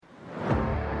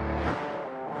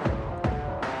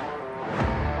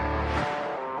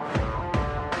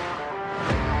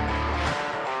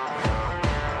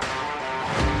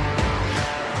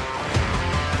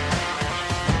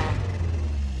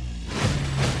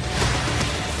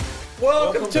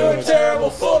Welcome to a terrible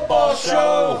football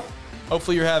show.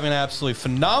 Hopefully you're having an absolutely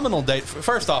phenomenal day.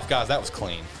 First off, guys, that was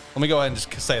clean. Let me go ahead and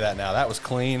just say that now. That was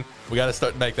clean. We got to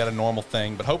start to make that a normal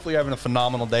thing. But hopefully you're having a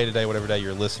phenomenal day today, whatever day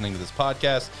you're listening to this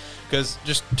podcast. Because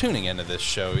just tuning into this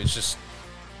show, it's just,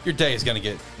 your day is going to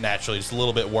get naturally just a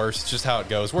little bit worse. It's just how it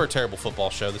goes. We're a terrible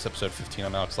football show. This episode 15,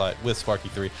 I'm Alex Light with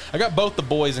Sparky3. I got both the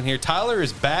boys in here. Tyler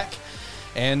is back.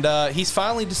 And he's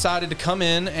finally decided to come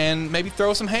in and maybe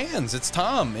throw some hands. It's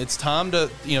time. It's time to,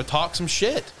 talk some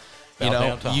shit.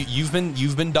 You've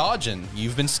been dodging.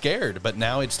 You've been scared. But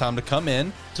now it's time to come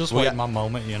in. Just waiting my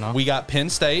moment, We got Penn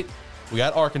State. We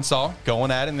got Arkansas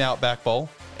going at it in the Outback Bowl.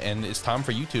 And it's time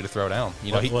for you two to throw down.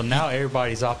 Well, now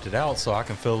everybody's opted out, so I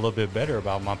can feel a little bit better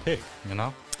about my pick,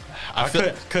 I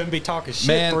couldn't be talking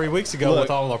shit 3 weeks ago with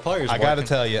all our players. I got to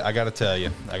tell you.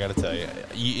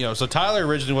 So Tyler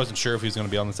originally wasn't sure if he was going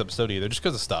to be on this episode either, just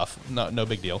because of stuff. No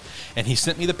big deal. And he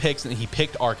sent me the picks, and he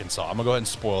picked Arkansas. I'm going to go ahead and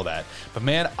spoil that. But,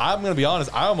 man, I'm going to be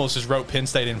honest. I almost just wrote Penn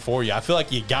State in for you. I feel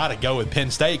like you got to go with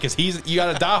Penn State because you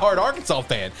got a diehard Arkansas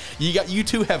fan. You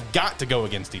two have got to go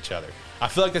against each other. I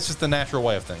feel like that's just the natural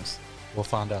way of things. We'll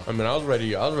find out. I mean, I was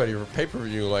ready for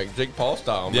pay-per-view like Jake Paul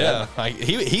style, man. Yeah,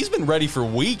 he's been ready for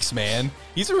weeks, man.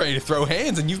 He's been ready to throw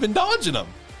hands, and you've been dodging them.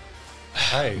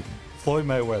 Hey, Floyd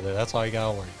Mayweather, that's all you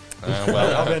got to worry.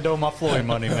 I've been doing my Floyd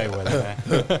money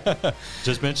Mayweather, man.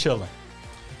 Just been chilling.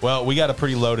 Well, we got a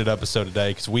pretty loaded episode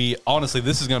today because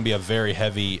this is going to be a very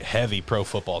heavy pro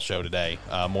football show today,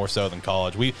 more so than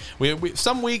college. We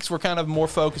some weeks we're kind of more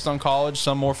focused on college,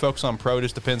 some more focused on pro,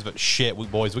 just depends. But shit, we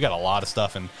got a lot of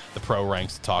stuff in the pro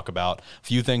ranks to talk about. A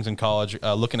few things in college.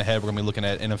 Looking ahead, we're going to be looking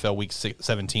at NFL Week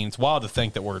 17. It's wild to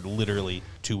think that we're literally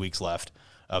 2 weeks left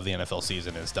of the NFL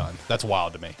season is done. That's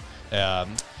wild to me.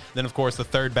 Then, of course, the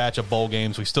third batch of bowl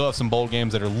games. We still have some bowl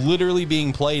games that are literally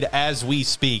being played as we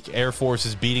speak. Air Force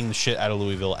is beating the shit out of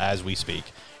Louisville as we speak,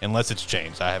 unless it's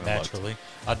changed. I haven't Naturally. Looked.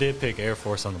 I did pick Air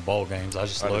Force on the bowl games. I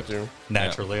just looked.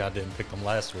 Naturally, yeah. I didn't pick them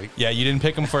last week. Yeah, you didn't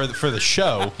pick them for the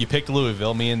show. You picked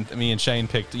Louisville. Me and Shane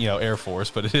picked Air Force,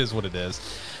 but it is what it is.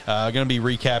 Going to be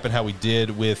recapping how we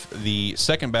did with the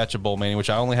second batch of Bowl Mania,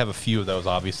 which I only have a few of those,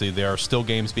 obviously. There are still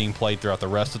games being played throughout the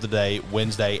rest of the day,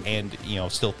 Wednesday, and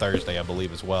still Thursday, I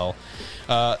believe, as well.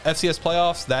 FCS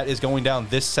playoffs, that is going down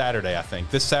this Saturday, I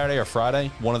think. This Saturday or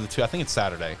Friday, one of the two. I think it's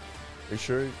Saturday. Are you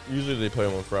sure? Usually they play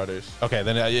them on Fridays. Okay,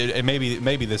 then it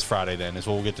maybe this Friday then is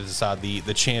when we'll get to decide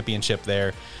the championship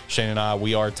there. Shane and I,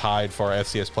 we are tied for our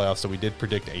FCS playoffs, so we did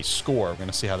predict a score. We're going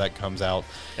to see how that comes out.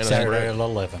 And Saturday at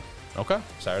 11. Okay,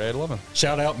 Saturday at 11.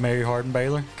 Shout out Mary Hardin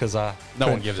Baylor because no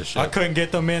one gives a shit. I couldn't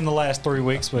get them in the last 3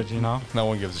 weeks, but no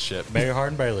one gives a shit. Mary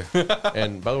Hardin Baylor.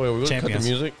 And by the way, we would cut the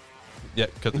music. Yeah,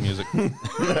 cut the music.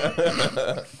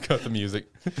 Cut the music.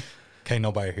 Can't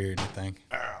nobody hear anything.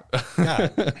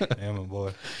 God damn it,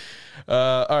 boy.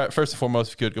 All right, first and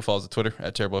foremost, if you could go follow us on Twitter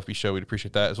at Terrible FB Show, we'd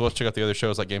appreciate that. As well as check out the other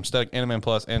shows like Game Static, Anime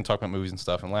Plus, and talk about movies and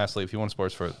stuff. And lastly, if you want to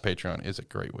support us for Patreon, is a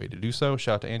great way to do so.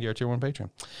 Shout out to Andy, our Tier 1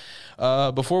 patron.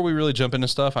 Before we really jump into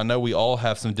stuff, I know we all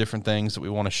have some different things that we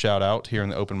want to shout out here in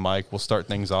the open mic. We'll start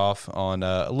things off on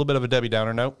a little bit of a Debbie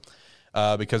Downer note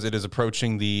because it is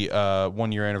approaching the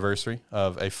 1 year anniversary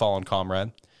of a fallen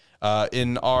comrade.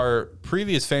 In our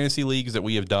previous fantasy leagues that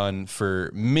we have done for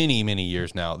many, many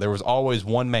years now, there was always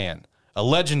one man, a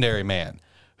legendary man,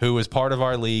 who was part of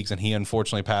our leagues, and he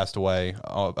unfortunately passed away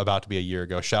about to be a year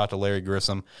ago. Shout out to Larry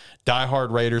Grissom,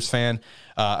 diehard Raiders fan.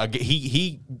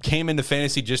 He came into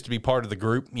fantasy just to be part of the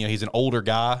group. He's an older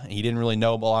guy. He didn't really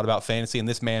know a lot about fantasy, and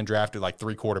this man drafted like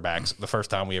 3 quarterbacks the first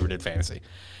time we ever did fantasy,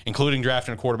 including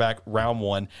drafting a quarterback round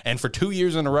 1. And for 2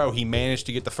 years in a row, he managed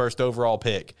to get the first overall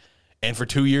pick. And for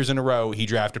 2 years in a row, he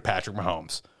drafted Patrick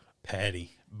Mahomes.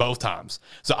 Patty. Both times.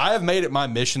 So I have made it my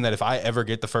mission that if I ever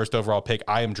get the first overall pick,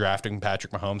 I am drafting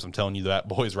Patrick Mahomes. I'm telling you that,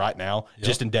 boys, right now,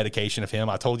 just in dedication of him.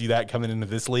 I told you that coming into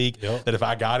this league, that if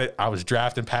I got it, I was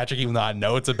drafting Patrick, even though I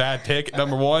know it's a bad pick.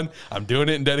 Number 1, I'm doing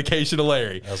it in dedication to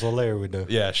Larry. That's what Larry would do.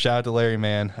 Yeah, shout out to Larry,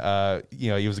 man.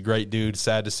 He was a great dude.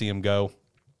 Sad to see him go.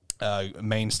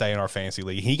 Mainstay in our fantasy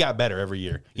league. He got better every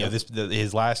year.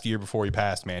 His last year before he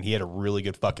passed, man, he had a really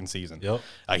good fucking season.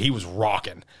 He was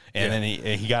rocking, and then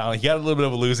he got a little bit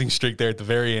of a losing streak there at the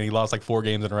very end. He lost like 4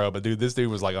 games in a row, but this dude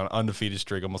was like on an undefeated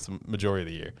streak almost the majority of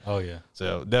the year. Oh yeah.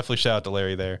 So definitely shout out to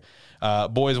Larry there.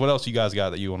 Boys, what else you guys got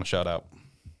that you want to shout out?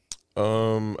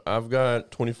 I've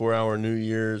got 24-hour New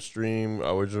Year's stream.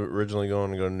 I was originally going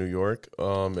to go to New York,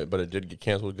 but it did get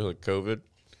canceled because of COVID.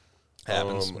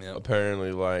 Happens. Apparently,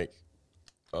 because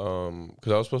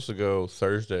I was supposed to go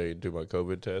Thursday and do my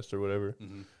COVID test or whatever.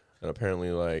 and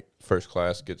apparently like first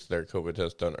class gets their COVID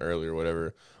test done early or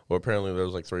whatever. Well, apparently there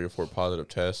was like 3 or 4 positive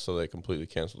tests, so they completely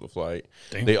canceled the flight.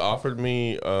 Damn. They offered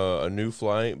me a new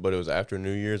flight, but it was after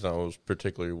New Year's, and I was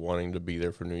particularly wanting to be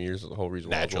there for New Year's. The whole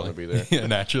reason why I was wanting to be there. Yeah,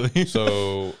 naturally.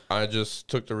 So I just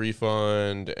took the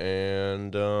refund,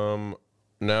 and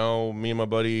now me and my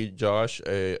buddy Josh,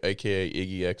 a.k.a.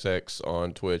 Iggy XX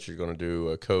on Twitch, are going to do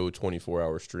a code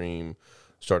 24-hour stream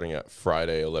starting at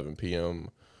Friday, 11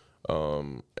 p.m.,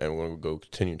 and we're going to go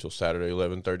continue until Saturday,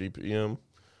 11:30 p.m.,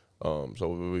 so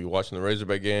we'll be watching the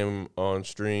Razorback game on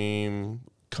stream.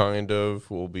 Kind of,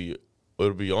 it'll be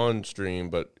on stream,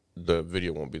 but the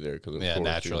video won't be there because of course,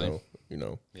 naturally,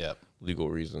 yep, legal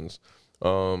reasons.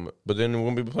 But then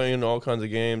we'll be playing all kinds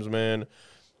of games, man.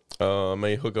 I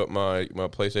may hook up my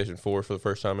PlayStation 4 for the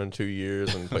first time in 2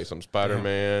 years and play some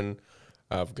Spider-Man.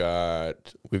 We've got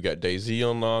DayZ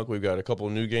on lock. We've got a couple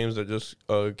of new games that just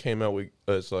came out.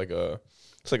 It's like a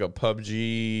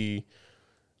PUBG.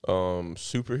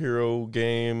 Superhero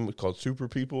game called Super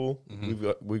People.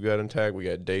 We've got intact. We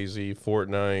got DayZ,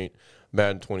 Fortnite,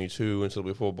 Madden 22, and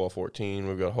Simply Football 14.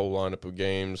 We've got a whole lineup of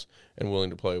games and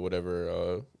willing to play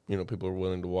whatever people are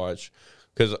willing to watch.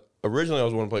 Because originally I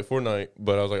was wanting to play Fortnite,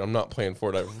 but I was like, I'm not playing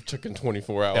Fortnite for chicken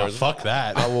 24 hours. Yeah, fuck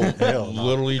that. I will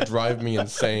literally drive me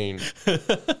insane.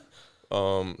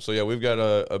 So yeah, we've got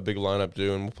a big lineup to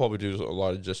do, and we'll probably do a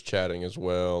lot of just chatting as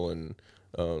well, and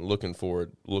looking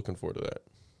forward to that.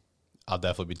 I'll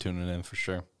definitely be tuning in for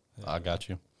sure. I got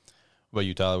you. What about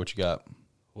you, Tyler? What you got?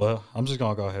 Well, I'm just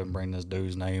going to go ahead and bring this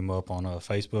dude's name up on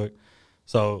Facebook.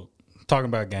 So, talking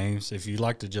about games, if you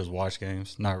like to just watch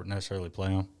games, not necessarily play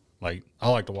them, like, I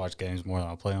like to watch games more than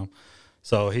I play them.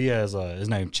 So, he has his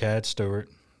name Chad Stewart,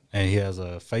 and he has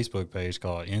a Facebook page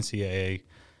called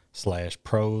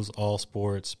NCAA/Pros All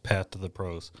Sports Path to the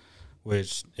Pros,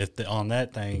 which on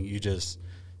that thing, you just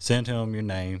send him your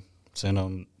name, send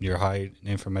him your height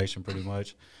information pretty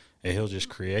much, and he'll just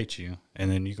create you.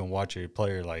 And then you can watch your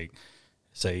player, like,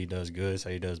 say he does good,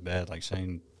 say he does bad. Like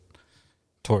Shane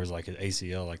towards like his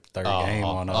ACL, like the third game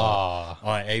on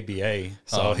ABA.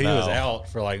 So he was out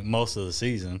for like most of the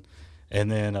season.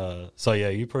 And then, so yeah,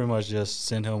 you pretty much just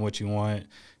send him what you want.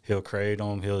 He'll create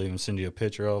them. He'll even send you a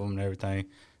picture of them and everything.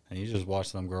 And you just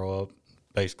watch them grow up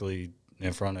basically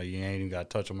in front of you. You ain't even got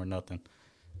to touch them or nothing.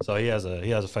 So he has a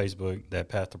Facebook, that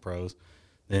Path to Pros.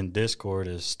 Then Discord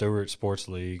is Stewart Sports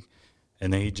League.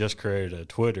 And then he just created a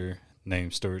Twitter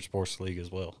named Stewart Sports League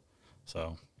as well.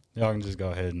 So y'all can just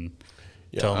go ahead and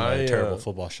tell him that Terrible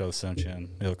Football Show sent you, and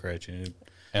he'll create you.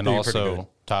 And also,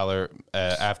 Tyler,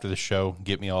 after the show,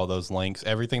 get me all those links.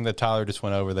 Everything that Tyler just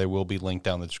went over, they will be linked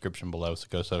down in the description below. So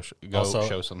go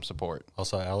show some support.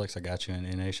 Also, Alex, I got you in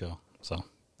the NHL. So,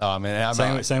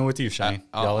 same with you, Shane.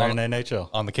 Y'all are in the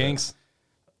NHL on the Kings.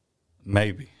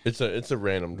 Maybe it's a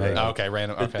random draft. Okay,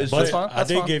 random. Okay, but that's fine. I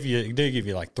did give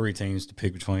you like 3 teams to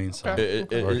pick between. So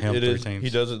it is. He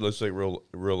does it. Let's say real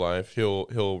life. He'll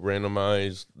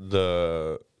randomize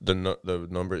the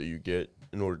number that you get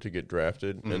in order to get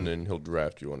drafted, and then he'll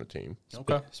draft you on a team.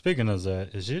 Okay. Speaking of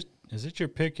that, is it your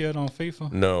pick yet on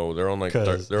FIFA? No, they're on like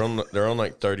they're on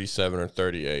like 37 or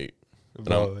 38.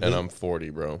 Bro, and I'm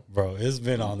 40, bro. Bro, it's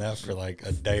been on that for like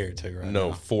a day or two now.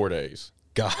 No, 4 days.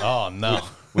 God. Oh, no.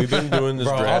 We've been doing this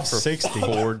draft for 60.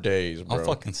 4 days, bro. I'm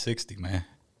fucking 60, man.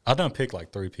 I done picked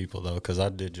like 3 people, though, because I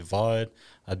did Javad,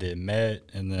 I did Matt,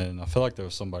 and then I feel like there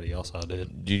was somebody else I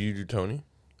did. Did you do Tony?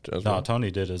 No,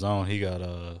 Tony did his own. He got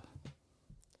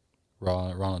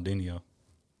Ronaldinho.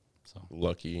 So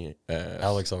lucky ass.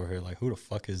 Alex over here like, who the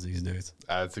fuck is these dudes?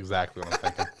 That's exactly what I'm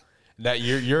thinking. That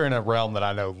you're in a realm that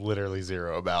I know literally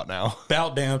zero about now.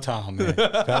 About damn time, man.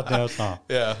 About damn time.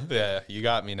 Yeah. You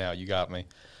got me now. You got me.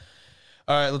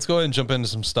 All right, let's go ahead and jump into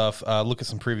some stuff. Look at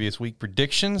some previous week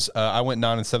predictions. I went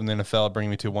 9-7 in the NFL, bringing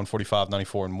me to 145,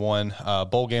 94-1.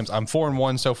 Bowl games, I'm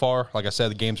 4-1 so far. Like I said,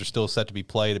 the games are still set to be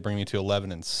played. It bring me to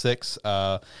 11-6.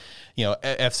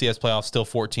 FCS playoffs still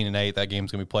 14-8. That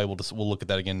game's gonna be played. We'll look at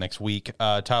that again next week.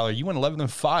 Tyler, you went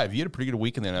 11-5. You had a pretty good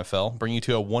week in the NFL, bringing you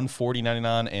to a 140,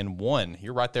 99-1.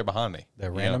 You're right there behind me.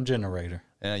 That random generator.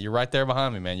 Yeah, you're right there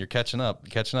behind me, man. You're catching up.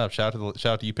 Shout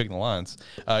out to you picking the Lions.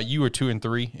 You were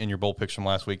 2-3 in your bowl picks from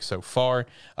last week so far,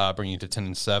 bringing you to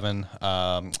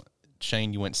 10-7.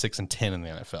 Shane, you went 6-10 in the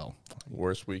NFL.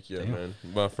 Worst week yet, man.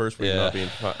 My first week not being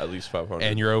at least 500.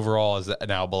 And your overall is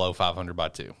now below 500 by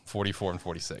 2,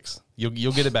 44-46.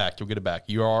 You'll get it back. You'll get it back.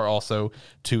 You are also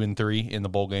 2-3 in the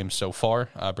bowl games so far,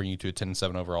 bringing you to a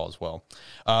 10-7 overall as well.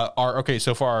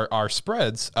 So far our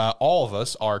spreads, all of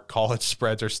us, our college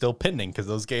spreads are still pending because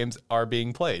those games are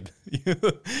being played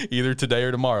either today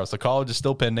or tomorrow. So college is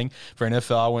still pending. For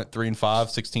NFL, I went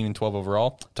 3-5, 16-12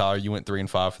 overall. Tyler, you went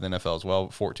 3-5 for the NFL as well,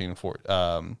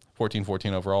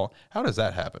 14-14 overall. How does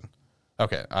that happen?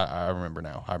 Okay, I remember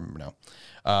now.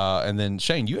 And then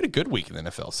Shane, you had a good week in the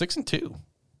NFL, 6-2.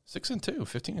 6-2,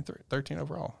 15-13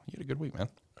 overall. You had a good week, man.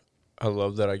 I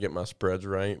love that I get my spreads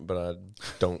right, but I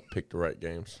don't pick the right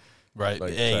games. Right.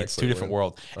 Like hey, it's two different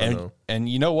worlds. And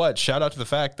you know what? Shout out to the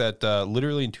fact that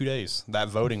literally in 2 days, that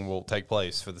voting will take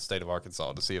place for the state of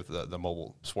Arkansas to see if the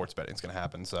mobile sports betting is going to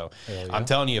happen. So I'm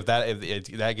telling you, if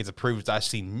that gets approved, I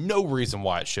see no reason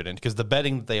why it shouldn't, because the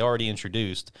betting that they already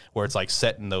introduced, where it's like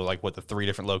set in the 3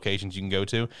 different locations you can go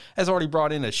to, has already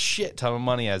brought in a shit ton of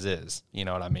money as is. You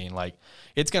know what I mean? Like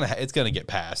it's gonna get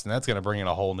passed, and that's gonna bring in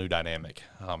a whole new dynamic.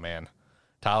 Oh man,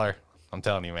 Tyler, I'm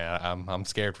telling you, man, I'm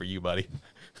scared for you, buddy.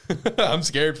 I'm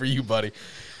scared for you, buddy.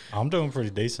 I'm doing pretty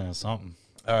decent at something.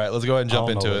 All right, let's go ahead and jump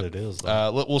into it. It is,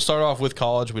 we'll start off with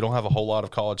college. We don't have a whole lot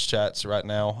of college chats right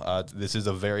now. This is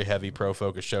a very heavy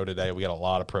pro-focused show today. We got a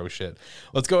lot of pro shit.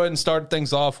 Let's go ahead and start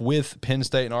things off with Penn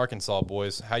State and Arkansas,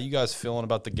 boys. How you guys feeling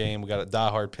about the game? We got a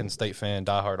diehard Penn State fan,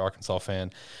 diehard Arkansas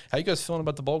fan. How you guys feeling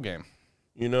about the bowl game?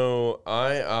 You know,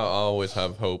 I always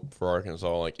have hope for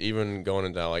Arkansas. Like, even going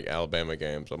into Alabama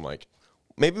games, I'm like,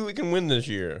 maybe we can win this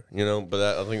year,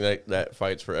 but I think that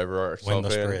fights for every Arkansas fan. Win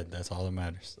the spread. That's all that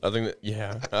matters. I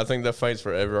think that fights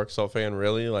for every Arkansas fan,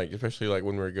 really, especially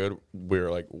when we're good,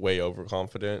 we're way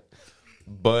overconfident.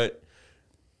 But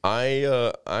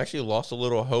I actually lost a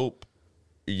little hope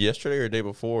yesterday or the day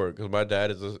before, because my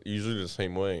dad is usually the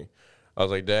same way. I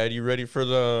was like, Dad, you ready for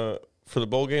the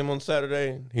bowl game on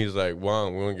Saturday? He's like, wow,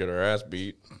 we're going to get our ass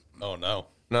beat. Oh, no.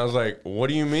 And I was like, what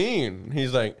do you mean?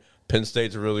 He's like, Penn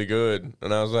State's really good.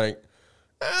 And I was like,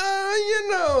 they're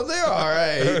all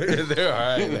right. They're all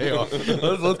right. They are.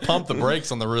 Let's pump the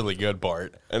brakes on the really good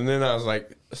part. And then I was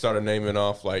started naming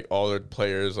off all the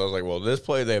players. I was like, well, they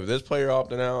have this player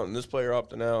opting out, and this player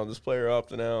opting out, and this player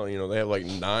opting out. They have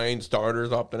 9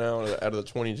 starters opting out of the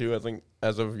 22, I think,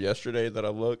 as of yesterday that I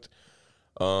looked.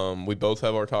 We both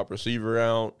have our top receiver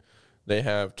out. They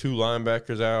have 2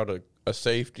 linebackers out, a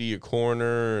safety, a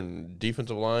corner, and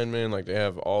defensive lineman. They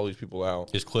have all these people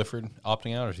out. Is Clifford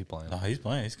opting out, or is he playing? No, he's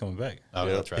playing. He's coming back. Oh,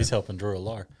 yeah, that's right. He's helping Drew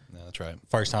Lar. Yeah, that's right.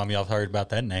 First time y'all heard about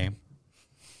that name.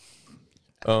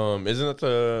 Isn't it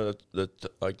the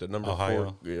number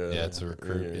Ohio? 4? Yeah, it's a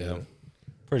recruit. Yeah.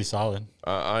 Pretty solid.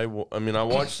 I've been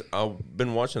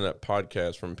watching that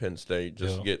podcast from Penn State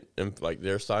just to get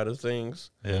their side of things.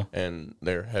 Yeah. And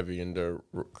they're heavy into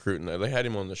recruiting. They had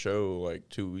him on the show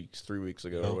 3 weeks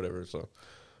ago or whatever. So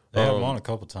they had him on a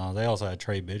couple times. They also had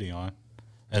Trey Biddy on.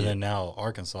 And then now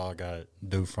Arkansas got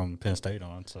dude from Penn State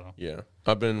on. So yeah,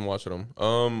 I've been watching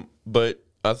them. But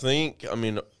I think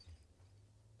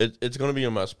it's going to be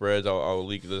in my spreads. I'll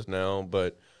leak this now,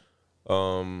 but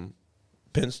Penn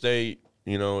State.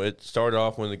 It started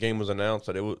off when the game was announced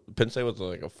that Penn State was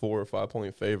a 4 or 5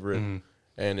 point favorite,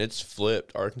 and it's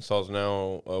flipped. Arkansas is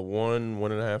now a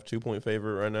 1.5, 2 point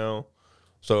favorite right now.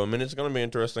 So it's going to be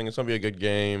interesting. It's going to be a good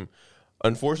game.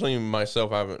 Unfortunately,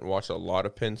 myself, I haven't watched a lot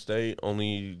of Penn State.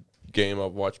 Only game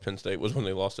I've watched Penn State was when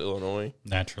they lost to Illinois.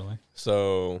 Naturally.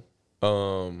 So,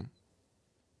 other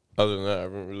than that, I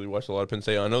haven't really watched a lot of Penn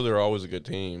State. I know they're always a good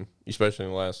team, especially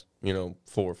in the last 4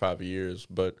 or 5 years,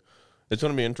 but it's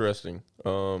going to be interesting.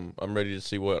 I'm ready to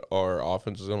see what our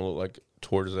offense is going to look like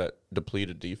towards that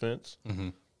depleted defense.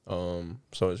 Mm-hmm.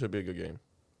 So it should be a good game.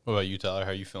 What about you, Tyler?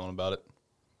 How are you feeling about it?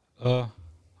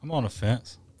 I'm on the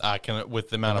fence. With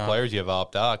the amount of players you have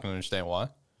opt out, I can understand why.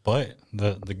 But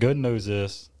the good news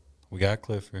is we got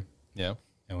Clifford. Yeah.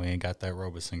 And we ain't got that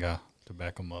Robeson guy to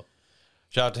back him up.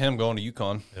 Shout out to him going to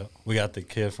UConn. Yeah. We got the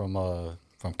kid from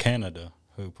Canada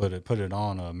who put it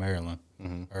on Maryland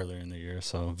earlier in the year.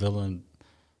 So Villanova,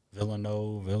 I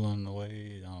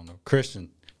don't know. Christian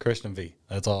V.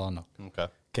 That's all I know. Okay.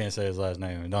 Can't say his last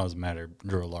name. It doesn't matter.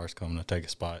 Drew Lar's coming to take a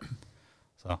spot.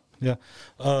 So yeah.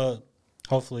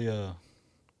 Hopefully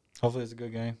it's a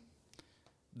good game.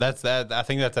 That's that. I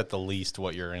think that's at the least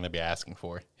what you're going to be asking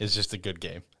for. Is just a good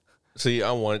game. See,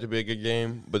 I want it to be a good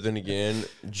game, but then again,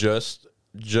 just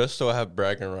so I have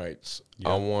bragging rights,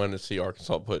 I want to see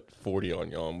Arkansas put 40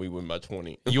 on y'all and we win by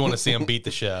 20. You want to see them beat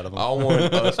the shit out of them. I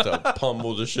want us to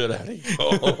pummel the shit out of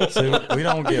y'all. See, we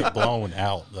don't get blown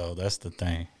out, though. That's the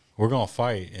thing. We're going to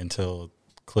fight until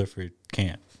Clifford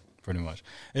can't, pretty much.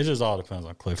 It just all depends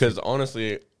on Clifford. Because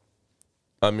honestly,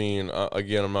 again,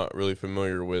 I'm not really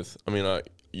familiar with –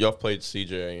 y'all played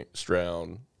CJ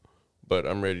Stroud, but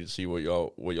I'm ready to see what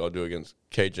y'all do against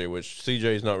KJ. Which CJ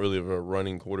is not really a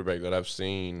running quarterback that I've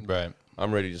seen. Right.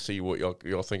 I'm ready to see what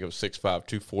y'all think of 6'5",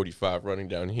 245 running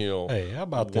downhill. Hey, how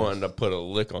about wanting this? to put a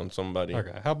lick on somebody?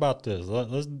 Okay, how about this?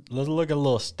 Let's look at a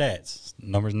little stats.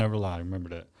 Numbers never lie. Remember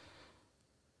that.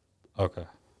 Okay,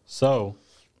 so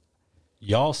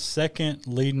y'all's second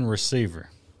leading receiver,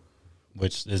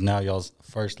 which is now y'all's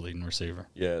first leading receiver.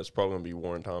 Yeah, it's probably gonna be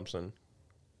Warren Thompson.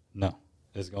 No,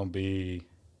 it's gonna be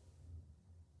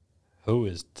who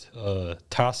is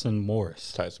Tyson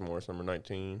Morris? Tyson Morris, number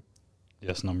 19,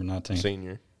 Yes, number 19.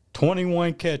 senior.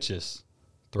 21 catches,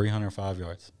 305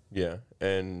 yards. Yeah,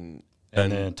 and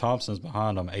then Thompson's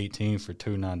behind him, 18 for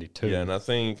 292. yeah, and I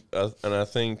think and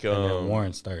then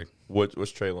Warren's third. what's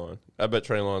Traylon? I bet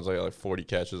Traylon's like 40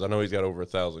 catches. I know he's got over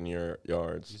 1,000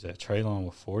 yards. You said Traylon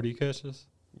with 40 catches?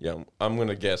 Yeah, I'm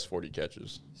gonna guess 40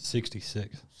 catches,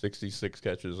 66. 66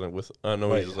 catches, and with I know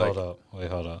Wait, he's hold like up.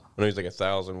 I know he's like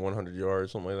 1,100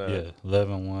 yards, something like that.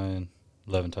 Yeah,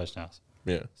 11 touchdowns.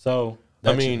 Yeah. So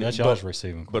that's y'all's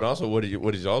receiving core. But also, what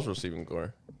is y'all's receiving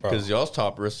core? Because y'all's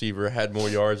top receiver had more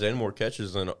yards and more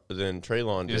catches than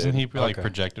Traylon did. Isn't he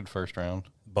projected first round?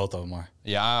 Both of them are.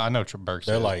 Yeah, I know Burks.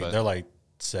 They're like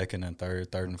second and third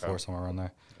and fourth, somewhere around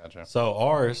there. Gotcha. So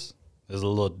ours is a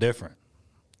little different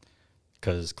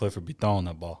because Clifford be throwing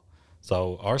that ball.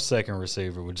 So our second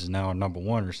receiver, which is now our number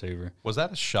one receiver. Was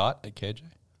that a shot at KJ?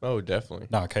 Oh, definitely.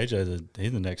 No, KJ,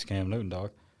 he's the next Cam Newton,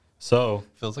 dog. So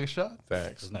Feels like a shot.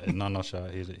 Facts. it's not no shot.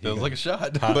 Feels like a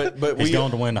shot. But he's going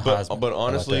to win the Heisman. But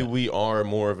honestly, How about we are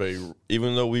more of a,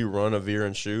 even though we run a veer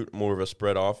and shoot, more of a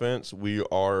spread offense, we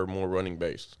are more running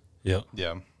based. Yep.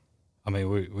 Yeah. I mean,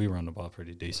 we run the ball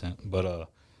pretty decent. But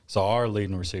so our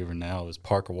leading receiver now is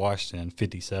Parker Washington,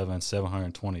 57,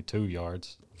 722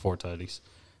 yards, 4 tutties.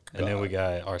 And then we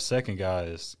got our second guy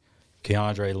is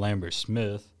Keandre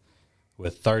Lambert-Smith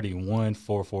with 31,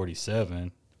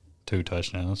 447, 2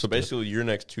 touchdowns. So basically, your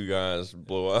next two guys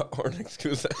blow out our next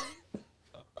two.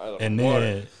 And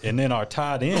then our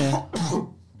tight end,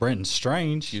 Brenton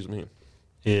Strange, Excuse me.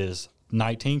 is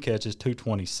 19 catches,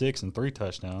 226, and 3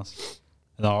 touchdowns.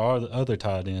 And our other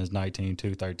tight end is 19,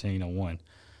 213, and 1.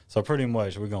 So pretty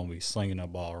much we're going to be slinging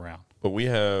that ball around. But we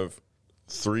have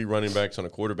 3 running backs and a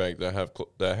quarterback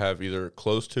that have either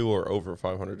close to or over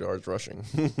 500 yards rushing.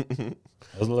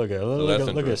 Let's look at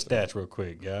stats real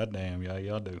quick. God damn,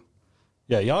 y'all do.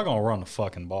 Yeah, y'all going to run the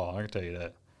fucking ball. I can tell you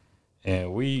that.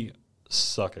 And we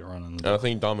suck at running the And ball. I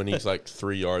think Dominique's like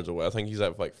 3 yards away. I think he's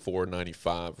at like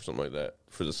 495 or something like that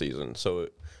for the season. So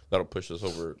that'll push us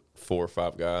over 4 or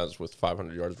 5 guys with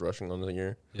 500 yards rushing on the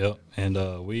year. Yep. And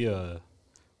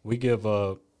we give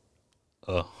up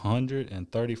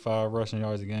 135 rushing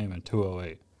yards a game and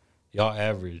 208. Y'all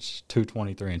average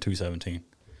 223 and 217.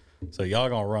 So y'all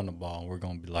going to run the ball, and we're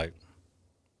going to be like,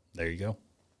 there you go.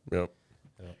 Yep.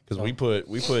 Because we put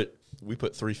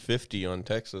 350 on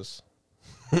Texas.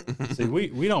 See,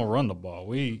 we don't run the ball.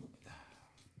 We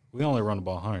only run the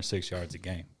ball 106 yards a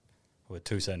game with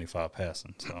 275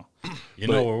 passing. So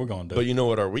know what we're going to do. But you know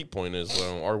what our weak point is,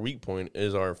 though? Our weak point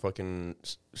is our fucking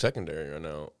secondary right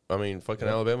now. I mean, fucking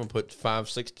Alabama put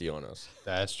 560 on us.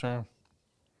 That's true.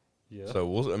 Yeah. So,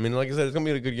 like I said, it's going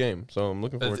to be a good game. So I'm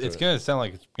looking forward to it. It's going to sound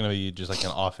like it's going to be just like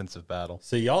an offensive battle.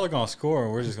 See, y'all are going to score,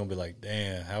 and we're just going to be like,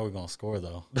 damn, how are we going to score,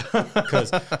 though?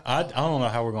 Because I don't know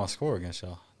how we're going to score against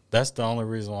y'all. That's the only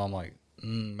reason why I'm like,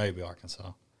 maybe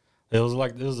Arkansas. It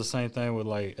was the same thing with,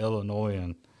 like, Illinois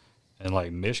and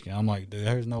like, Michigan. I'm like, dude,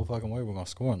 there's no fucking way we're going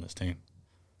to score on this team.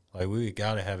 Like, we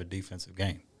got to have a defensive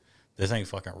game. This ain't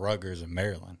fucking Rutgers and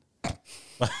Maryland.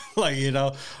 Like,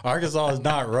 Arkansas is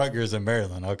not Rutgers and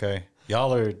Maryland, okay?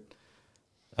 Y'all are,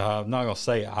 I'm not going to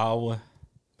say Iowa,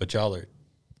 but y'all are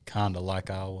kind of like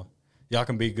Iowa. Y'all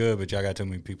can be good, but y'all got too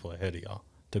many people ahead of y'all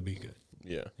to be good.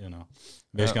 Yeah.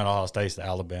 Michigan, Ohio State's to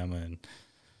Alabama, and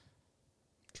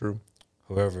True.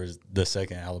 whoever is the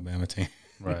second Alabama team.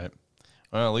 Right.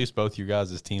 Well, at least both you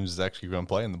guys' teams is actually going to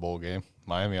play in the bowl game.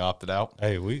 Miami opted out.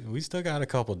 Hey, we still got a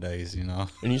couple of days, And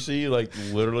you see, like,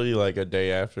 literally, like, a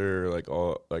day after, like,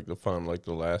 all, like,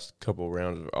 the last couple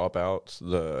rounds of opt-outs,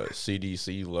 the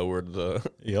CDC lowered the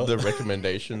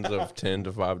recommendations of 10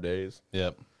 to 5 days.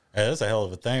 Yep. Hey, that's a hell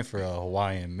of a thing for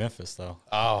Hawaii and Memphis, though.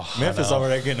 Oh, Memphis over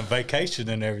there getting a vacation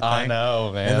and everything. I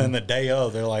know, man. And then the day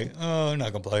of, they're like, oh, we're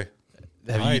not going to play.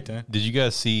 Did you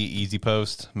guys see Easy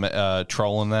Post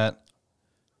trolling that?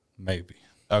 Maybe.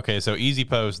 Okay, so Easy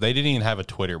Post, they didn't even have a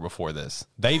Twitter before this.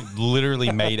 They literally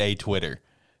made a Twitter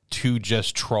to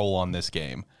just troll on this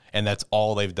game. and that's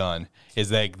all they've done. Is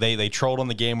they trolled on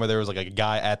the game where there was like a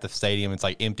guy at the stadium. It's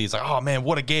like empty. It's like, oh man,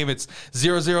 what a game! It's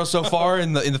 0-0 so far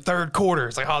in the third quarter.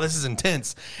 It's like, oh, this is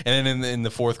intense. And then in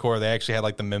the fourth quarter, they actually had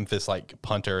like the Memphis like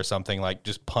punter or something like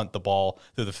just punt the ball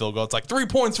through the field goal. It's like 3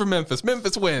 points for Memphis.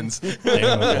 Memphis wins.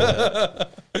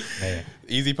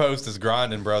 Easy Post is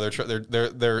grinding, bro.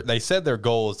 They said their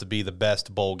goal is to be the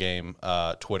best bowl game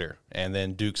Twitter, and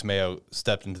then Dukes Mayo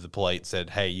stepped into the plate,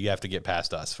 said, "Hey, you have to get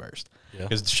past us first."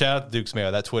 Because shout out to Dukes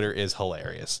Mayo, that Twitter is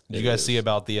hilarious. Did you guys see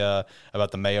about the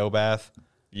Mayo bath?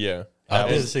 Yeah. I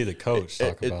did see the coach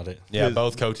talk about it. Yeah,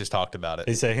 both coaches talked about it.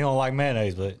 He said he don't like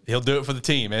mayonnaise, but he'll do it for the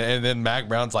team. And then Mac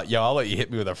Brown's like, yo, I'll let you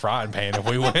hit me with a frying pan if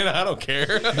we win. I don't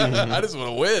care. I just want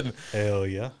to win. Hell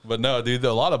yeah. But no, dude,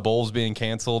 a lot of bowls being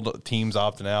canceled, teams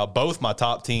opting out. Both my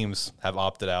top teams have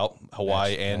opted out,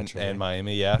 Hawaii and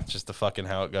Miami. Yeah, it's just the fucking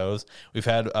how it goes. We've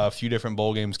had a few different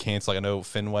bowl games canceled. Like I know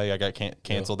Fenway, I got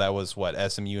canceled. That was what,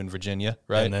 SMU and Virginia,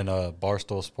 right? And then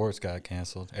Barstool Sports got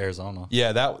canceled, Arizona.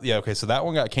 Okay, so that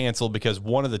one got canceled because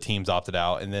one of the teams opted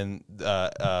out, and then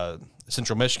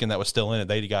Central Michigan that was still in it,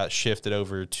 they got shifted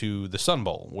over to the Sun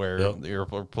Bowl where they're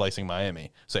replacing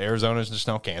Miami. So Arizona's just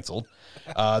now canceled.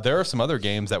 There are some other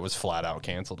games that was flat out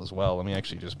canceled as well. Let me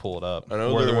actually just pull it up. I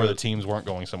know where the teams weren't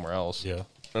going somewhere else. Yeah,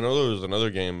 I know there was another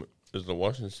game. Is the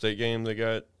Washington State game they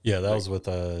got? Yeah, that was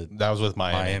with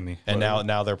Miami. And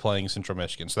now they're playing Central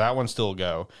Michigan. So that one still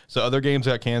go. So other games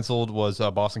that got canceled was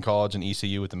Boston College and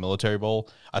ECU with the Military Bowl.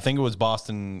 I think it was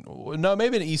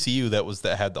maybe an ECU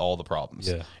that had all the problems.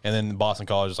 Yeah. And then Boston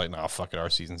College was like, nah, fuck it, our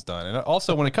season's done. And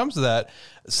also when it comes to that,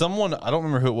 someone, I don't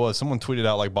remember who it was, someone tweeted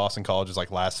out like Boston College's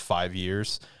like last 5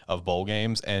 years of bowl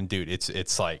games. And dude,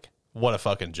 it's like, what a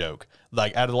fucking joke.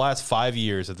 Like, out of the last 5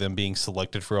 years of them being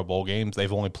selected for a bowl game,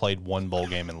 they've only played one bowl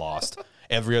game and lost.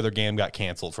 Every other game got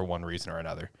canceled for one reason or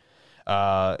another.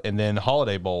 And then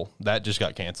Holiday Bowl, that just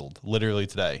got canceled literally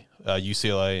today.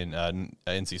 UCLA and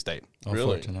NC State.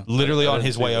 Really? Literally on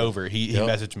his way over, he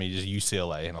messaged me just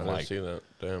UCLA, and I'm like, see that.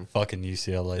 Damn. Fucking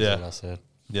UCLA is what I said.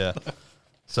 Yeah.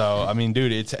 So I mean,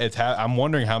 dude, I'm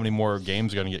wondering how many more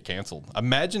games are going to get canceled.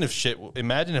 Imagine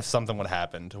if something would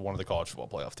happen to one of the college football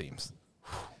playoff teams.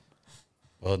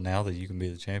 Well, now that you can be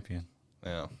the champion,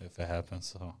 yeah, if it happens.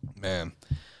 So man,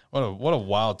 what a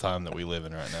wild time that we live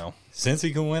in right now. Since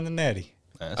he can win the Natty,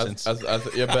 I was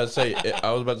about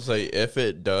to say if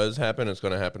it does happen, it's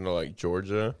going to happen to like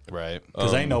Georgia, right?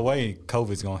 Because ain't no way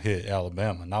COVID's going to hit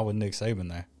Alabama. Not with Nick Saban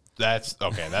there. That's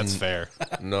okay. That's fair.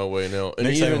 No way, no. And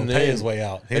Nick Saban will pay his way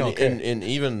out. And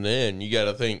even then, you got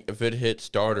to think if it hits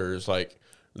starters, like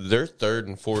their third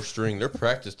and fourth string, their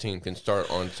practice team can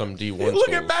start on some D1 Look schools.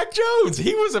 at Mac Jones.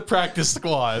 He was a practice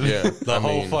squad. Yeah. The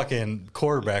whole fucking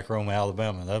quarterback room of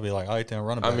Alabama. That'd be like, all right, then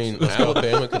running backs. I mean,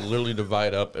 Alabama could literally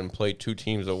divide up and play two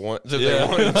teams at once if Yeah,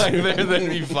 they wanted to. they'd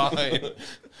be fine.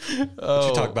 But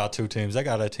you talk about two teams. They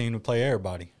got a team to play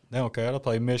everybody. They don't care. They'll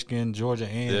play Michigan, Georgia,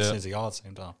 and Cincy all at the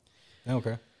same time. They don't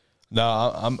care.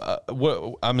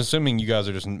 No, I'm assuming you guys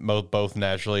are just both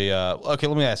naturally. Okay,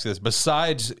 let me ask you this: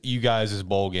 besides you guys'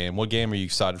 bowl game, what game are you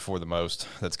excited for the most?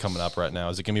 That's coming up right now.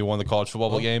 Is it gonna be one of the college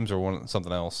football games or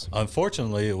something else?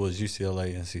 Unfortunately, it was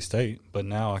UCLA, NC State, but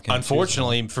now I can't.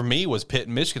 Unfortunately for me, was Pitt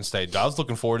and Michigan State. I was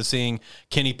looking forward to seeing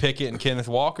Kenny Pickett and Kenneth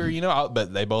Walker.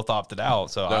 But they both opted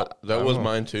out. So that was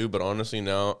mine too. But honestly,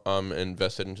 now I'm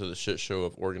invested into the shit show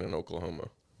of Oregon and Oklahoma.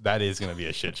 That is going to be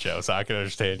a shit show, so I can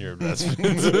understand your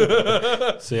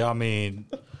investment. See, I mean,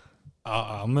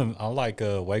 I like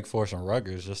Wake Forest and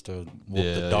Rutgers just to whoop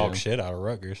the dog shit out of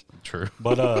Rutgers. True.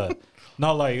 But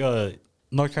not like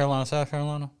North Carolina, South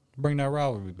Carolina. Bring that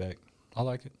rivalry back. I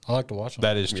like it. I like to watch them.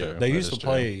 That is true. They used to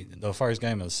play the first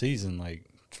game of the season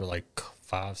for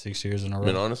 5-6 years in a row. I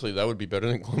mean, honestly, that would be better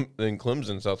than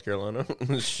Clemson, South Carolina.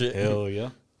 Shit. Hell yeah.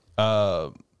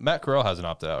 Matt Corral hasn't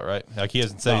opted out, right? Like he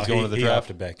hasn't said he's going to the draft.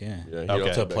 He opted back in. Yeah,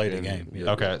 okay. To play the game.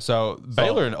 Yeah. Okay, so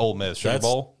Baylor and Ole Miss, Sugar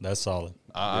Bowl. That's solid.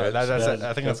 I think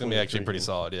that's going to be actually pretty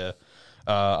solid, yeah.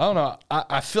 I don't know.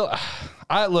 I feel –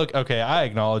 I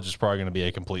acknowledge it's probably going to be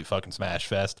a complete fucking smash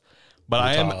fest. But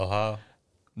I am – Ohio?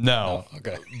 No. Oh,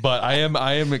 okay. But I am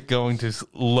going to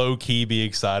low-key be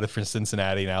excited for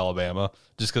Cincinnati and Alabama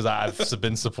just because I've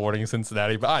been supporting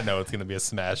Cincinnati, but I know it's going to be a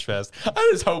smash fest. I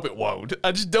just hope it won't.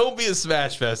 I just don't be a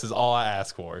smash fest is all I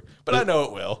ask for, but I know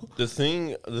it will. The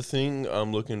thing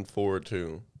I'm looking forward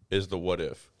to is the what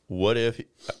if. What if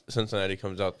Cincinnati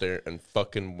comes out there and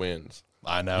fucking wins?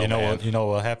 I know, You know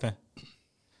what happened?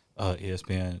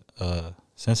 ESPN,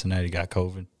 Cincinnati got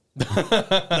COVID.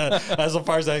 That's the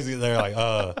first thing they're like,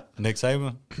 Nick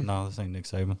Saban? No, this ain't Nick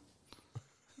Saban.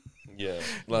 Yeah,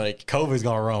 like COVID's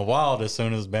gonna run wild as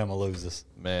soon as Bama loses.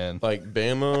 Man, like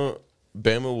Bama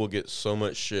Bama will get so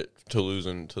much shit to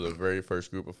losing to the very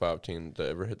first Group of 5 team to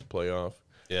ever hit the playoff.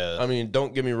 Yeah. I mean,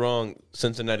 don't get me wrong.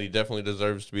 Cincinnati definitely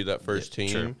deserves to be that first team.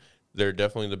 Sure. They're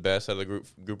definitely the best out of the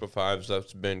group of 5s.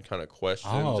 That's been kind of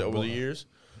questioned over the years.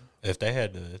 If they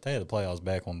had the playoffs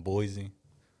back on Boise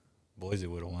would have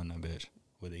won that bitch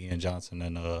with Ian Johnson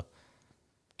and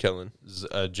Kellen.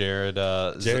 Jared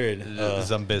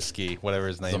Zumbisky, whatever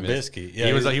his name is. Zumbisky. Yeah,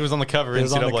 he was on the cover in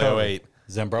NCAA 08.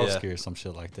 Zambrowski or some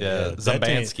shit like that. Yeah,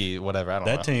 Zambansky, whatever. I don't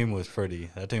know. That team was pretty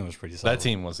solid. That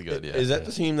team was good, yeah. Is that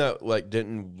the team that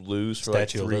didn't lose for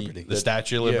Statue of 3 Liberty. The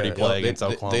Statue of Liberty play against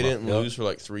Oklahoma. They didn't lose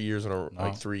for 3 years in a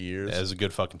No. 3 years. Yeah, it was a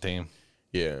good fucking team.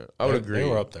 Yeah, I would agree. They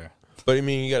were up there. But I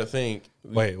mean, you got to think.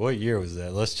 Wait, what year was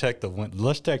that? Let's check the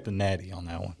natty on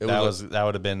that one. That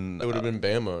would have been. It would have been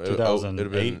Bama.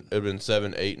 2008. It would have been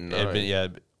 7, 8, and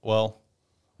 9. Well,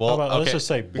 How about, okay. let's just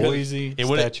say Boise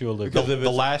Statue of Liberty.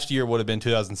 The last year would have been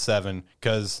 2007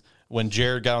 because when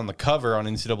Jared got on the cover on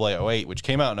NCAA 08, which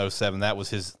came out in 07, that was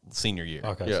his senior year.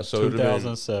 Okay, Yeah, so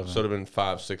 2007. So it would have been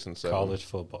 5, 6, and 7. College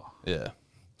football. Yeah.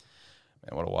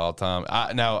 Man, what a wild time.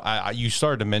 You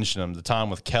started to mention him. The time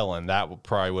with Kellen, that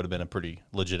probably would have been a pretty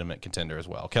legitimate contender as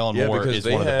well. Kellen Moore is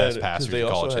one of the best passers in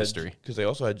college history. Because they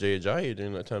also had Jay Ajayi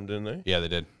during that time, didn't they? Yeah, they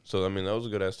did. So, I mean, that was a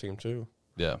good-ass team, too.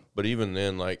 Yeah. But even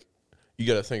then, you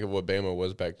got to think of what Bama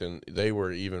was back then. They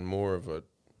were even more of a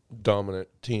dominant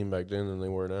team back then than they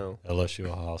were now. LSU,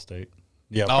 Ohio State.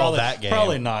 Yeah, that game.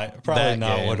 Probably not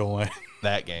would have won.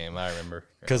 That game, I remember.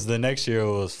 Because the next year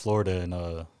was Florida and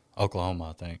Oklahoma,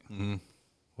 I think,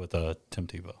 with Tim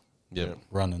Tebow. Yep.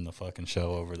 Running the fucking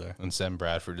show over there. And Sam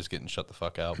Bradford just getting shut the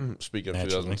fuck out. Speaking of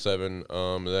Naturally. 2007,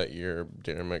 that year,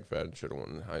 Darren McFadden should have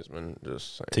won the Heisman.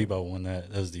 Just saying. Tebow won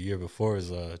that. That was the year before.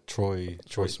 Is Troy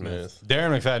Smith.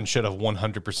 Darren McFadden should have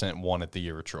 100% won it the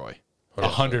year of Troy.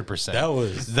 100%. That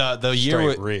was the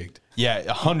year rigged. Yeah,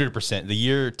 100%. The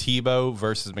year Tebow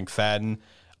versus McFadden,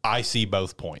 I see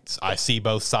both points. I see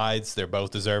both sides. They're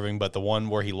both deserving, but the one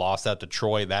where he lost out to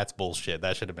Troy, that's bullshit.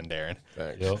 That should have been Darren.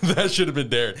 Yep. That should have been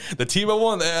Darren. The Tebow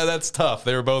one, that's tough.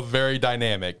 They were both very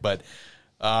dynamic, but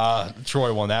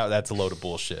Troy won that. That's a load of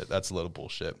bullshit. That's a load of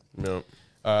bullshit. No.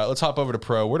 Let's hop over to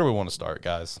pro. Where do we want to start,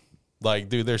 guys?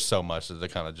 Dude, there's so much to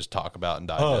kind of just talk about and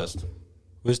digest.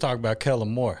 Let's talk about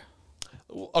Kellen Moore.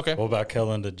 Okay. What about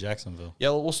Kellen to Jacksonville? Yeah,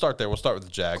 we'll start there. We'll start with the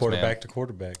Jags, Quarterback man. to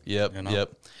quarterback. Yep, yep.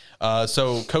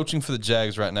 So coaching for the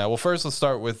Jags right now. Well, first let's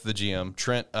start with the GM.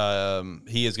 Trent,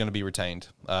 he is going to be retained.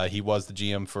 He was the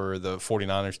GM for the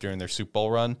 49ers during their Super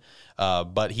Bowl run.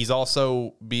 But he's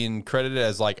also being credited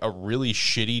as a really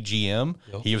shitty GM.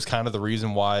 Yep. He was kind of the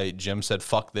reason why Jim said,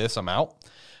 fuck this, I'm out.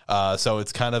 So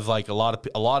it's kind of a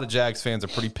lot of Jags fans are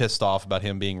pretty pissed off about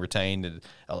him being retained, and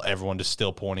everyone just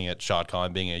still pointing at Shad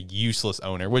Khan being a useless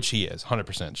owner, which he is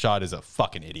 100%. Shad is a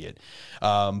fucking idiot.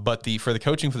 But for the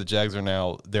coaching for the Jags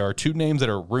there are two names that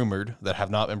are rumored that have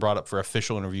not been brought up for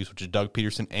official interviews, which is Doug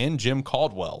Peterson and Jim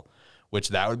Caldwell. Which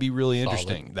that would be really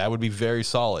interesting. Solid. That would be very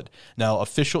solid. Now,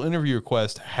 official interview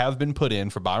requests have been put in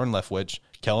for Byron Leftwich,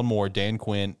 Kellen Moore, Dan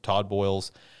Quinn, Todd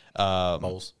Boyles,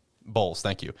 Bowles,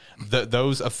 thank you.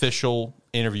 Those official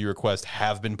interview requests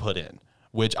have been put in,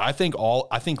 which I think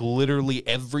literally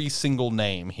every single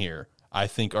name here I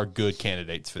think are good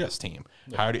candidates for this team.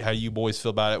 Yeah. How do you boys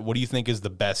feel about it? What do you think is the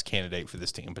best candidate for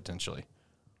this team potentially?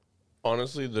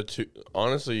 Honestly,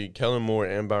 Kellen Moore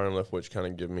and Byron Leftwich kind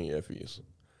of give me iffies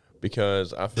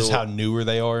because I feel just how newer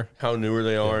they are.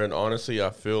 And honestly,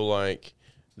 I feel like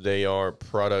they are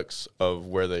products of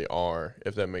where they are,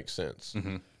 if that makes sense.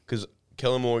 Because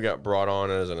Kellen Moore got brought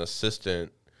on as an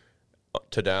assistant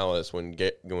to Dallas when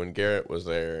Garrett was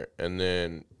there, and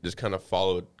then just kind of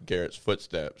followed Garrett's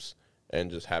footsteps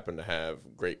and just happened to have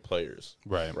great players.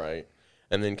 Right.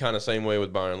 And then kind of same way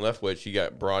with Byron Leftwich, he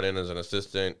got brought in as an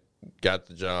assistant, got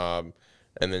the job,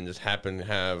 and then just happened to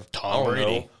have Tom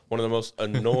Brady, one of the most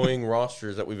annoying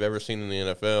rosters that we've ever seen in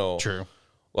the NFL. True.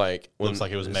 Looks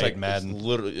like it was made Madden. It's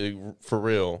literally for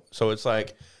real. So it's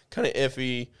kind of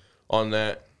iffy on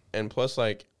that. And plus,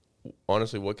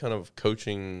 honestly, what kind of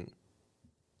coaching,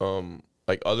 other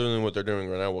than what they're doing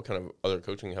right now, what kind of other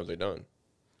coaching have they done?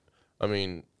 I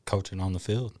mean, coaching on the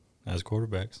field as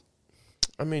quarterbacks.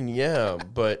 I mean, yeah,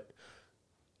 but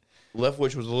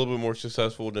Leftwich was a little bit more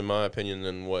successful, in my opinion,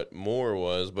 than what Moore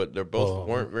was, but they both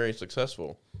weren't very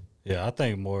successful. Yeah, I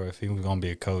think Moore, if he was going to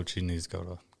be a coach, he needs to go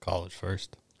to college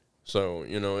first. So,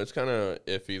 it's kind of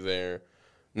iffy there.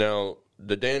 Now,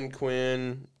 the Dan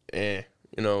Quinn,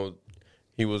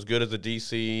 he was good as a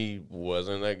DC,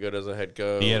 wasn't that good as a head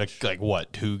coach. He had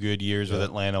 2 good years with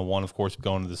Atlanta. One, of course,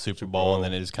 going to the Super Bowl, and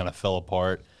then it just kind of fell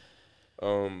apart.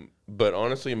 But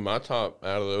honestly, my top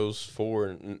out of those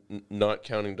four, not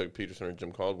counting Doug Peterson or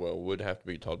Jim Caldwell, would have to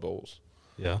be Todd Bowles.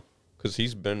 Yeah. Because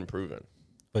he's been proven.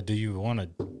 But do you want a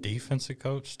defensive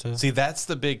coach to See, that's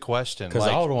the big question. Because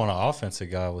I would want an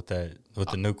offensive guy with the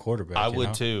new quarterback. I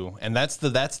would too, and that's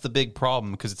the big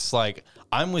problem because it's like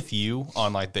I'm with you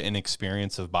on like the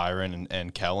inexperience of Byron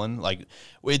and Kellen. Like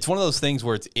it's one of those things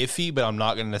where it's iffy, but I'm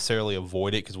not going to necessarily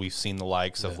avoid it because we've seen the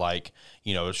likes of like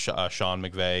Sean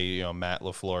McVay, Matt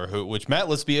LaFleur,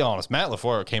 let's be honest, Matt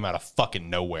LaFleur came out of fucking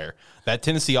nowhere. That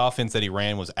Tennessee offense that he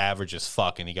ran was average as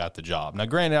fuck, and he got the job. Now,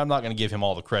 granted, I'm not going to give him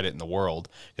all the credit in the world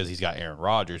because he's got Aaron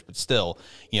Rodgers, but still,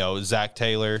 Zach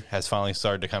Taylor has finally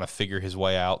started to kind of figure his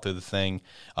way out through the thing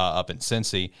up in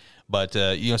Cincy. But,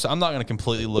 so I'm not going to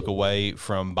completely look away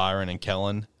from Byron and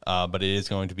Kellen, but it is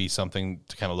going to be something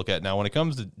to kind of look at. Now, when it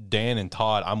comes to Dan and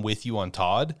Todd, I'm with you on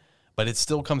Todd, but it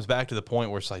still comes back to the point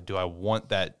where it's like, do I want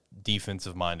that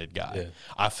defensive-minded guy? Yeah.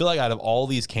 I feel like out of all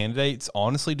these candidates,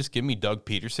 honestly, just give me Doug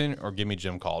Peterson or give me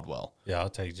Jim Caldwell. Yeah, I'll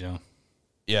take Jim.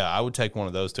 Yeah, I would take one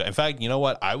of those two. In fact, you know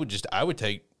what? I would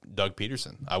take Doug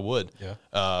Peterson. I would.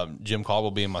 Yeah. Jim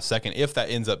Caldwell being my second, if that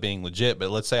ends up being legit.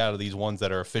 But let's say out of these ones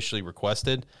that are officially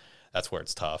requested, that's where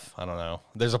it's tough. I don't know.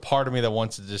 There's a part of me that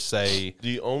wants to just say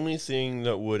the only thing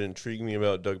that would intrigue me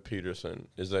about Doug Peterson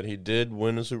is that he did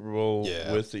win a Super Bowl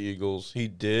with the Eagles. He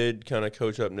did kind of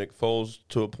coach up Nick Foles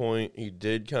to a point. He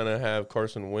did kind of have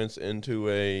Carson Wentz into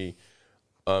a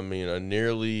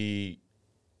nearly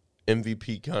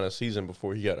MVP kind of season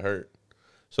before he got hurt.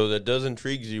 So that does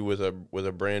intrigue you with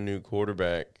a brand new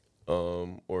quarterback,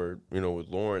 or with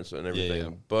Lawrence and everything.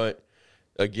 Yeah. But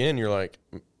again, you're like,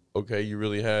 okay, you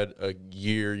really had a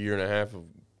year and a half of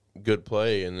good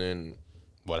play, and then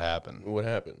what happened?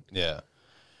 Yeah.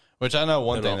 Which I know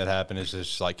one thing that happened is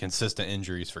just like consistent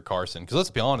injuries for Carson. Because let's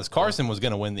be honest, Carson was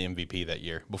going to win the MVP that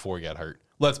year before he got hurt.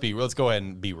 Let's go ahead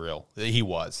and be real. He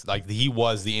was the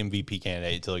MVP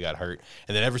candidate until he got hurt,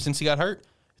 and then ever since he got hurt,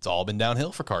 it's all been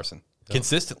downhill for Carson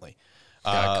consistently.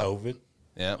 Got COVID.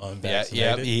 Yeah,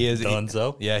 he is.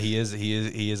 Dunzo.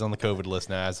 He is on the COVID list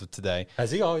now as of today. Has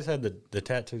he always had the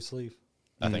tattoo sleeve?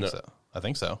 I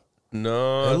think so.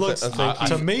 No, it looks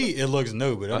to me it looks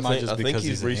new, but it might just be because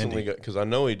he's recently got, because I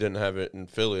know he didn't have it in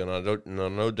Philly, and I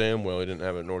know damn well he didn't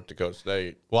have it in North Dakota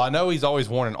State. Well, I know he's always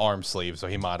worn an arm sleeve, so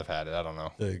he might have had it. I don't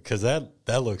know, because that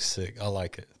looks sick. I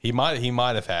like it. He might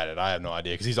have had it. I have no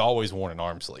idea because he's always worn an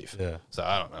arm sleeve. Yeah, so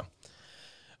I don't know.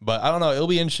 But I don't know. It'll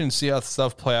be interesting to see how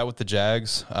stuff play out with the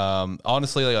Jags.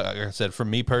 Honestly, like I said, for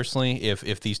me personally,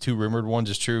 if these two rumored ones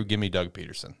is true, give me Doug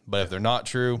Peterson. But if they're not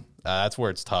true, that's where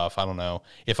it's tough. I don't know.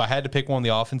 If I had to pick one of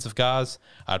the offensive guys,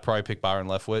 I'd probably pick Byron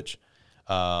Leftwich.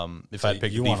 If I'd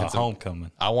pick you want a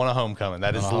homecoming. I want a homecoming.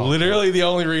 That is literally the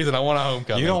only reason I want a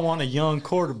homecoming. You don't want a young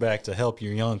quarterback to help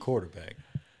your young quarterback.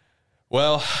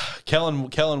 Well,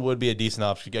 Kellen would be a decent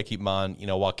option. You got to keep in mind,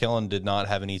 while Kellen did not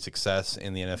have any success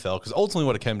in the NFL, because ultimately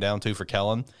what it came down to for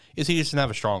Kellen is he just didn't have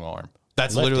a strong arm.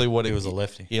 That's lefty. Literally what it was. A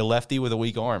lefty. A lefty with a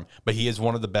weak arm, but he is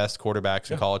one of the best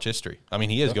quarterbacks in college history. I mean,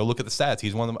 he is. Yeah. Go look at the stats.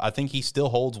 He's one of them. I think he still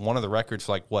holds one of the records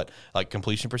for like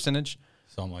completion percentage.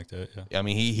 Something like that, yeah. I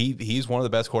mean, he's one of the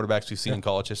best quarterbacks we've seen in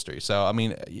college history. So, I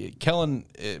mean, Kellen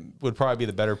would probably be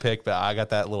the better pick, but I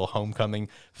got that little homecoming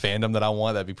fandom that I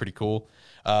want. That'd be pretty cool.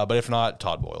 But if not,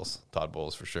 Todd Boyles. Todd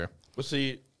Boyles for sure. Well,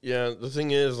 see, yeah, the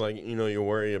thing is, you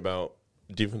worry about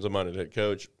defensive-minded head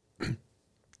coach.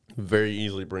 Very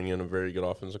easily bring in a very good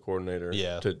offensive coordinator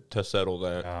to settle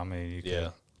that. I mean,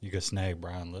 you could snag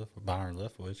Byron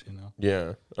Leftwich,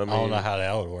 Yeah. I don't know how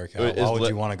that would work out. Why would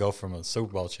you want to go from a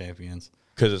Super Bowl champions?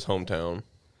 Because it's hometown.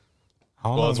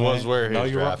 It's where he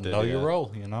was drafted. Know your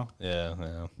role,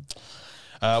 Yeah.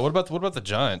 What about the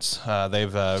Giants?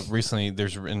 They've recently,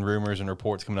 there's been rumors and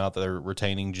reports coming out that they're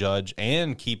retaining Judge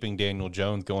and keeping Daniel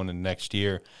Jones going into next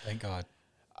year. Thank God.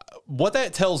 What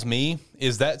that tells me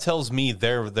is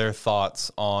their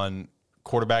thoughts on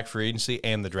quarterback free agency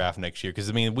and the draft next year. Because,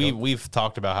 I mean, we've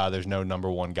talked about how there's no number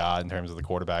one guy in terms of the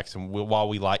quarterbacks. And while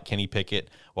we like Kenny Pickett,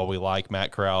 while we like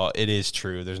Matt Corral, it is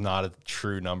true. There's not a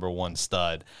true number one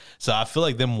stud. So I feel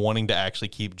like them wanting to actually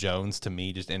keep Jones, to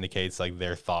me, just indicates like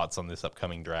their thoughts on this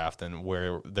upcoming draft and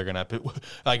where they're going to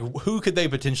 – like who could they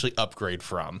potentially upgrade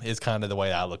from is kind of the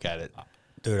way I look at it.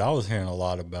 Dude, I was hearing a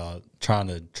lot about trying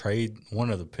to trade one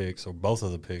of the picks or both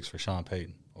of the picks for Sean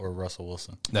Payton or Russell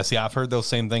Wilson. Now, see, I've heard those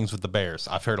same things with the Bears.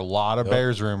 I've heard a lot of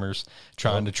Bears rumors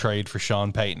trying to trade for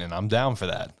Sean Payton, and I'm down for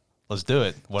that. Let's do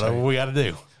it. Whatever we got to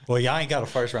do. Well, y'all ain't got a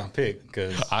first-round pick.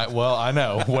 I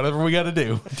know. Whatever we got to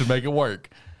do to make it work.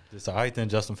 It's all right then,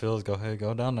 Justin Fields. Go ahead,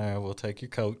 go down there. We'll take your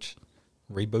coach.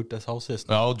 reboot this whole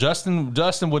system. No,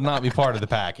 Justin would not be part of the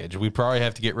package. We'd probably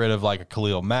have to get rid of like a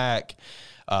Khalil Mack.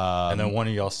 And then one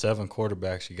of y'all 7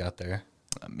 quarterbacks you got there.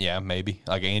 Yeah, maybe.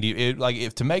 Like Andy,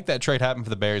 if to make that trade happen for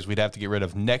the Bears, we'd have to get rid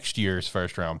of next year's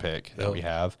first-round pick that we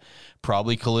have.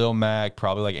 Probably Khalil Mack,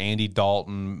 probably like Andy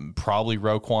Dalton, probably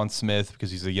Roquan Smith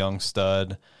because he's a young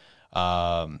stud.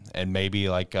 And maybe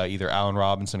like either Allen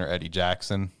Robinson or Eddie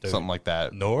Jackson, something like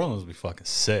that. New Orleans will be fucking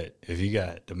set if you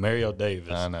got Demario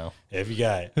Davis. I know. If you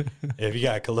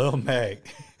got Khalil Mack,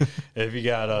 if you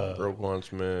got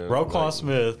Roquan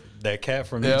Smith, that cat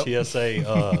from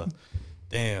UTSA.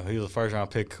 Damn, he was a first-round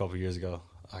pick a couple years ago.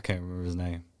 I can't remember his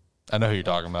name. I know who you're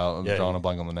talking about. I'm drawing a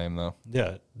blank on the name, though.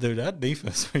 Yeah, dude, that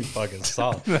defense be fucking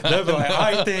solid. They'll be like, all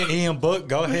right, then, Ian Book,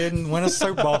 go ahead and win a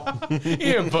Super Bowl.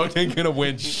 Ian Book ain't going to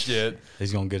win shit.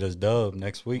 He's going to get his dub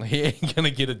next week. He ain't going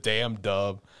to get a damn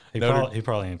dub. He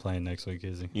probably ain't playing next week,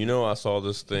 is he? You know, I saw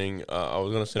this thing. I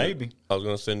was going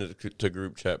to send it to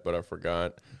group chat, but I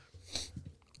forgot.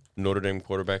 Notre Dame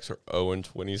quarterbacks are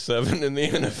 0-27 in the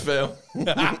NFL.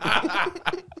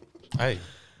 Hey,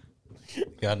 you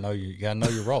gotta know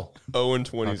your role.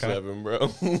 0-27, bro.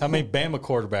 How many Bama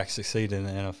quarterbacks succeed in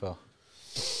the NFL?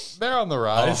 They're on the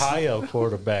rise. Ohio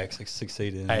quarterbacks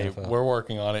succeed in the NFL. We're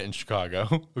working on it in Chicago.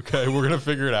 Okay, we're gonna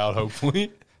figure it out.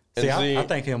 Hopefully. I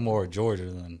think him more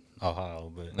Georgia than Ohio.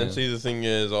 But see, the thing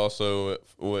is also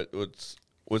what's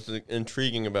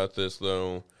intriguing about this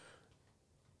though.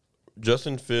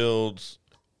 Justin Fields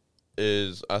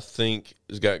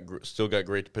still got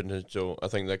great potential. I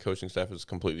think that coaching staff is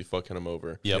completely fucking him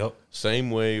over. Yep.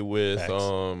 Same way with we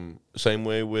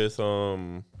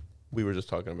were just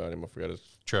talking about him. I forgot his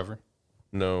Trevor.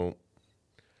 No.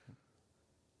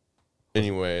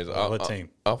 Anyways, what team?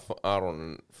 I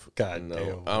don't. God know.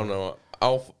 damn. I don't know.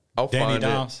 I'll Danny find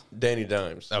Dimes? it. Danny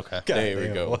Dimes. Okay. There we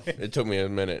go. Boy. It took me a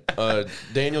minute.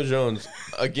 Daniel Jones.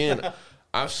 Again,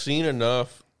 I've seen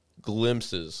enough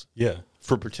glimpses. Yeah.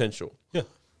 For potential. Yeah.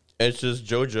 It's just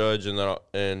Joe Judge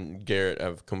and Garrett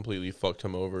have completely fucked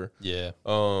him over. Yeah.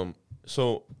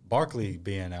 So Barkley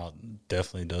being out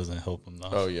definitely doesn't help him though.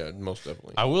 Oh yeah, most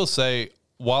definitely. I will say,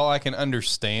 while I can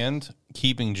understand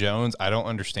keeping Jones, I don't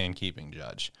understand keeping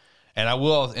Judge. And I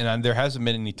will, and there hasn't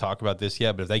been any talk about this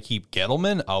yet, but if they keep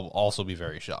Gettleman, I'll also be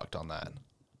very shocked on that.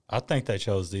 I think they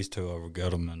chose these two over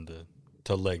Gettleman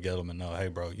to let Gettleman know, hey,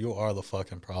 bro, you are the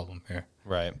fucking problem here.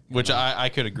 Right. Which I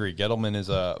could agree. Gettleman is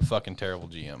a fucking terrible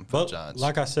GM for the Giants.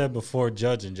 Like I said before,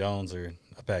 Judge and Jones are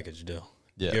a package deal.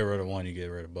 Yeah. Get rid of one, you get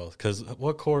rid of both. Because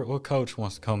what coach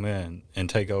wants to come in and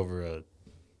take over a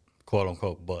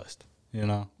quote-unquote bust? You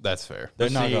know? That's fair. They're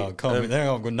not going to come in. They're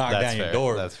going to knock down your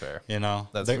door. That's fair. You know?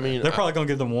 They're probably going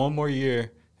to give them one more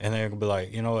year, and they're going to be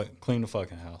like, you know what? Clean the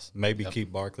fucking house. Maybe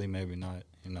keep Barkley, maybe not,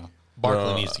 you know?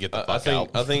 Barkley needs to get the fuck out.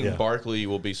 I think Barkley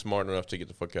will be smart enough to get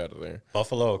the fuck out of there.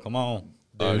 Buffalo, come on.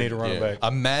 They need a running back.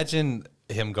 Imagine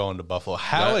him going to Buffalo.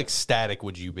 How ecstatic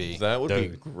would you be? That would be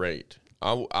great.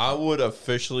 I would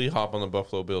officially hop on the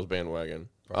Buffalo Bills bandwagon.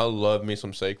 I love me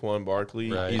some Saquon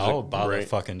Barkley. Right. I would buy the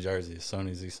fucking jersey as soon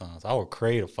as he signs. I would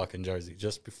create a fucking jersey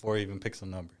just before he even picks a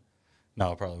number.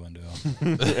 No, I probably wouldn't do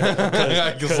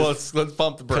it. Let's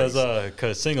pump the brakes.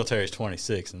 Because Singletary's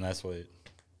 26, and that's what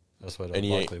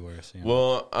Barkley wears. You know?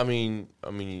 Well, I mean,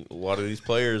 a lot of these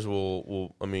players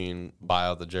will buy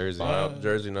out the jersey. Buy out the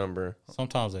jersey number.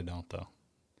 Sometimes they don't, though.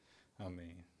 I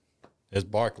mean, it's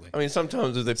Barkley. I mean,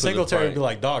 sometimes if they put Singletary would be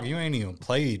like, dog, you ain't even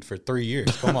played for 3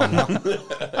 years. Come on now.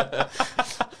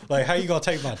 Like, how you going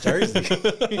to take my jersey?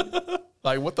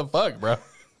 Like, what the fuck, bro?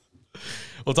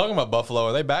 Well, talking about Buffalo,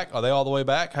 are they back? Are they all the way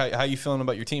back? How you feeling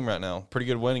about your team right now? Pretty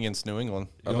good win against New England.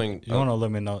 You want to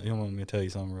let me know? You want me to tell you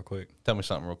something real quick? Tell me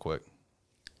something real quick.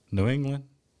 New England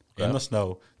in the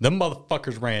snow. Them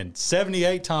motherfuckers ran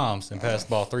 78 times and passed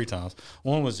the ball 3 times.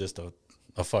 One was just a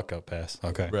fuck up pass.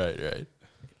 Okay. Right.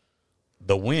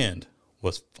 The wind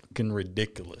was fucking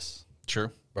ridiculous.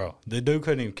 True. Bro, the dude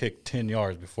couldn't even kick 10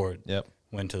 yards before it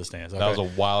went to the stands. Okay? That was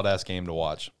a wild-ass game to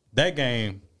watch. That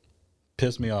game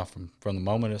pissed me off from the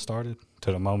moment it started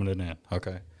to the moment it ended.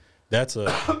 Okay. That's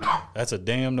a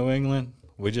damn New England.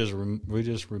 We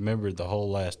just remembered the whole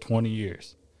last 20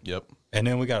 years. Yep. And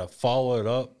then we got to follow it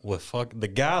up with the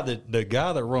guy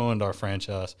that ruined our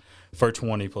franchise for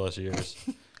 20 plus years.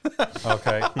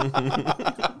 Okay.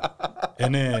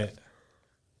 And then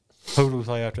who did we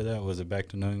play after that? Was it back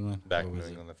to New England? Back to New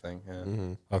England, I think. Yeah.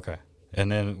 Mm-hmm. Okay.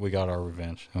 And then we got our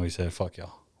revenge, and we said, fuck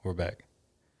y'all. We're back.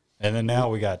 And then now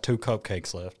we got 2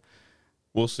 cupcakes left.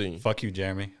 We'll see. Fuck you,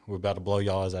 Jeremy. We're about to blow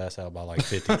y'all's ass out by like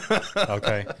 50.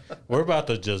 Okay. We're about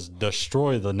to just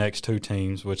destroy the next 2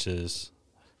 teams, which is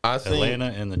I think Atlanta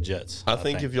and the Jets. I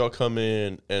think if y'all come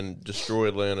in and destroy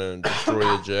Atlanta and destroy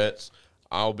the Jets,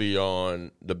 I'll be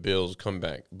on the Bills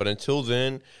comeback. But until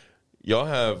then, y'all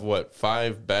have,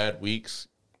 5 bad weeks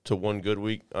to 1 good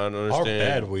week? I don't understand.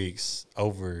 Our bad weeks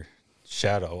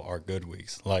overshadow our good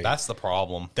weeks. Like That's the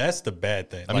problem. that's the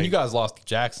bad thing. I mean, you guys lost to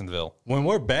Jacksonville when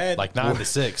we're bad, like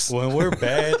 9-6. When we're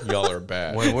bad, Y'all are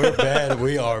bad. when we're bad,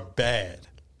 we are bad.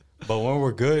 But when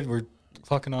we're good, we're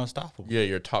fucking unstoppable. Yeah,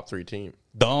 you're a top 3 team.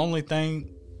 The only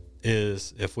thing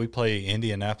is if we play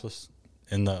Indianapolis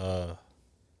in the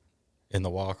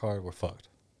wild card, we're fucked.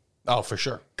 Oh, for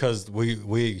sure. Because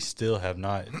we still have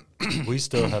not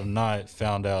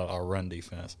found out our run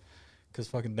defense. Because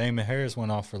fucking Damon Harris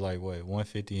went off for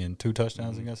 150 and 2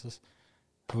 touchdowns against us.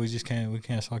 We just can't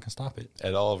fucking stop it.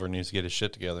 Ed Oliver needs to get his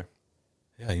shit together.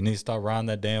 Yeah, he needs to stop riding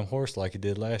that damn horse like he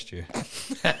did last year.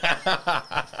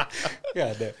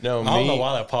 God damn. I don't know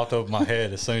why that popped up in my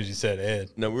head as soon as you said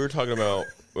Ed. No, we were talking about,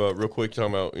 real quick,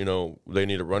 talking about, they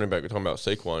need a running back. We're talking about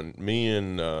Saquon. Me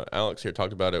and Alex here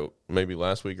talked about it maybe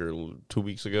last week or 2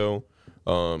 weeks ago.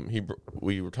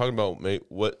 We were talking about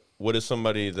what is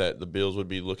somebody that the Bills would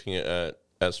be looking at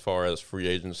as far as free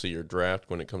agency or draft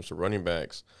when it comes to running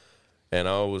backs. And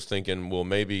I was thinking, well,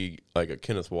 maybe like a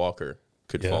Kenneth Walker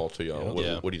could fall to y'all.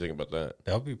 What do you think about that?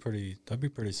 That'd be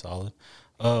pretty solid.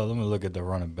 Let me look at the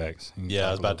running backs. Yeah,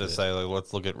 I was about to say,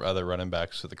 let's look at other running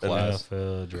backs for the class.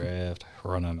 NFL draft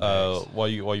running backs. While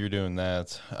you're doing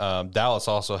that, Dallas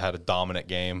also had a dominant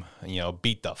game.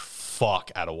 Beat the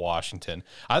fuck out of Washington.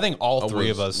 I think all three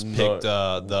of us picked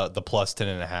the plus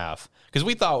 10.5 because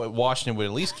we thought Washington would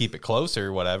at least keep it closer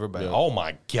or whatever. But oh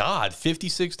my god,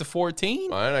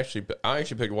 56-14. I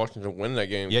actually picked Washington to win that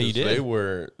game. Yeah, you did.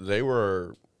 They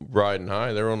were riding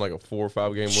high. They were on like a 4 or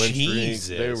 5 game win streak.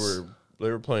 They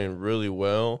were playing really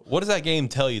well. What does that game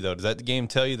tell you, though? Does that game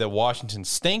tell you that Washington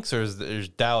stinks, or is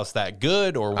Dallas that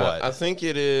good, or what? I think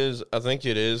it is. I think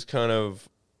it is kind of.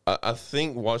 I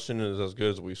think Washington is as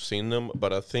good as we've seen them,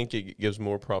 but I think it gives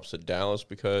more props to Dallas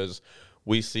because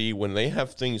we see when they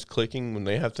have things clicking, when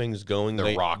they have things going,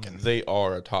 they're rocking. They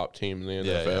are a top team in the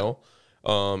NFL.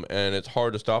 Yeah. And it's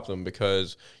hard to stop them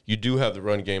because you do have the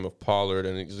run game of Pollard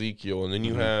and Ezekiel, and then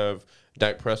you have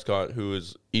Dak Prescott, who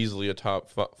is easily a top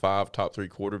 5, top 3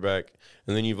 quarterback.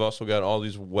 And then you've also got all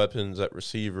these weapons at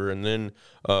receiver. And then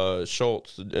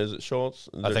Schultz. Is it Schultz?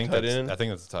 I think that's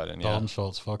the tight end, yeah. Dalton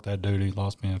Schultz, fuck that dude. He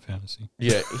lost me in fantasy.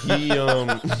 Yeah, he,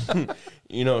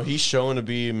 he's showing to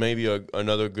be maybe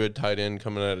another good tight end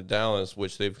coming out of Dallas,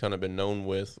 which they've kind of been known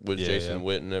with Jason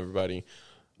Witt and everybody.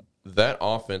 That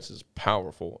offense is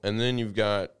powerful. And then you've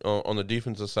got, on the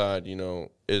defensive side,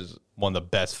 is one of the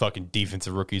best fucking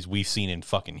defensive rookies we've seen in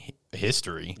fucking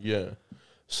history. Yeah.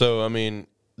 So, I mean,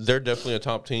 they're definitely a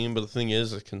top team, but the thing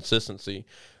is consistency.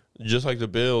 Just like the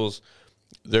Bills,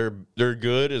 they're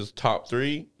good as top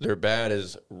 3. They're bad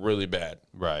as really bad.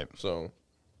 Right. So,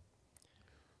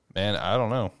 man, I don't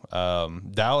know.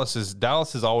 Dallas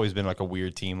has always been like a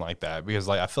weird team like that because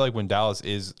I feel like when Dallas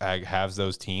has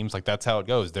those teams, that's how it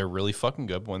goes. They're really fucking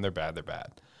good, but when they're bad, they're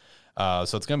bad.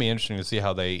 So it's gonna be interesting to see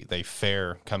how they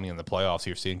fare coming in the playoffs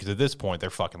here soon because at this point they're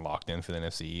fucking locked in for the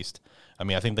NFC East. I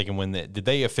mean, I think they can win. Did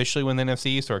they officially win the NFC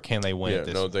East or can they win?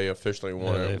 Yeah, no, they officially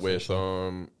won it with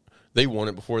they won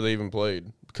it before they even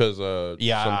played because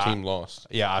some team lost.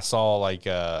 Yeah, I saw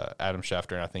Adam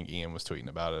Schefter and I think Ian was tweeting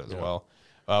about it as well.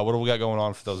 What do we got going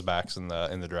on for those backs in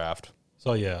the draft?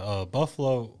 So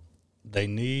Buffalo, they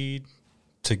need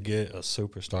to get a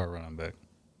superstar running back.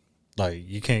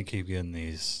 You can't keep getting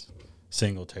these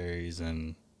Singletaries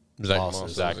and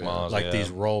Zach Moss, these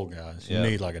role guys. You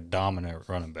need a dominant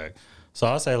running back. So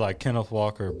I say Kenneth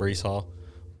Walker, Breece Hall,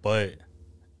 but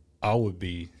I would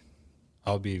be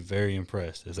very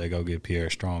impressed if they go get Pierre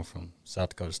Strong from South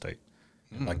Dakota State,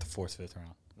 in the 4th, 5th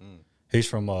round. He's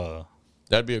from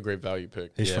that'd be a great value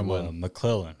pick. He's from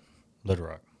McClellan, Little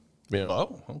Rock. Yeah.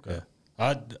 Oh, okay.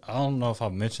 Yeah. I don't know if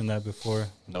I've mentioned that before.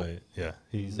 Nope. But yeah,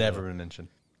 he's never been mentioned.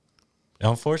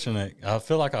 Unfortunate. I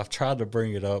feel like I've tried to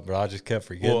bring it up, but I just kept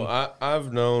forgetting. Well,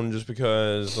 I've known just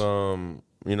because,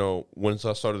 once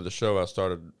I started the show,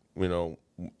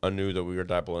 I knew that we were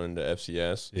dabbling into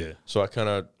FCS. Yeah. So I kind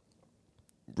of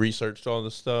researched all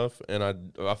this stuff, and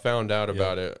I found out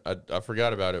about it. I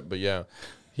forgot about it, but yeah.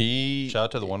 Shout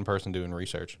out to the one person doing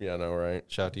research. Yeah, I know, right?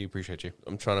 Shout out to you. Appreciate you.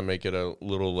 I'm trying to make it a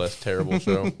little less terrible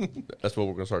show. That's what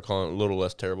we're going to start calling it, a little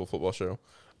less terrible football show.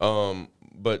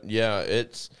 But yeah,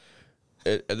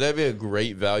 that'd be a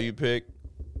great value pick.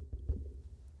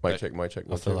 Mic check.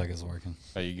 I feel like it's working.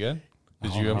 Are you good?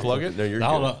 Did you unplug it? No, you're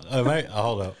I good. don't know. Mate,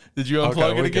 hold up. Did you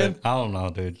unplug it we again? good. I don't know,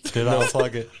 dude. Did I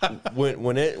unplug it?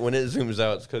 When it zooms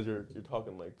out, it's because you're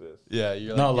talking like this. Yeah,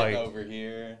 you're No, getting like- over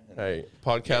here. Hey,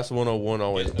 podcast 101,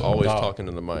 always No. talking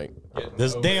to the mic.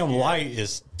 This damn light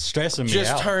is stressing me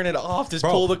Just out. turn it off. Just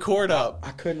Bro, pull the cord up.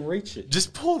 I couldn't reach it.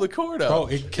 Just pull the cord up. Bro,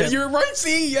 it kept- You're right.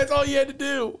 See, that's all you had to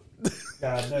do.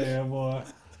 God damn, boy.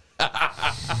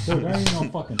 Dude, there ain't no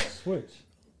fucking switch.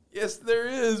 Yes, there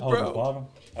is, Oh, the bro. bottom?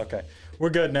 Okay. We're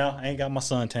good now. I ain't got my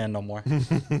suntan no more.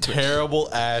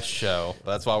 Terrible ass show.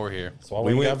 That's why we're here. That's why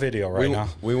we got video right now.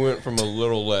 We went from a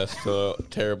little less to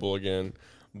terrible again,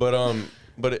 but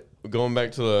going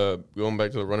back to the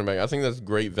running back, I think that's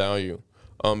great value,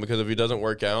 because if he doesn't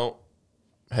work out,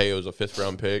 hey, it was a 5th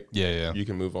round pick. Yeah. You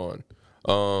can move on.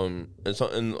 And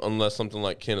unless something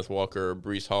like Kenneth Walker or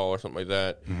Breece Hall or something like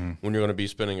that, when you're going to be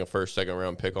spending a 1st, 2nd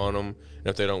round pick on them, and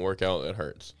if they don't work out, it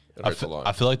hurts. It hurts a lot.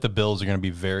 I feel like the Bills are going to be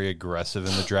very aggressive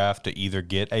in the draft to either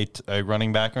get a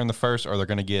running back in the 1st, or they're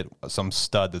going to get some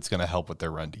stud that's going to help with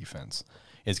their run defense.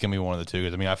 It's going to be one of the two.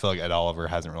 I mean, I feel like Ed Oliver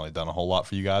hasn't really done a whole lot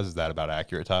for you guys. Is that about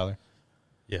accurate, Tyler?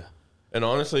 Yeah. And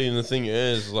honestly, the thing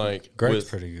is, like, Greg's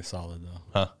pretty good, solid, though.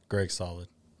 Huh? Greg's solid.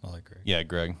 I like Greg. Yeah,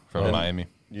 Greg from Miami.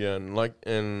 Yeah, and like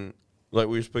we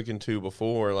were speaking to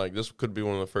before, like this could be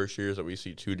one of the first years that we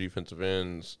see 2 defensive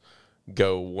ends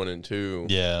go 1 and 2.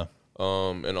 Yeah.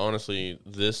 And honestly,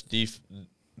 this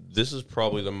is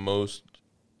probably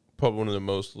one of the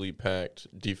most lead packed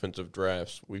defensive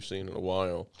drafts we've seen in a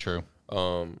while. True.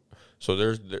 So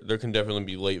there can definitely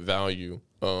be late value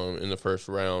in the 1st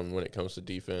round when it comes to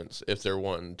defense if they're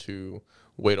wanting to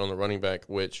wait on the running back,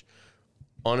 which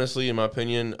honestly, in my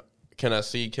opinion, can I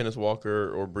see Kenneth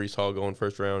Walker or Breece Hall going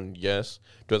 1st round? Yes.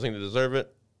 Do I think they deserve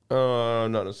it? Not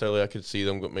necessarily. I could see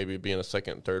them maybe being a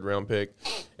 2nd, 3rd round pick.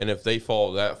 And if they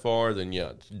fall that far, then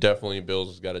yeah, definitely Bills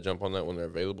has got to jump on that when they're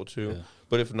available to. Yeah.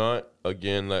 But if not,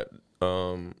 again, that,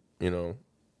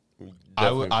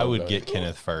 I would get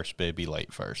Kenneth first, but it'd be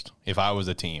late first. If I was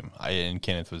a team and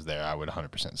Kenneth was there, I would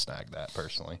 100% snag that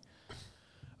personally.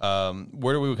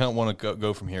 Where do we kind of want to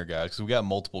go from here, guys? Because we got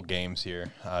multiple games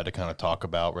here to kind of talk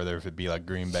about, whether if it be like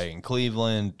Green Bay and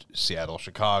Cleveland, Seattle,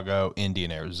 Chicago, Indy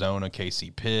and Arizona,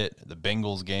 KC Pitt, the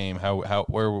Bengals game.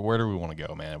 Where do we want to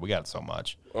go, man? We got so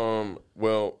much.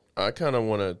 Well, I kind of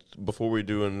want to, before we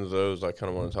do into those, I kind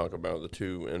of want to talk about the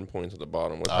 2 endpoints at the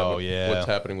bottom. What's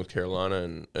happening with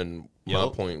Carolina and my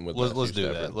point with let's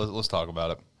do that. Let's talk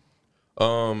about it.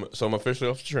 So I'm officially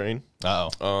off the train.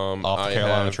 Off the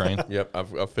Carolina train. Yep,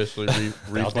 I've officially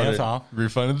refunded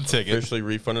the ticket. Officially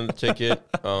refunded the ticket.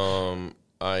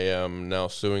 I am now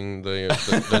suing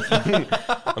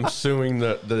I'm suing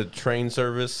the train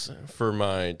service for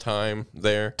my time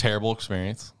there. Terrible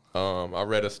experience. I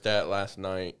read a stat last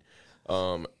night.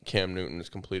 Cam Newton has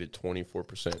completed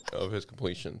 24% of his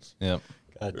completions. Yep.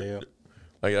 God damn.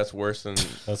 Like, that's worse than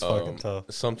that's fucking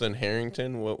tough. Something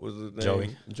Harrington. What was his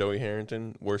name? Joey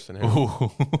Harrington. Worse than him.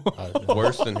 Ooh.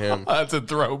 Worse than him. That's a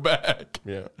throwback.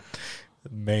 Yeah.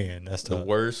 Man, that's tough. The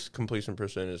worst completion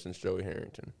percentage since Joey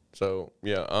Harrington. So,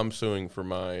 yeah, I'm suing for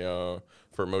my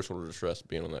for emotional distress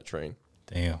being on that train.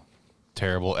 Damn.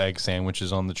 Terrible egg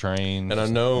sandwiches on the train. And I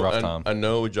know, rough time. I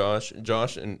know Josh, aka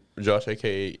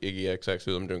Iggy XX,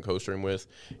 who I'm doing co-stream with.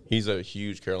 He's a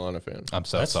huge Carolina fan. I'm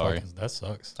so sorry. That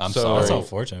sucks. I'm So- sorry. That's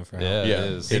unfortunate for him. Yeah, Yeah,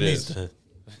 it is. it He is.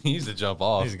 He needs to jump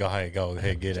off. Needs to go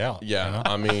ahead, get out. Yeah, you know?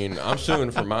 I mean, I'm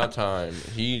suing for my time.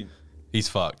 He's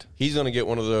fucked. He's gonna get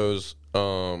one of those.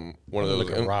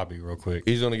 Look at Robbie real quick.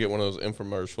 He's gonna get one of those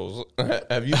infomercials.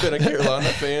 Have you been a Carolina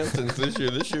fan since this year?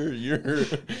 This year,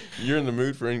 you're in the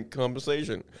mood for any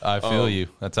compensation. I feel you.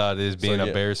 That's how it is being a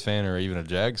yeah. Bears fan or even a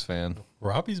Jags fan.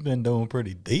 Robbie's been doing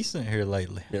pretty decent here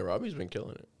lately. Yeah, Robbie's been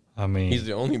killing it. I mean, He's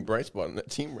the only bright spot in that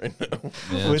team right now.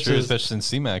 Yeah, Which true, is- especially since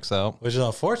C-Mac's out. which is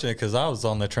unfortunate because I was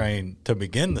on the train to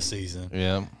begin the season.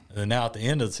 Yeah. And now at the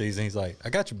end of the season, he's like, I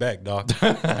got your back, dog.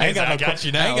 I ain't I got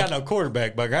you now. I ain't got no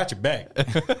quarterback, but I got your back.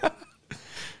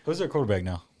 Who's their quarterback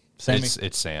now? Sammy?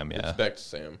 It's Sam, yeah. Back to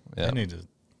Sam. Yeah. They need to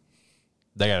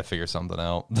They got to figure something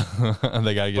out.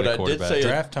 They got to get But a I did quarterback. say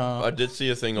draft time. I did see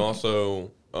a thing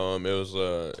also.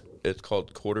 It's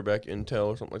called Quarterback Intel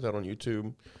or something like that on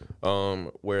YouTube,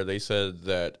 where they said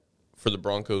that for the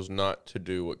Broncos not to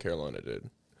do what Carolina did.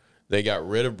 They got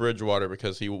rid of Bridgewater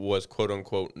because he was, quote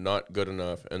unquote, not good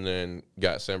enough, and then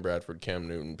got Sam Bradford, Cam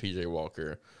Newton, PJ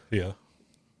Walker, Yeah.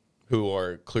 who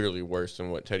are clearly worse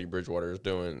than what Teddy Bridgewater is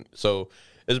doing. So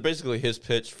it's basically his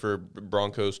pitch for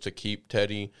Broncos to keep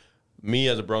Teddy. Me,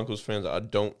 as a Broncos fan, I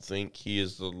don't think he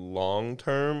is the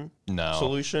long-term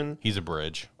solution. He's a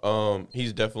bridge.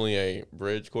 He's definitely a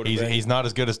bridge quarterback. He's not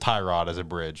as good as Tyrod as a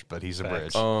bridge, but he's a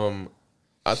bridge.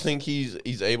 I think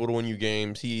he's able to win you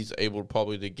games. He's able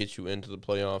probably to get you into the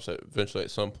playoffs eventually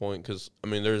at some point. Because I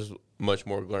mean, there's much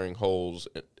more glaring holes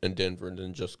in Denver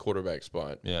than just quarterback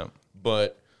spot. Yeah,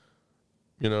 but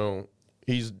you know,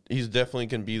 he's definitely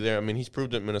can be there. I mean, he's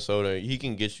proved at Minnesota he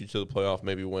can get you to the playoff,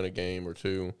 maybe win a game or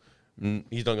two.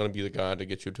 He's not going to be the guy to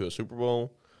get you to a Super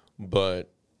Bowl,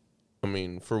 but I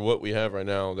mean, for what we have right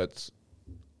now,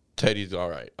 Teddy's all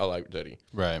right. I like Teddy.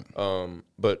 right.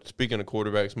 But speaking of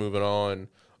quarterbacks, moving on,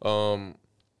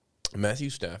 Matthew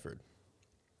Stafford.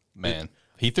 Man,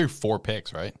 he threw 4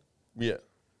 picks, right? Yeah.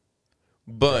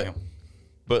 But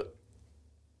Damn.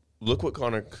 look what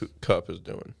Connor Kupp is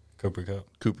doing. Cooper Cup.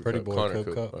 Pretty boy Connor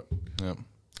Cup. Yep.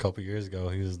 A couple years ago,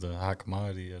 he was the hot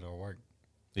commodity at our work.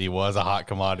 He was a hot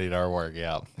commodity at our work.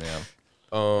 Yeah.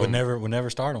 Would never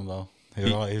start him though. He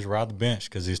was ride the bench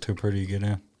because he's too pretty to get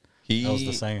in. That was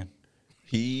the saying.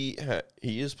 He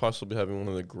is possibly having one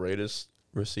of the greatest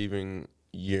receiving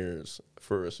years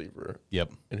for a receiver.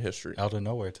 Yep. In history. Out of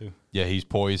nowhere too. Yeah, he's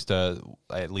poised to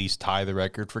at least tie the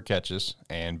record for catches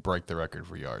and break the record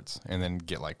for yards, and then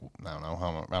get I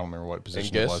don't remember what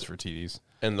position it was for TDs.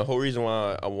 And the whole reason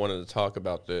why I wanted to talk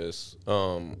about this,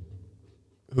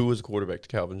 who was quarterback to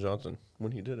Calvin Johnson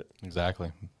when he did it?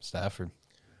 Exactly, Stafford.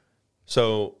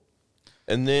 So,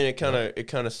 and then it kind of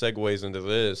segues into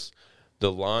this.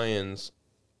 The Lions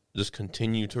just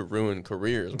continue to ruin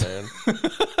careers, man.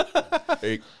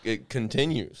 It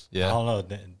continues. Yeah, I don't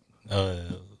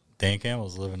know. Dan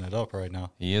Campbell's living it up right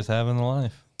now. he is having the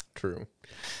life. True,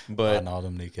 but Biting all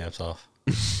them kneecaps off.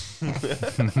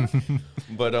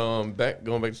 But going back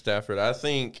to Stafford, I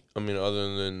think, I mean,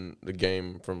 other than the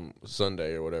game from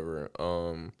Sunday or whatever,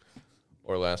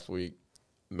 or last week,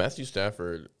 Matthew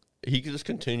Stafford, he just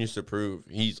continues to prove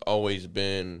he's always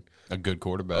been A good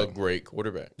quarterback. a great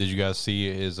quarterback. Did you guys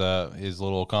see his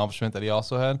little accomplishment that he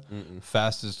also had?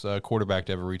 Fastest quarterback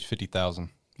to ever reach 50,000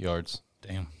 yards.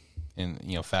 Damn.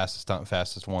 And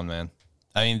fastest one, man.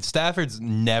 I mean, Stafford's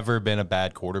never been a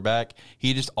bad quarterback.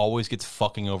 He just always gets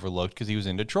fucking overlooked because he was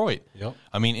in Detroit. Yep.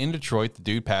 I mean, in Detroit, the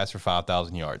dude passed for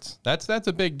 5,000 yards. That's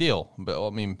a big deal. But I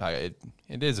mean,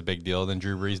 it is a big deal. Then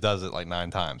Drew Brees does it like 9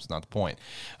 times. Not the point.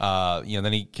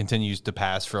 Then he continues to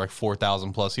pass for like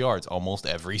 4,000 plus yards almost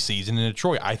every season in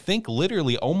Detroit. I think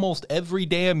literally almost every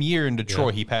damn year in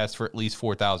Detroit, he passed for at least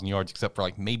 4,000 yards, except for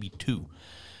like maybe 2.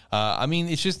 I mean,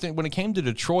 it's just that when it came to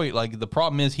Detroit, like the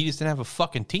problem is he just didn't have a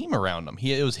fucking team around him.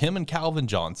 It was him and Calvin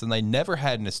Johnson. They never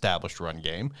had an established run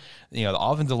game. The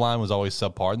offensive line was always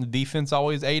subpar, and the defense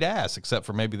always ate ass, except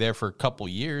for maybe there for a couple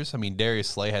years. I mean, Darius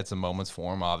Slay had some moments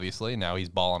for him, obviously. Now he's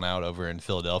balling out over in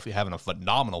Philadelphia, having a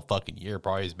phenomenal fucking year,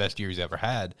 probably his best year he's ever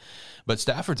had. But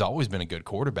Stafford's always been a good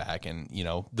quarterback, and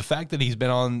the fact that he's been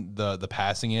on the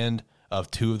passing end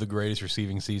of 2 of the greatest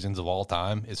receiving seasons of all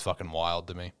time is fucking wild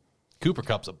to me. Cooper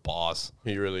Kupp's a boss.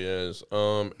 He really is.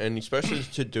 And especially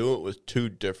to do it with 2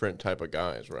 different type of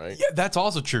guys, right? Yeah, that's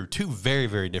also true. 2 very,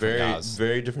 very different guys.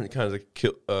 Very different kinds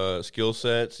of skill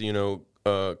sets.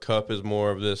 Kupp is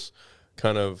more of this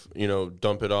kind of,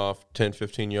 dump it off 10,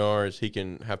 15 yards. He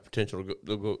can have potential to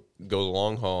go the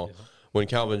long haul. Yeah. When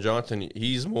Calvin Johnson,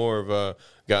 he's more of a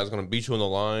guy that's going to beat you on the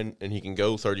line, and he can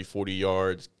go 30, 40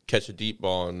 yards, catch a deep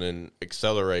ball, and then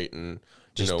accelerate and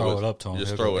just throw it up to him.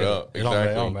 Just throw it up. It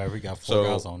don't matter. We got 4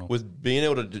 guys on him. With being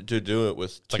able to do it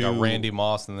with it's like a Randy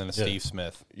Moss and then a Steve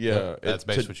Smith. Yeah, that's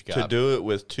basically what you got. To do it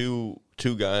with two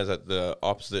guys at the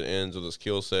opposite ends of the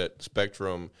skill set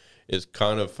spectrum is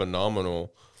kind of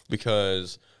phenomenal,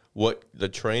 because what the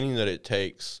training that it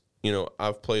takes.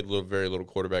 I've played very little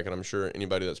quarterback, and I'm sure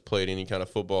anybody that's played any kind of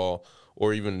football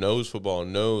or even knows football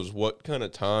knows what kind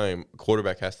of time a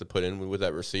quarterback has to put in with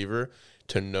that receiver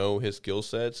to know his skill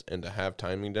sets and to have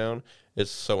timing down. It's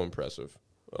so impressive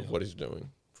of what he's doing.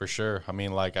 For sure. I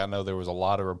mean, I know there was a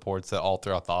lot of reports that all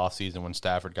throughout the offseason when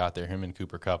Stafford got there, him and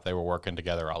Cooper Kupp, they were working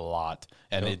together a lot,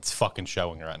 and it's fucking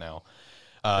showing right now.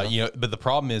 But the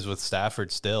problem is with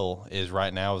Stafford still is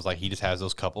right now is he just has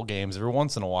those couple games every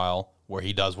once in a while where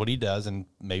he does what he does and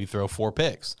maybe throw 4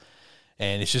 picks.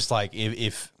 And it's just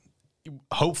if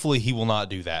hopefully he will not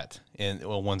do that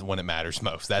when it matters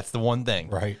most. That's the one thing.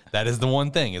 Right. That is the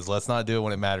one thing, is let's not do it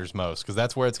when it matters most, because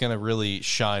that's where it's going to really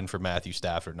shine for Matthew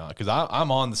Stafford. Not because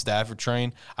I'm on the Stafford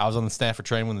train. I was on the Stafford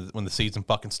train when the season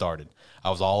fucking started. I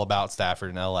was all about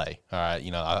Stafford in L.A. All right,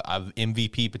 I've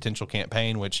MVP potential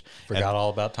campaign, which forgot all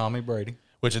about Tommy Brady.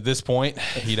 Which at this point,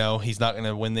 he's not going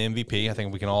to win the MVP. I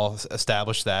think we can all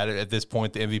establish that. At this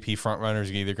point, the MVP frontrunner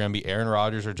is either going to be Aaron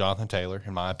Rodgers or Jonathan Taylor,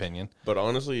 in my opinion. But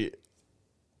honestly,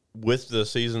 with the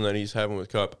season that he's having with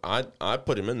Kupp, I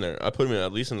put him in there. I put him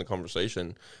at least in the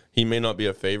conversation. He may not be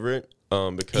a favorite,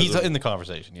 because he's in the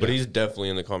conversation. But he's definitely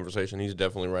in the conversation. He's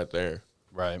definitely right there.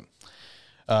 Right.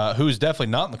 Who's definitely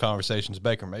not in the conversation is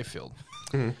Baker Mayfield.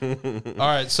 All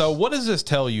right, so what does this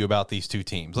tell you about these two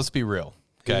teams? Let's be real,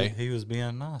 okay? He was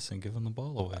being nice and giving the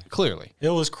ball away. Clearly.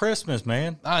 It was Christmas,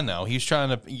 man. I know. He's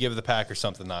trying to give the Packers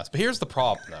something nice. But here's the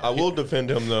problem, though. I will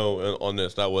defend him, though, on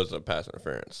this. That was a pass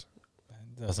interference.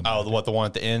 Doesn't Oh, matter. the one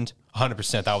at the end?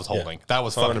 100%. That was holding. That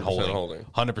was fucking 100% holding.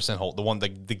 100% hold.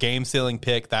 The game-sealing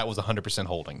pick, that was 100%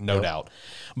 holding. No doubt.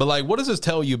 But, like, what does this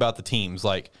tell you about the teams?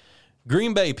 Like,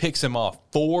 Green Bay picks him off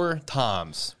 4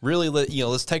 times. Really,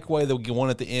 let's take away the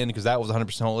one at the end because that was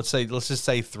 100% hold. Let's just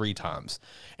say 3 times,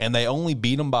 and they only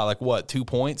beat them by 2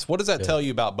 points. What does that tell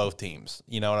you about both teams?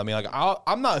 You know what I mean?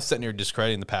 I'm not sitting here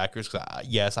discrediting the Packers because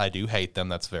yes, I do hate them.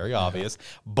 That's very obvious.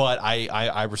 But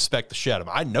I respect the shit out of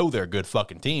them. I know they're a good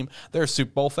fucking team. They're a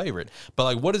Super Bowl favorite.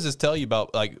 But what does this tell you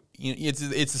about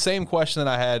it's the same question that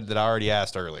I had that I already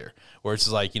asked earlier, where it's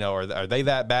just are they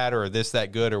that bad or are this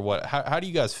that good or what? How do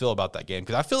you guys feel about that game?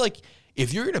 Because I feel like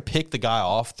if you're going to pick the guy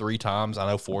off 3 times, I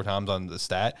know 4 times on the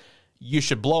stat, you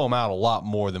should blow him out a lot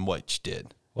more than what you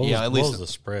did. What At was least the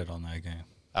spread on that game?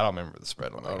 I don't remember the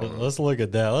spread on that game. Let's look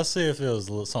at that. Let's see if it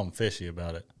was something fishy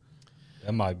about it.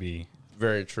 That might be.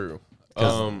 Very true. You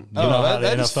know how the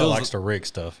that just NFL feels likes to rig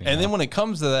stuff. And then when it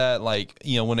comes to that,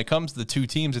 when it comes to the 2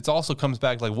 teams, it also comes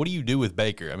back what do you do with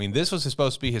Baker? I mean, this was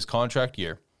supposed to be his contract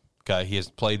year. Okay, he has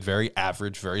played very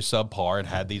average, very subpar, and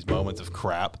had these moments of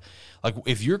crap.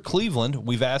 If you're Cleveland,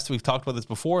 we've talked about this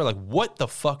before. What the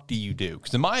fuck do you do?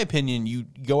 Because in my opinion, you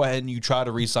go ahead and you try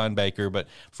to re-sign Baker, but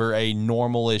for a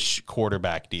normal-ish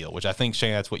quarterback deal, which I think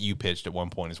Shane, that's what you pitched at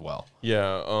one point as well.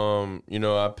 Yeah,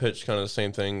 I pitched kind of the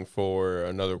same thing for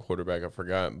another quarterback. I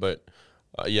forgot, but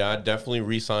I definitely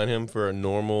re-sign him for a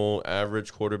normal,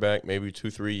 average quarterback, maybe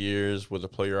 2-3 years with a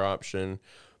player option.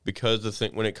 Because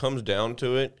when it comes down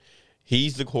to it,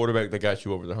 he's the quarterback that got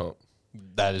you over the hump.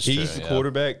 That is true. He's the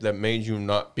quarterback that made you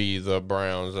not be the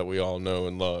Browns that we all know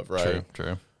and love, right?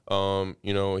 True.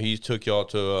 He took y'all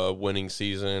to a winning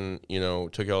season,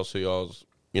 took y'all to y'all's,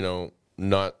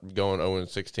 not going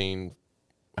 0-16,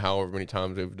 however many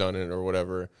times they've done it or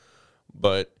whatever.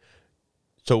 But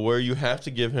so where you have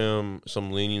to give him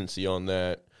some leniency on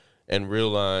that and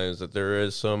realize that there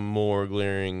is some more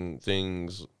glaring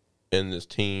things in this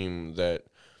team that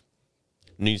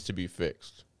needs to be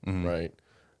fixed, right?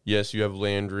 Yes, you have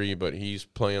Landry, but he's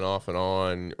playing off and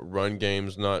on. Run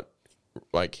game's not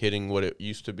hitting what it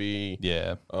used to be.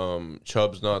 Yeah.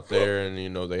 Chubb's not there,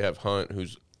 and they have Hunt,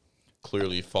 who's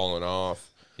clearly fallen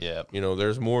off. Yeah.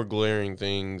 There's more glaring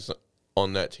things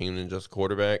on that team than just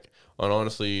quarterback. And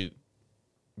honestly,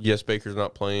 yes, Baker's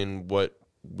not playing what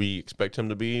we expect him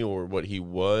to be or what he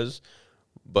was,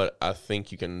 but I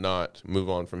think you cannot move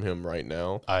on from him right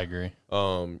now. I agree.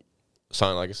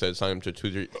 Sign him to a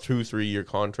 2-3 year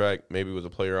contract, maybe with a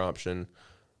player option,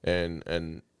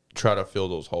 and try to fill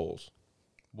those holes.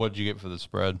 What did you get for the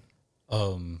spread?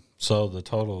 So the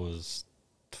total was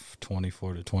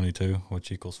 24-22,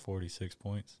 which equals 46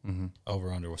 points. Mm-hmm.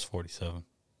 Over under was 47.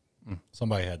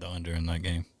 Somebody had the under in that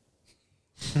game.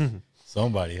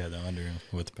 Somebody had the under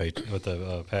with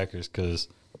the Packers because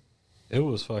it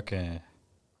was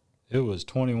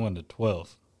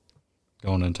 21-12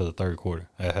 going into the third quarter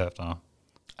at halftime.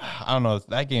 I don't know.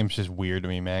 That game's just weird to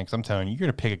me, man, because I'm telling you, you're going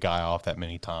to pick a guy off that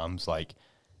many times,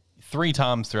 3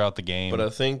 times throughout the game. But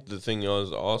I think the thing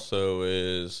also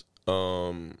is it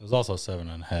was also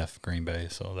 7.5 Green Bay,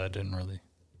 so that didn't really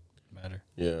matter.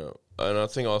 Yeah. And I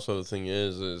think also the thing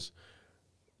is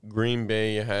Green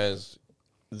Bay has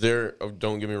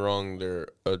don't get me wrong, they're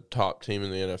a top team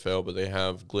in the NFL, but they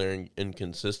have glaring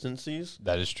inconsistencies.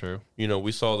 That is true.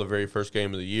 We saw the very first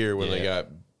game of the year when they got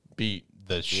beat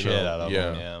the shit out of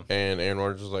them. Yeah. And Aaron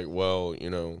Rodgers was like, well,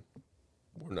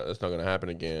 that's not going to happen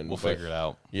again. We'll figure it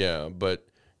out. Yeah, but,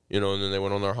 and then they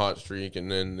went on their hot streak,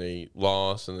 and then they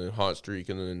lost, and then hot streak,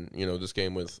 and then, this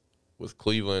game with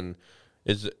Cleveland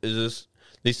is this.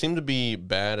 They seem to be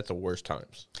bad at the worst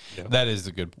times. Yeah. That is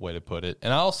a good way to put it.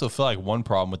 And I also feel like one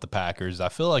problem with the Packers, I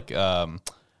feel like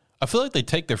they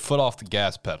take their foot off the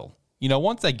gas pedal.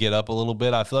 Once they get up a little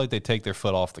bit, I feel like they take their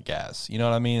foot off the gas. You know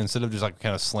what I mean? Instead of just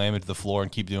kind of slam it to the floor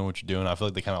and keep doing what you're doing, I feel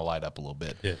like they kind of light up a little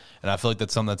bit. Yeah. And I feel like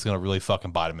that's something that's going to really fucking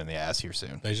bite them in the ass here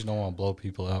soon. They just don't want to blow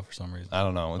people out for some reason. I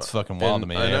don't know. It's fucking wild to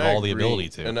me. They And have I all the agree, ability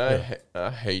to. And I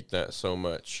hate that so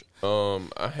much.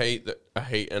 And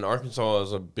Arkansas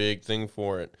is a big thing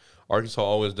for it. Arkansas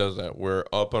always does that. We're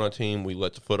up on a team, we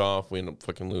let the foot off, we end up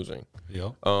fucking losing. Yeah.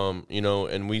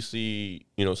 And we see,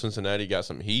 Cincinnati got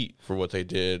some heat for what they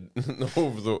did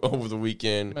over the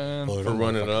weekend for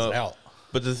running it up.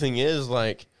 But the thing is,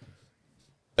 at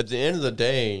the end of the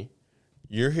day,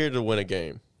 You're here to win a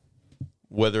game.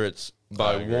 Whether it's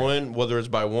by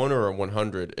 1 or a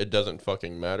 100, it doesn't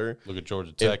fucking matter. Look at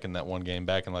Georgia Tech in that one game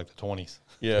back in like the 20s.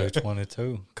 Yeah.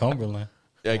 22. Cumberland.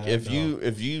 Like if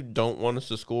you don't want us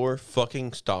to score,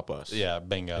 fucking stop us. Yeah,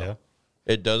 bingo. Yeah.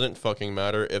 It doesn't fucking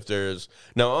matter if there's...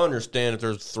 Now, I understand if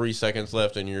there's 3 seconds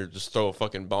left and you're just throw a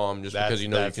fucking bomb just because you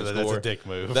know you can score. That's a dick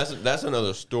move. That's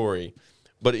another story.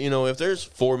 But, if there's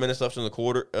 4 minutes left in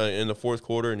the fourth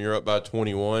quarter and you're up by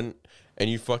 21 and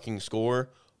you fucking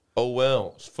score, oh,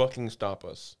 well, fucking stop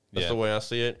us. That's the way I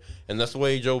see it. And that's the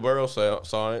way Joe Burrow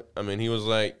saw it. I mean, he was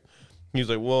like,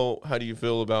 well, how do you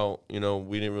feel about, we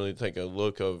didn't really take a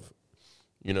look of,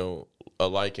 a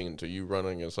liking to you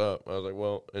running us up. I was like,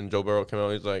 well, and Joe Burrow came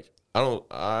out. He's like, I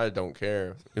don't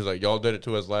care. He's like, y'all did it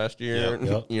to us last year.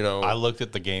 Yep. I looked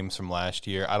at the games from last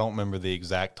year. I don't remember the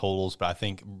exact totals, but I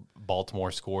think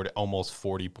Baltimore scored almost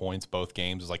 40 points both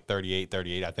games. It was like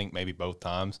 38-38. I think maybe both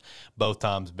times. Both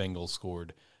times Bengals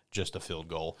scored just a field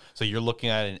goal. So you're looking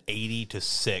at an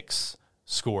 80-6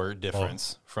 score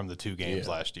difference from the 2 games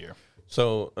last year.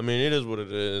 So, I mean, it is what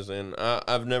it is, and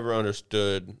I've never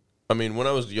understood. I mean, when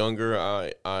I was younger,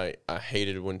 I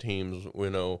hated when teams,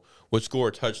 would score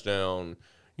a touchdown,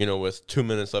 with 2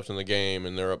 minutes left in the game,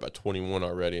 and they're up at 21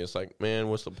 already. It's like, man,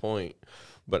 what's the point?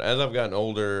 But as I've gotten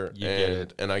older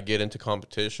and I get into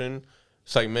competition,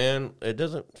 it's like, man, it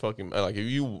doesn't fucking matter. Like,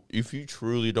 if you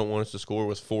truly don't want us to score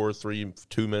with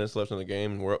 2 minutes left in the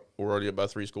game, and we're already up by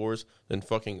 3 scores, then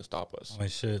fucking stop us. I mean,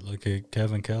 shit, look at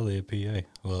Kevin Kelly at PA.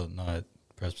 Well, not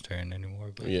Presbyterian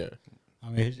anymore, but yeah. I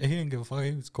mean, he didn't give a fuck.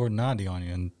 He would score 90 on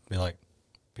you and be like,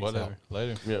 peace Whatever. out.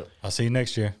 Later. Yeah. I'll see you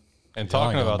next year. And Y'all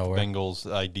talking ain't going about the nowhere.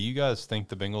 Bengals, do you guys think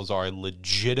the Bengals are a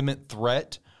legitimate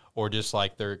threat or just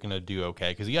like they're going to do okay?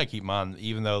 Because you got to keep in mind,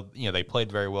 even though, they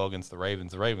played very well against the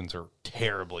Ravens are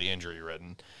terribly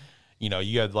injury-ridden.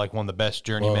 You had like one of the best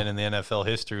journeymen in the NFL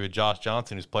history with Josh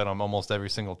Johnson, who's played on almost every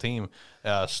single team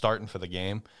starting for the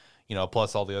game.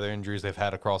 Plus all the other injuries they've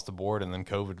had across the board, and then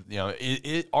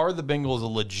COVID. Are the Bengals a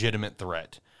legitimate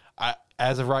threat?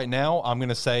 As of right now, I'm going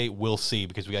to say we'll see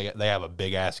because they have a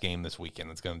big-ass game this weekend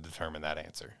that's going to determine that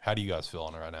answer. How do you guys feel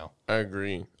on it right now? I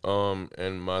agree.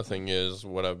 And my thing is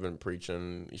what I've been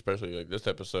preaching, especially like this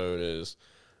episode, is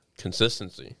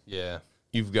consistency. Yeah.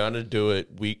 You've got to do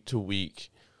it week to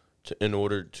week in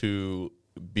order to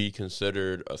be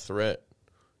considered a threat.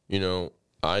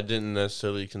 I didn't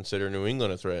necessarily consider New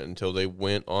England a threat until they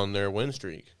went on their win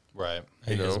streak. Right.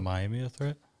 Hey, is Miami a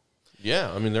threat?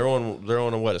 Yeah, I mean they're on a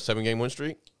 7-game win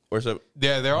streak or so.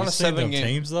 Yeah, they're on You a seen them 7-game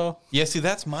teams though. Yeah, see,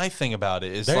 that's my thing about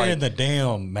it. Is They're like in the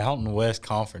damn Mountain West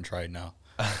Conference right now.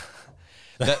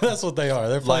 That's what they are.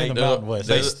 They're playing the Mountain West.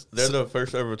 They're the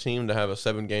first ever team to have a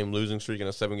 7-game losing streak and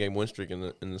a 7-game win streak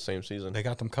in the same season. They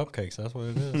got them cupcakes. That's what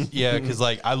it is. yeah, because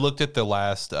like I looked at the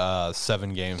last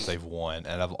 7 games they've won,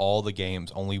 and of all the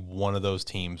games, only one of those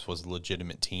teams was a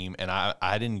legitimate team. And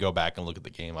I didn't go back and look at the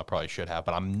game. I probably should have,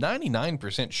 but I'm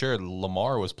 99% sure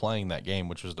Lamar was playing that game,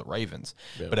 which was the Ravens.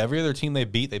 Yeah. But every other team they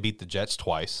beat the Jets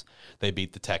twice. They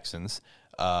beat the Texans.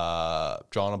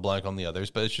 Drawing a blank on the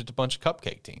others, but it's just a bunch of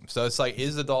cupcake teams. So it's like,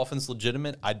 is the Dolphins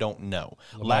legitimate? I don't know.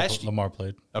 Lamar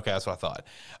played. Okay, that's what I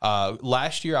thought.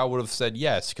 Last year, I would have said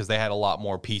yes because they had a lot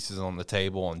more pieces on the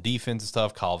table on defense and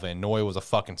stuff. Kyle Van Noy was a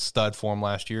fucking stud for them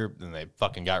last year, and they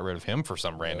fucking got rid of him for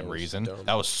some random reason. Dumb.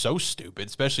 That was so stupid,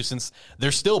 especially since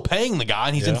they're still paying the guy,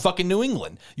 and he's in fucking New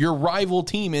England. Your rival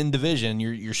team in division,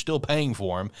 you're still paying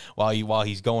for him while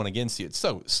he's going against you. It's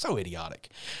so idiotic.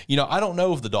 I don't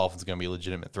know if the Dolphins are going to be a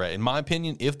legitimate threat. In my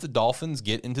opinion, if the Dolphins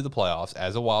get into the playoffs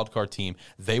as a wild card team,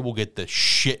 they will get the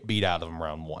shit beat out of them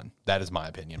round 1. That is my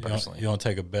opinion, personally. You don't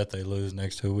take a bet they lose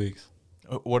next 2 weeks?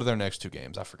 What are their next 2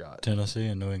 games? I forgot. Tennessee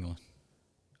and New England.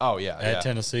 Oh, yeah. At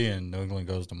Tennessee, and New England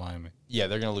goes to Miami. Yeah,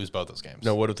 they're going to lose both those games.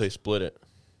 No, what if they split it?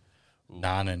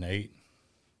 9-8.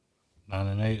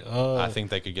 9-8. I think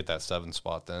they could get that 7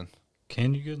 spot then.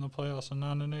 Can you get in the playoffs in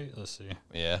 9-8? Let's see.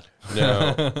 Yeah.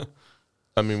 No.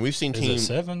 I mean, we've seen teams. Is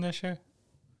it 7 this year?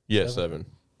 Yeah, 7.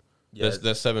 Yeah.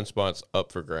 That's 7 spots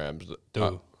up for grabs.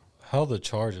 Dude, how the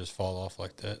Chargers fall off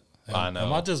like that? I know.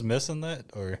 Am I just missing that,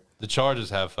 or the Chargers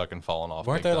have fucking fallen off.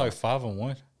 weren't they like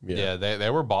 5-1? Yeah, they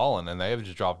were balling, and they have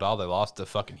just dropped off. They lost to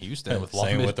fucking Houston with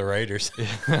Same with the Raiders.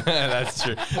 That's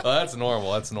true. Well, that's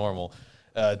normal.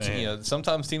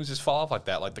 Sometimes teams just fall off like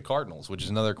that, like the Cardinals, which is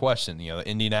another question.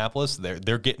 Indianapolis,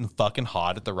 they're getting fucking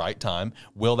hot at the right time.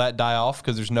 Will that die off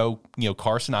because there's no,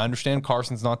 Carson? I understand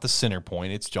Carson's not the center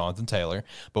point; it's Jonathan Taylor.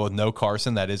 But with no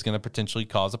Carson, that is going to potentially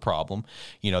cause a problem.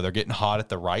 They're getting hot at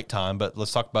the right time. But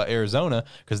let's talk about Arizona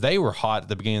because they were hot at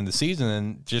the beginning of the season,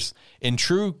 and just in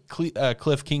true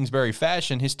Cliff Kingsbury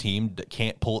fashion, his team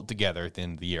can't pull it together at the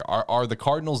end of the year. Are the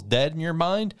Cardinals dead in your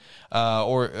mind,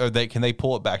 or can they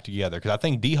pull it back together? Because I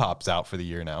think D-Hop's out for the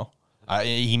year now.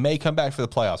 He may come back for the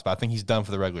playoffs, but I think he's done for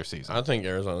the regular season. I think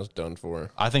Arizona's done for.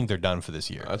 I think they're done for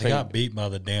this year. They got beat by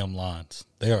the damn Lions.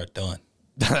 They are done.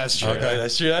 That's true. Okay.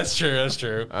 That's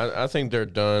true. I think they're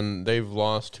done. They've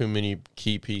lost too many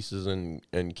key pieces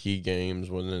and key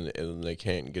games when they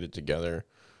can't get it together.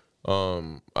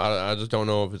 I just don't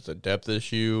know if it's a depth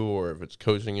issue or if it's a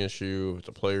coaching issue, if it's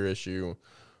a player issue.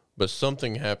 But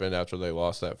something happened after they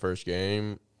lost that first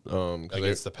game.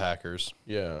 Against the Packers.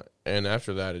 Yeah, and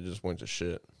after that, it just went to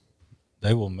shit.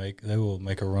 They will make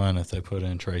a run if they put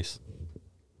in Trace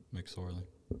McSorley.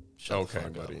 Shut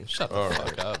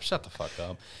the fuck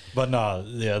up. But no,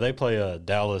 they play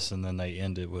Dallas and then they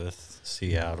end it with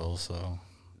Seattle. So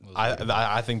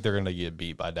I think they're going to get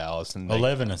beat by Dallas and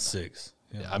 11-6.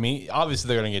 Yeah. I mean, obviously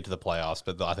they're going to get to the playoffs,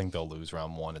 but I think they'll lose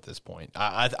round 1 at this point.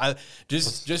 I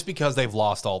just because they've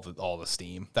lost all the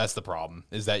steam. That's the problem.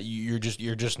 Is that you're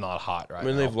just not hot right now.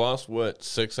 I mean, they've lost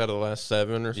 6 out of the last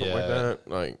 7 or something like that.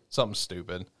 Like something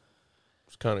stupid.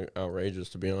 It's kind of outrageous,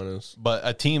 to be honest. But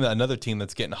another team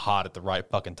that's getting hot at the right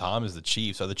fucking time is the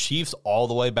Chiefs. Are the Chiefs all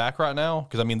the way back right now?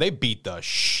 Because, I mean, they beat the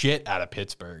shit out of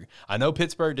Pittsburgh. I know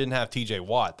Pittsburgh didn't have T.J.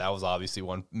 Watt. That was obviously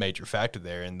one major factor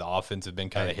there, and the offense has been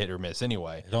kind of hit or miss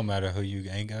anyway. It don't matter who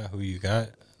you ain't got, who you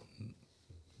got,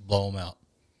 blow them out.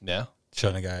 Yeah.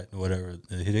 Shouldn't have got whatever.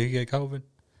 Did he get COVID?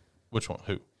 Which one?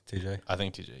 Who? TJ? I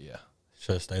think TJ, yeah.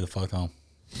 Should have stayed the fuck home.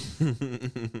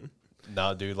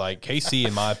 No, dude, like KC,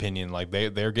 in my opinion, like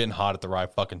they're getting hot at the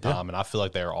right fucking time, and I feel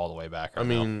like they're all the way back right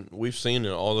now. We've seen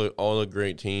it, all the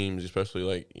great teams,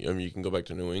 especially you can go back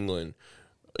to New England,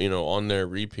 on their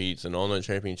repeats and on their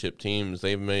championship teams,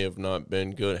 they may have not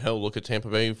been good. Hell, look at Tampa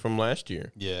Bay from last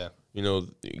year. Yeah.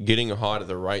 Getting hot at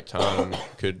the right time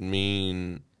could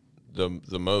mean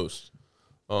the most.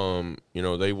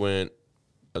 They went,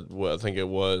 I think it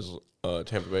was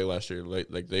Tampa Bay last year.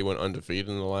 They went undefeated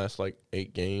in the last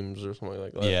 8 games or something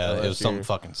like that. Yeah, it was something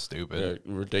fucking stupid,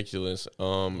 ridiculous. It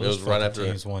was right after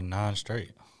teams won 9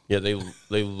 straight. Yeah,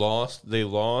 they lost,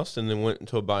 and then went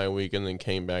into a bye week, and then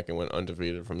came back and went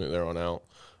undefeated from there on out.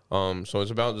 So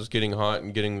it's about just getting hot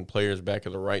and getting the players back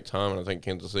at the right time, and I think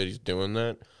Kansas City's doing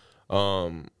that.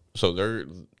 So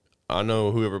I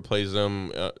know whoever plays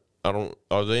them.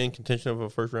 Are they in contention of a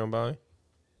first round bye?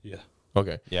 Yeah.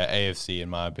 Okay. Yeah, AFC in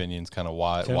my opinion is kind of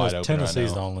wide open. Tennessee's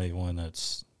right the only one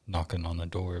that's knocking on the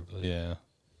door. But yeah,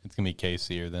 it's gonna be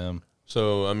KC or them.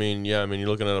 So you're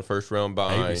looking at a first round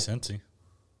bye. Maybe Cincy.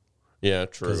 Yeah,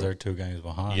 true. Because they're 2 games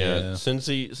behind. Yeah,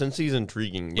 Cincy's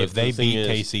intriguing. If they beat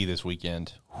KC this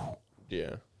weekend,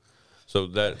 yeah. So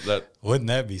that wouldn't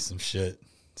that be some shit?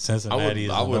 Cincinnati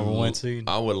is the number 1 seed.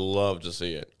 I would love to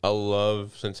see it. I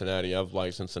love Cincinnati. I've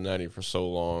liked Cincinnati for so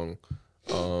long.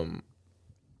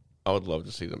 I would love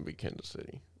to see them beat Kansas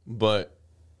City, but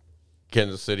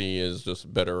Kansas City is just a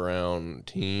better round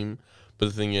team. But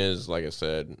the thing is, like I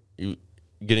said, you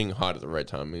getting hot at the right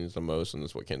time means the most, and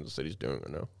that's what Kansas City's doing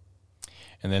right now.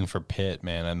 And then for Pitt,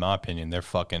 man, in my opinion, they're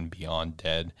fucking beyond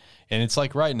dead. And it's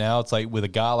like right now, it's like with a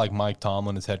guy like Mike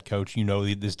Tomlin as head coach,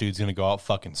 this dude's going to go out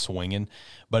fucking swinging.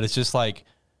 But it's just like,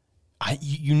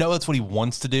 that's what he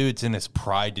wants to do. It's in his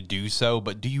pride to do so.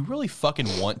 But do you really fucking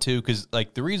want to? Because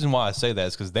the reason why I say that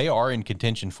is because they are in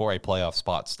contention for a playoff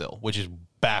spot still, which is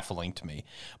baffling to me.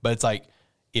 But it's like,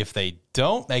 if they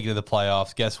don't make it to the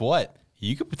playoffs, guess what?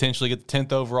 You could potentially get the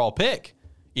 10th overall pick.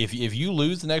 If you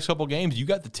lose the next couple games, you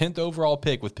got the 10th overall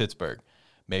pick with Pittsburgh.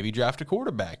 Maybe draft a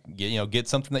quarterback. Get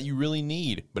something that you really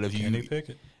need. But if Kenny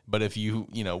Pickett. But if you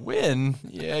win,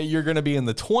 you're going to be in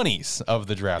the 20s of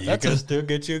the draft. You can still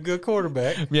get you a good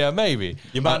quarterback. Yeah, maybe.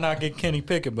 You might not get Kenny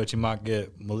Pickett, but you might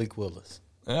get Malik Willis.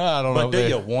 I don't know. But do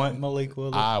you want Malik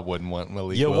Willis? I wouldn't want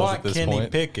Malik Willis at this point. You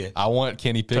want Kenny Pickett. I want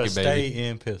Kenny Pickett, to stay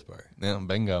in Pittsburgh. Yeah,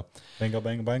 bingo. Bingo,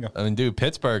 bingo, bingo. I mean, dude,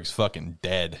 Pittsburgh's fucking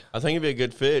dead. I think it'd be a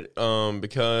good fit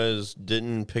because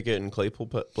didn't Pickett and Claypool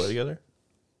play together?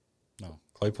 No,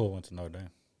 Claypool went to Notre Dame.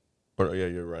 Yeah,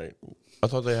 you're right. I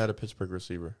thought they had a Pittsburgh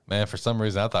receiver. Man, for some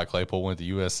reason, I thought Claypool went to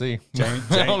USC.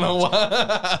 James, I don't know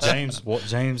why. James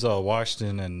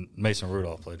Washington and Mason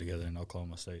Rudolph played together in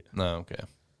Oklahoma State. No, okay.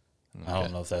 I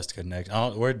don't know if that's the connection.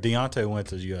 Where Deontay went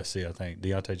to USC, I think.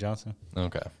 Deontay Johnson.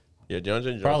 Okay. Yeah, John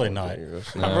Jones. Probably not. No,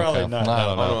 Probably okay. not. I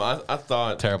don't know. I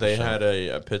thought Terrible they show. had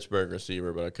a Pittsburgh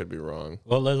receiver, but I could be wrong.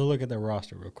 Well, let's look at their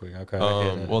roster real quick. Okay.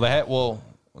 Well, they had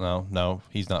no,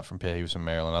 he's not from Pitt. He was from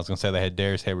Maryland. I was gonna say they had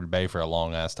Darius Hayward Bay for a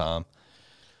long ass time.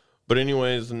 But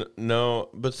anyways, no.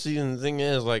 But see, the thing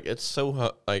is, like, it's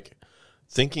so like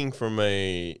thinking from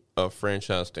a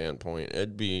franchise standpoint,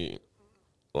 it'd be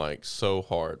like so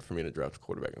hard for me to draft a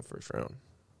quarterback in the first round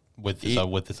With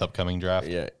this upcoming draft.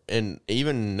 Yeah, and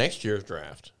even next year's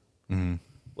draft. Mm-hmm.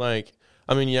 Like,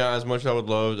 I mean, yeah, as much as I would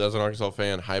love as an Arkansas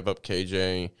fan, hype up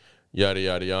KJ, yada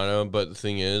yada yada. But the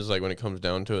thing is, like, when it comes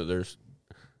down to it, there's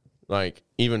like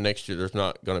even next year, there's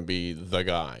not gonna be the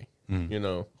guy, you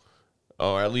know,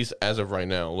 or at least as of right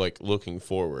now, like looking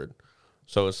forward.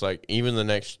 So it's like even the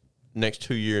next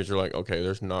 2 years, you're like, okay,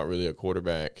 there's not really a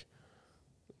quarterback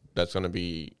that's gonna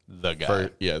be The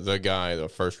guy. the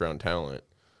first round talent.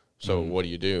 So what do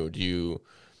you do? Do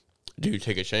you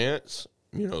take a chance?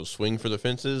 You know, swing for the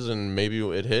fences and maybe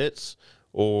it hits,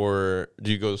 or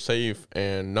do you go safe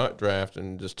and not draft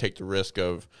and just take the risk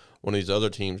of one of these other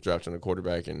teams drafting a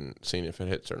quarterback and seeing if it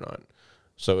hits or not?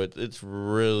 So it's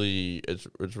really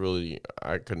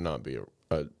I could not be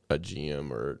a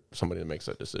GM or somebody that makes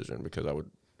that decision because I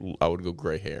would go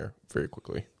gray hair very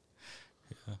quickly.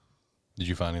 Yeah. Did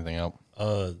you find anything out?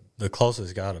 The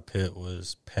closest guy to Pitt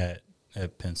was Pat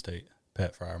at Penn State.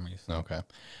 Pat Fryermuth. Okay.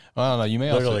 Well, I don't know. You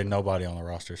may Literally nobody on the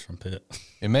roster is from Pitt.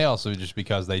 It may also just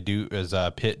because they do, as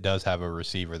Pitt does have a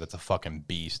receiver that's a fucking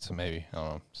beast. So maybe I don't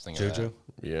know. Just thinking of Juju?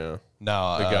 that. Yeah.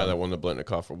 No, The guy that won the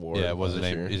Blitnikoff Award. Yeah, what's his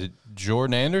this name? year. Is it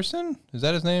Jordan Anderson? Is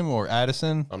that his name or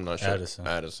Addison? I'm not sure. Addison.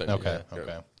 Okay. Yeah.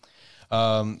 Okay.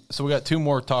 So we got two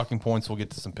more talking points. We'll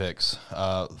get to some picks.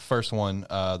 First one,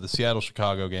 the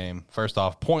Seattle-Chicago game. First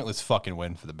off, pointless fucking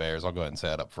win for the Bears. I'll go ahead and say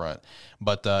that up front.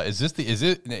 But was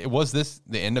this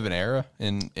the end of an era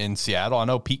in Seattle? I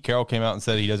know Pete Carroll came out and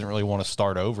said he doesn't really want to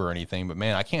start over or anything, but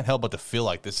man, I can't help but to feel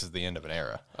like this is the end of an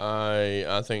era.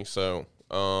 I think so.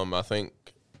 I think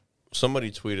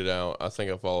somebody tweeted out. I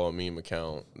think I follow a meme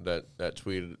account that got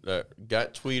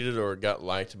tweeted or got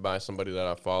liked by somebody that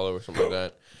I follow or something like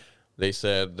that. They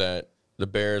said that the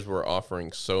Bears were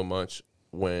offering so much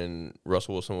when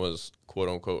Russell Wilson was quote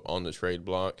unquote on the trade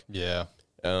block. Yeah.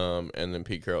 And then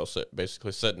Pete Carroll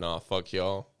basically said, "Nah, fuck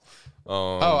y'all."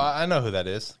 I know who that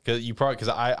is because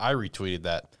I retweeted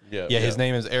that. Yeah, His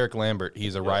name is Eric Lambert.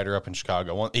 He's a writer up in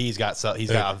Chicago. He's got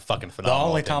a fucking The phenomenal.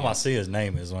 only time I opinions. see his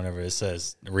name is whenever it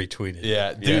says retweeted.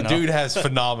 Yeah, You know? dude has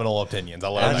phenomenal opinions. I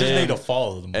love I that. just need to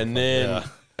follow them. And then,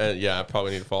 I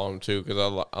probably need to follow him too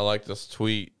because I like this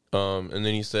tweet. And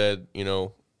then he said, you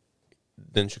know,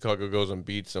 then Chicago goes and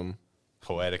beats them.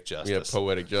 Poetic justice. Yeah,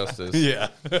 poetic justice. Yeah.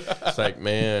 It's like,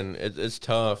 man, it's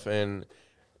tough. And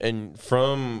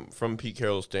from Pete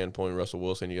Carroll's standpoint, Russell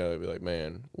Wilson, you gotta be like,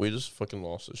 man, we just fucking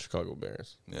lost the Chicago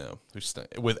Bears. Yeah.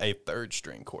 With a third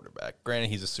string quarterback. Granted,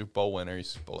 he's a Super Bowl winner. He's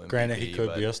Super Bowl MVP. Granted, he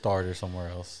could be a starter somewhere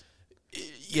else.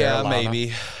 Yeah, Carolina.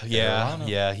 maybe. Yeah,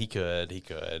 Carolina. he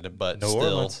could. But New still,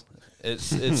 Orleans.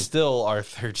 it's still our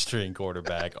third string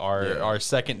quarterback. Our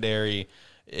secondary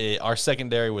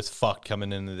was fucked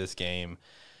coming into this game.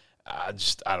 I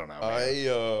don't know,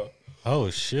 man. Oh,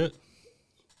 shit.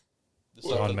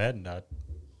 John Madden died.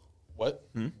 What?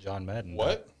 John Madden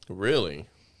What? Really?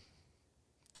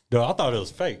 Dude, I thought it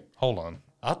was fake. Hold on.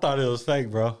 I thought it was fake,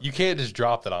 bro. You can't just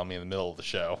drop that on me in the middle of the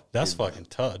show. That's fucking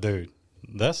tough, dude.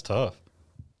 That's tough.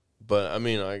 But I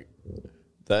mean,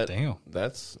 Damn.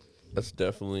 that's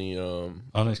definitely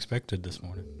Unexpected this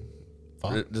morning.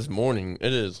 Fuck. this morning.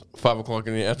 It is 5 o'clock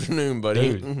in the afternoon,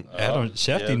 buddy. Dude, Adam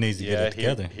Shefty needs to get it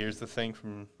together. Here's the thing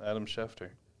from Adam Schefter.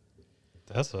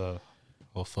 That's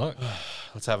well, fuck.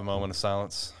 Let's have a moment of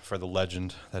silence for the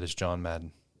legend that is John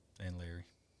Madden. And Larry.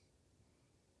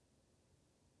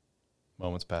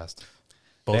 Moments passed.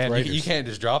 Both Dan, Raiders. you can't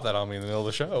just drop that on me in the middle of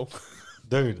the show.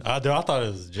 Dude, I thought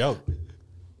it was a joke.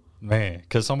 Man,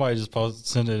 because somebody just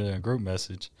sent it in a group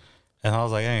message. And I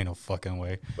was like, ain't no fucking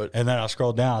way. And then I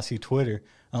scrolled down, I see Twitter.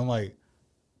 I'm like,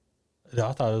 dude,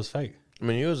 I thought it was fake. I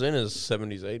mean, he was in his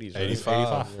 70s, 80s. Right?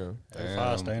 85. Yeah.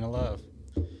 85, staying alive.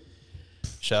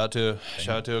 Shout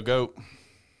out to a GOAT.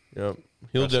 Yep.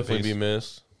 He'll Rest in definitely peace. be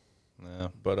missed. Yeah.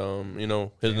 But you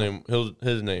know, his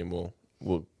name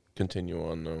will continue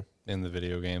on though. In the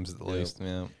video games at least.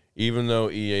 Yeah. Even though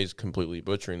EA's completely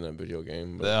butchering that video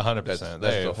game. But 100%.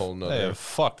 That's a whole nother. They have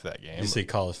fucked that game. You see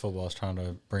college football is trying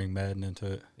to bring Madden into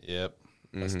it. Yep.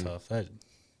 That's tough.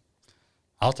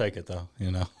 I'll take it, though,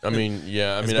 you know. I mean,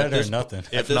 yeah. I It's mean, better at this, than nothing.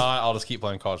 If not, I'll just keep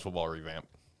playing college football revamp.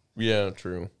 Yeah,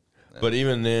 true. But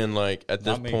even then, like at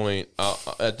this Not me. point,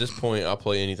 I'll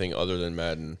play anything other than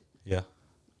Madden. Yeah.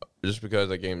 just because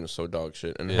that game is so dog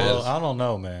shit. And Well, I don't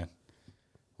know, man.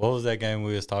 What was that game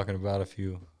we was talking about?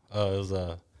 It was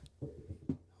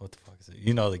what the fuck is it?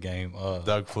 You know the game.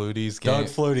 Doug Flutie's game. Doug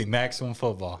Flutie, Maximum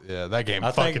Football. Yeah, that game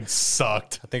I fucking think-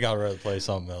 sucked. I think I'd rather play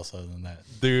something else other than that.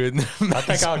 Dude. I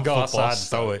think I'll go outside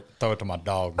and throw it to my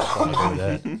dog before I do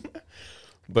that.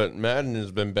 But Madden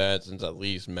has been bad since at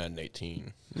least Madden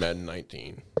 18, Madden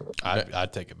 19.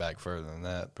 I'd take it back further than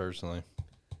that, personally.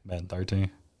 Madden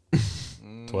 13.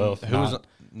 12. Who was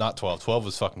not 12? 12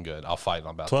 was fucking good. I'll fight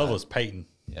about 12 that. was Peyton.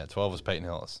 Yeah, 12 was Peyton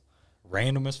Hillis.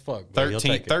 Random as fuck. But he'll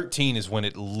take it. 13 is when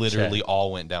it literally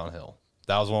all went downhill.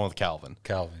 That was the one with Calvin.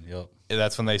 Calvin, yep.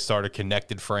 That's when they started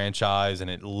connected franchise, and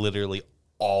it literally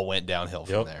all went downhill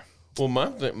from there. Well,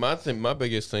 my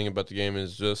biggest thing about the game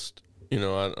is just,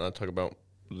 I talk about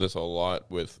this a lot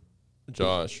with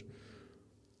Josh,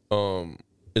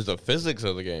 is the physics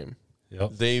of the game.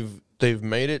 Yep. They've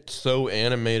made it so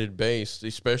animated based,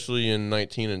 especially in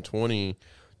 19 and 20,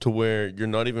 to where you're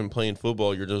not even playing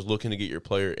football. You're just looking to get your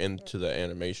player into the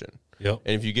animation. Yep.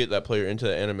 And if you get that player into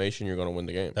the animation, you're going to win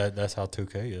the game. That's how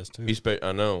 2K is too.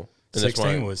 I know.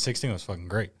 And 16 was fucking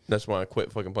great. That's why I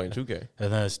quit fucking playing 2K.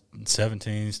 And then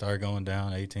 17 started going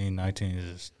down. 18, 19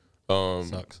 is just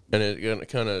sucks. And it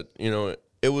kind of,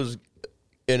 it was,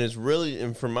 and it's really,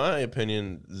 and for my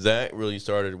opinion, that really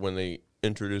started when they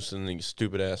introduced in these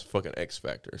stupid ass fucking X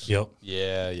factors. Yep.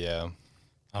 Yeah.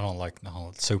 I don't like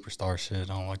no superstar shit.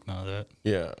 I don't like none of that.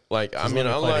 Yeah. Like, Just I mean, let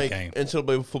I me play like the game.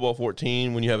 NCAA Football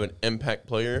 14 when you have an impact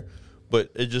player,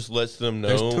 but it just lets them know.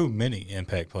 There's too many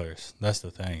impact players. That's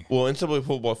the thing. Well, NCAA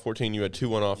Football 14, you had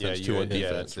 2 on offense, 2 on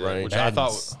defense, right? Which I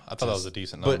thought that was a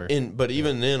decent number. But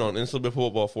even then, on NCAA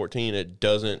Football 14,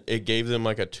 it gave them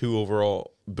like a 2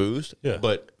 overall boost. Yeah.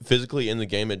 But physically in the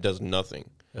game, it does nothing.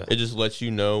 Yeah. It just lets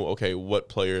you know, okay, what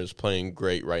player is playing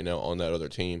great right now on that other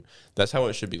team. That's how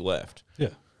it should be left.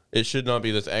 Yeah. It should not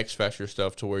be this X Factor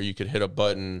stuff to where you could hit a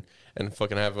button and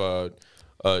fucking have a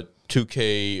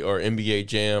 2K or NBA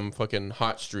Jam fucking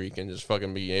hot streak and just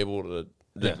fucking be able to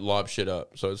lob shit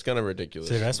up. So it's kind of ridiculous.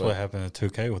 See, that's what happened to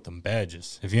 2K with them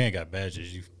badges. If you ain't got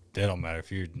badges, that don't matter. If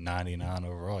you're 99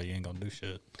 overall, you ain't gonna do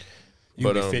shit. You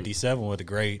can be 57 with a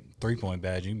great 3-point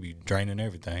badge. You can be draining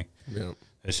everything. Yeah.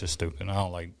 It's just stupid. I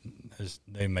don't like.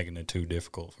 They making it too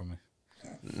difficult for me.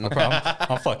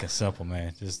 I'm fucking simple,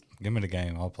 man. Just give me the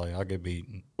game. I'll play. I'll get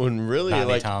beaten When really 90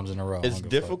 like times in a row. it's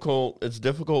difficult. It's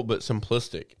difficult, but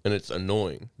simplistic, and it's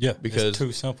annoying. Yeah, because it's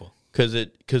too simple.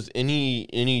 Because any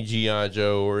GI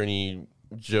Joe or any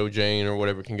Joe Jane or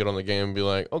whatever can get on the game and be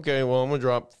like, okay, well, I'm gonna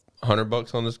drop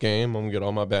 $100 on this game. I'm gonna get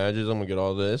all my badges. I'm gonna get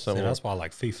all this. See, that's why I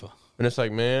like FIFA. And it's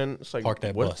like, man, it's like, Park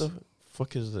that what bus. the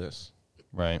fuck is this?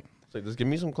 Right. It's like, just give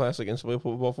me some classic NCAA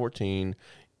Football 14,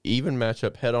 even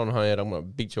matchup, head on head. I'm gonna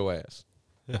beat your ass.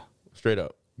 Yeah, straight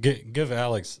up. Give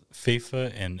Alex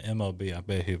FIFA and MLB. I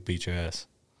bet he'll beat your ass.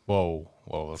 Whoa,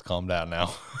 let's calm down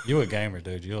now. You a gamer,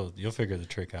 dude. You'll figure the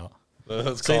trick out.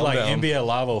 Let's See, calm like down. NBA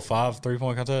Live 05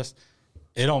 3-point contest.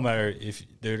 It don't matter if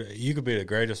dude, you could be the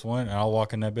greatest one, and I'll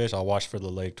walk in that bitch. I'll watch for the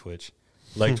leg twitch.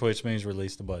 Leg twitch means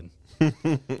release the button.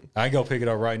 I go pick it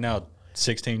up right now.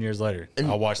 16 years later,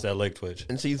 I'll watch that leg twitch.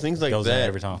 And see, things like Goes in that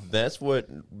every time. That's what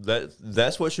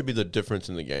should be the difference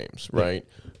in the games, right?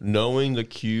 Knowing the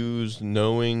cues,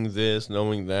 knowing this,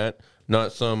 knowing that,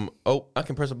 not some I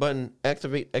can press a button,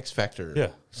 activate X Factor.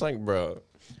 Yeah. It's like, bro.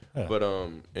 Yeah. But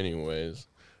anyways,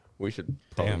 we should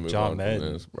probably Damn, move John on Madden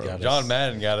from this, bro. got John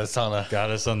Madden got us on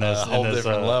this whole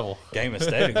different level. Game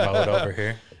aesthetic mode over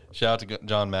here. Shout out to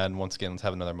John Madden once again. Let's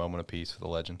have another moment of peace for the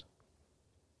legend.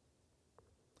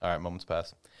 All right, moments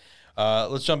pass.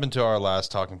 Let's jump into our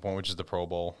last talking point, which is the Pro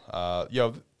Bowl.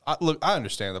 Look, I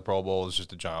understand the Pro Bowl is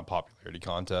just a giant popularity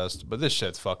contest, but this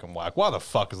shit's fucking whack. Why the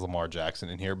fuck is Lamar Jackson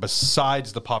in here?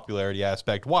 Besides the popularity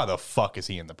aspect, why the fuck is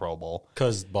he in the Pro Bowl?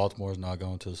 Because Baltimore's not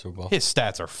going to the Super Bowl. His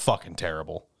stats are fucking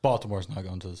terrible. Baltimore's not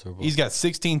going to the Super Bowl. He's got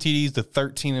 16 TDs to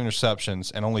 13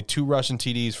 interceptions and only 2 rushing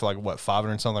TDs for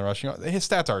 500-something rushing. His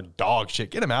stats are dog shit.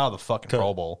 Get him out of the fucking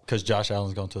Pro Bowl. Because Josh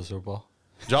Allen's going to the Super Bowl.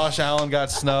 Josh Allen got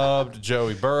snubbed.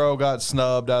 Joey Burrow got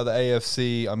snubbed out of the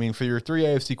AFC. I mean, for your 3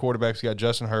 AFC quarterbacks, you got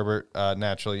Justin Herbert,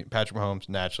 naturally, Patrick Mahomes,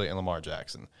 naturally, and Lamar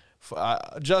Jackson.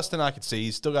 Justin, I could see.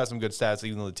 He's still got some good stats,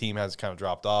 even though the team has kind of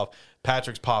dropped off.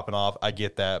 Patrick's popping off. I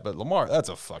get that. But Lamar, that's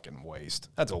a fucking waste.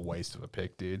 That's a waste of a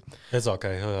pick, dude. It's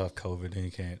okay. He'll have COVID and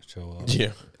he can't show up.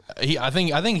 Yeah. I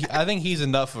think he's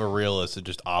enough of a realist to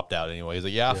just opt out anyway. He's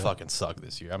like, I fucking suck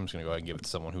this year. I'm just gonna go ahead and give it to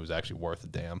someone who's actually worth a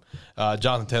damn.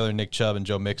 Jonathan Taylor, Nick Chubb, and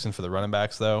Joe Mixon for the running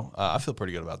backs, though. I feel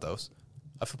pretty good about those.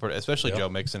 I feel pretty, especially Joe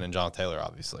Mixon and John Taylor.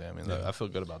 Obviously, I mean, I feel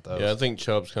good about those. Yeah, I think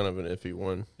Chubb's kind of an iffy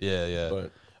one. Yeah.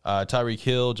 Tyreek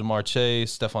Hill, Jamar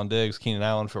Chase, Stephon Diggs, Keenan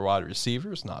Allen for wide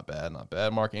receivers. Not bad, not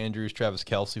bad. Mark Andrews, Travis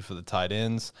Kelce for the tight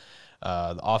ends.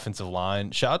 The offensive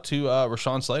line. Shout out to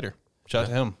Rashawn Slater. Shout out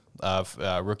to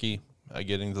him. Rookie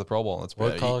getting to the Pro Bowl. That's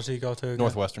What college did he go to again?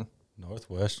 Northwestern.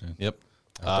 Northwestern. Yep.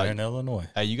 Out there in Illinois.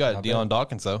 Hey, you got Deion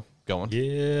Dawkins, though, going.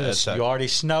 Yes. You already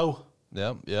know.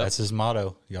 Yep. That's his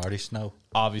motto. You already know.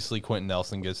 Obviously, Quentin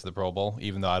Nelson gets to the Pro Bowl,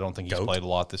 even though I don't think he's played a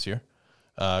lot this year.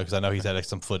 Because I know he's had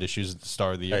some foot issues at the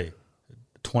start of the year. Hey,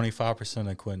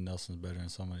 25% of Quentin Nelson's better than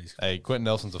some of these. Hey, Quentin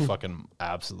Nelson's a fucking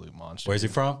absolute monster. Where's he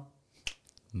from?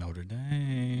 Notre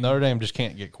Dame. Notre Dame just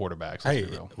can't get quarterbacks. Hey,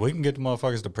 we can get the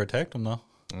motherfuckers to protect them, though.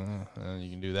 You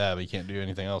can do that, but you can't do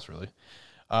anything else, really.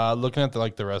 Looking at the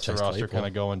rest of the roster, kind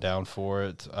of going down for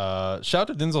it. Shout out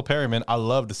to Denzel Perryman. I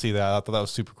love to see that. I thought that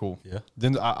was super cool. Yeah,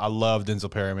 I love Denzel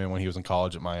Perryman when he was in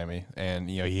college at Miami, and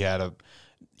he had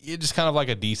just kind of like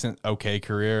a decent, okay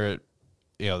career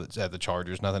at the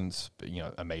Chargers. Nothing's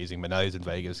amazing, but now he's in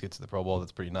Vegas, gets to the Pro Bowl.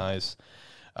 That's pretty nice.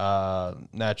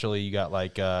 Naturally, you got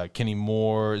like Kenny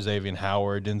Moore, Xavier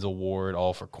Howard, Denzel Ward,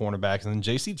 all for cornerbacks, and then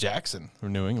J.C. Jackson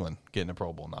from New England getting a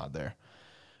Pro Bowl nod there.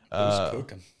 Who's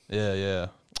cooking? Yeah.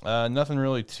 Nothing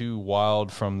really too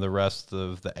wild from the rest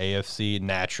of the AFC.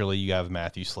 Naturally, you have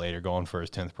Matthew Slater going for his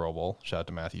 10th Pro Bowl. Shout out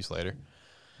to Matthew Slater.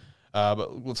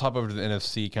 But let's hop over to the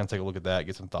NFC, kind of take a look at that,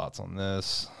 get some thoughts on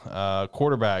this.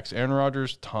 Quarterbacks, Aaron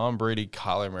Rodgers, Tom Brady,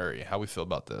 Kyler Murray. How we feel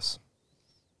about this?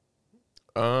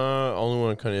 Only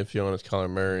one kind of iffy on is Kyler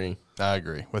Murray. I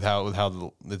agree. With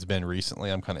how it's been recently,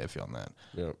 I'm kind of iffy on that.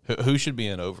 Yep. Who should be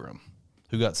in over him?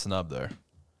 Who got snubbed there?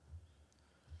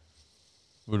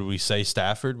 Would we say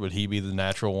Stafford? Would he be the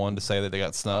natural one to say that they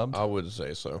got snubbed? I would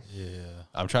say so. Yeah.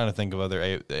 I'm trying to think of other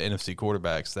NFC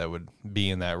quarterbacks that would be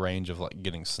in that range of like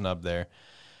getting snubbed there.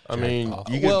 I mean,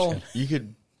 you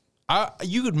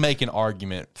could make an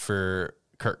argument for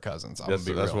Kirk Cousins. That's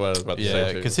what I was about to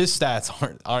say too. Because his stats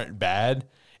aren't bad.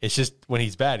 It's just when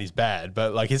he's bad, he's bad.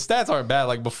 But like his stats aren't bad.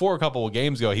 Like before a couple of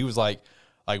games ago, he was like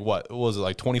what was it,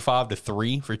 like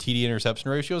 25-3 for TD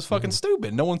interception ratio? It's fucking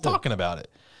stupid. No one's talking about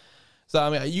it. So I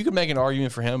mean, you could make an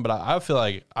argument for him, but I feel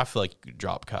like you could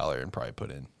drop Kyler and probably put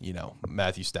in,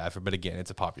 Matthew Stafford. But again, it's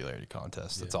a popularity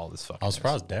contest. That's all this fucking. I was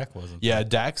surprised Dak wasn't. Yeah,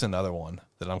 Dak's another one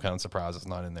that I'm kind of surprised it's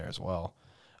not in there as well.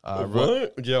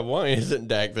 What? Yeah, why isn't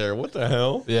Dak there? What the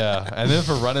hell? Yeah, and then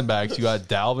for running backs, you got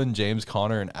Dalvin, James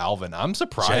Conner, and Alvin. I'm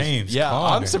surprised.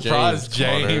 I'm surprised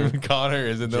James Conner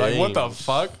is in there. Like, what the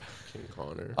fuck?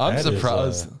 Connor. I'm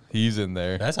surprised he's in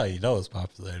there. That's how you know it's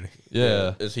popularity.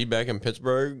 Yeah. Is he back in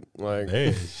Pittsburgh? Like,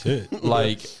 hey, shit.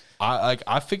 Like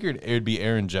I figured it would be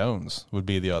Aaron Jones would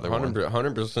be the other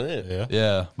 100%. Yeah.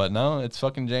 Yeah, but no, it's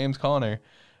fucking James Conner.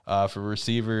 For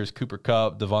receivers, Cooper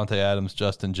Kupp, Devontae Adams,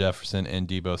 Justin Jefferson, and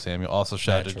Deebo Samuel. Also,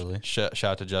 shout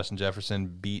out to Justin Jefferson,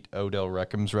 beat Odell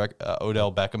Beckham's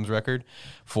record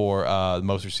for the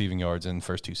most receiving yards in the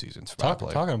first 2 seasons.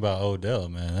 Talking about Odell,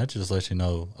 man, that just lets you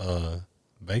know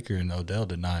Baker and Odell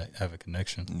did not have a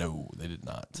connection. No, they did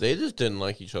not. They just didn't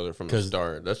like each other from the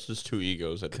start. That's just two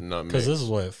egos that did not mix. Because this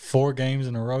is 4 games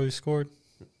in a row he scored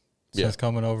since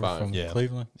coming over 5. from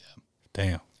Cleveland? Yeah.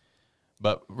 Damn.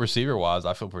 But receiver-wise,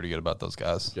 I feel pretty good about those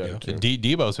guys. Yeah.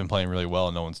 Deebo's been playing really well,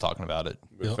 and no one's talking about it.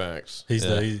 Good facts. He's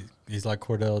like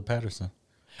Cordell Patterson.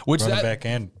 Which running back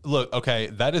and look, okay,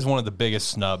 that is one of the biggest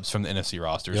snubs from the NFC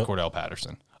roster is Cordell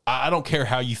Patterson. I don't care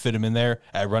how you fit him in there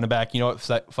at running back. You know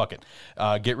what? Fuck it.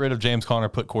 Get rid of James Conner,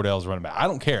 put Cordell as running back. I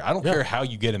don't care. I don't care how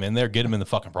you get him in there. Get him in the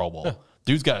fucking Pro Bowl. Yeah.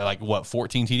 Dude's got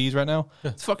 14 TDs right now?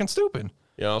 Yeah. It's fucking stupid.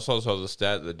 Yeah, I also saw the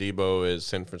stat that Deebo is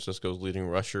San Francisco's leading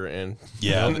rusher and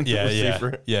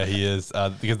receiver. Yeah, he is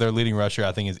because their leading rusher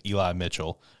I think is Eli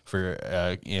Mitchell for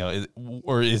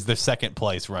or is the second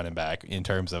place running back in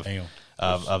terms of the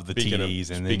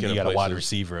TDs, and then you got a wide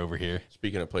receiver over here.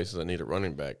 Speaking of places that need a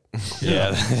running back,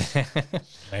 yeah,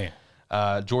 man.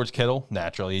 George Kittle,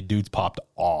 naturally, dude's popped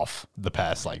off the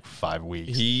past 5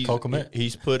 weeks.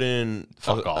 He's put in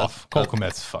off. Cole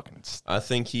Kmet's fucking. I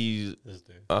think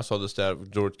I saw the stat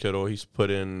of George Kittle. He's put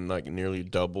in nearly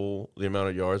double the amount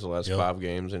of yards the last 5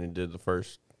 games, and he did the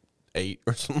first 8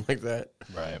 or something like that.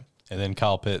 Right, and then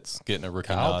Kyle Pitts getting a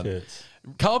rookie nod.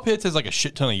 Kyle Pitts has a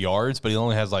shit ton of yards, but he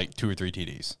only has 2 or 3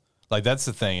 TDs. That's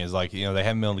the thing is they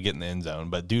haven't been able to get in the end zone,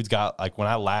 but dude's got when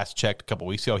I last checked a couple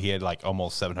weeks ago, he had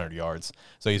almost 700 yards.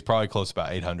 So he's probably close to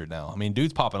about 800 now. I mean,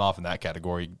 dude's popping off in that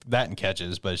category, that and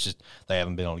catches, but it's just they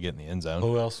haven't been able to get in the end zone.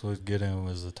 Who else would get in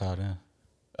as the tight end?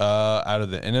 Out of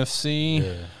the NFC,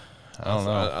 I don't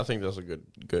know. I think that's a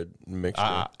good mixture.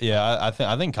 I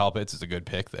think Kyle Pitts is a good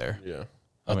pick there. Yeah,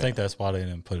 I think that's why they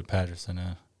didn't put Patterson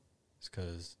in. It's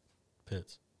because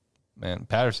Pitts. Man,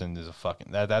 Patterson is a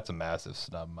fucking that's a massive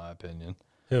snub in my opinion.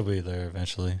 He'll be there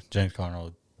eventually. James Conner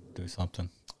will do something.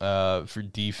 For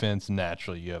defense,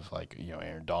 naturally, you have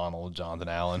Aaron Donald, Jonathan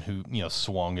Allen, who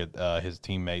swung at his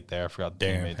teammate there. I forgot the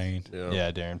Darren teammate. Payne.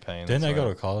 Yeah, Darren Payne. Didn't they that's go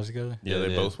right. to college together? Yeah,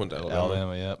 they both went to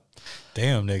Alabama. Yep.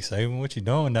 Damn, Nick Saban, what you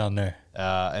doing down there?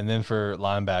 And then for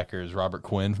linebackers, Robert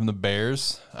Quinn from the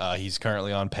Bears. He's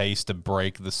currently on pace to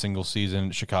break the single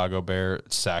season Chicago Bear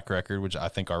sack record, which I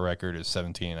think our record is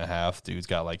 17 and a half. Dude's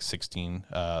got like 16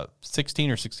 or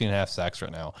 16 and a half sacks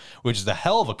right now, which is a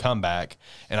hell of a comeback.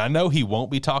 And I know he won't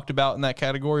be talked about in that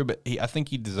category, but I think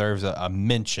he deserves a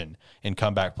mention in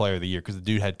comeback player of the year because the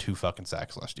dude had 2 fucking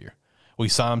sacks last year. We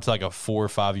signed him to like a 4 or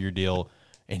 5 year deal,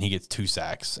 and he gets 2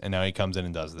 sacks, and now he comes in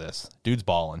and does this. Dude's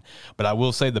balling. But I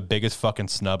will say the biggest fucking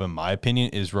snub, in my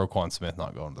opinion, is Roquan Smith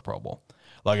not going to the Pro Bowl.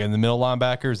 Like in the middle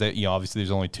linebackers, obviously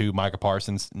there's only 2. Micah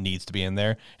Parsons needs to be in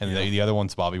there, and the other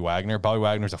one's Bobby Wagner. Bobby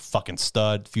Wagner's a fucking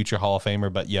stud, future Hall of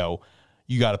Famer, but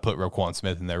you got to put Roquan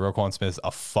Smith in there. Roquan Smith's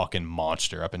a fucking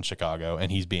monster up in Chicago,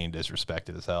 and he's being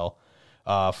disrespected as hell.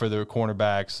 For the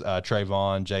cornerbacks,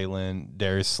 Trayvon, Jalen,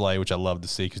 Darius Slay, which I love to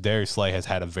see because Darius Slay has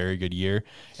had a very good year,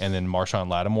 and then Marshawn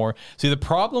Lattimore. See, the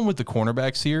problem with the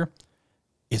cornerbacks here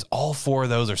is all 4 of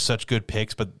those are such good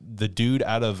picks, but the dude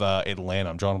out of Atlanta,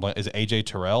 I'm drawing a blank, is AJ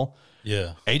Terrell.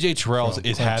 Yeah. AJ Terrell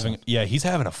is Clemson. he's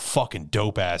having a fucking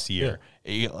dope ass year.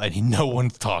 And no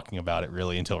one's talking about it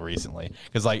really until recently.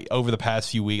 Because over the past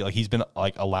few weeks, he's been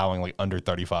allowing under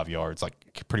 35 yards,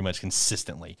 pretty much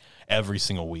consistently every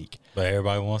single week. But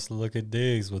everybody wants to look at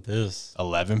Diggs with this.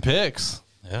 11 picks.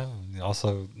 Yeah.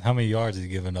 Also, how many yards is he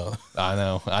giving up? I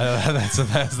know.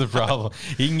 That's the problem.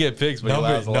 He can get picks, but he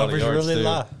allows a lot of numbers yards really too.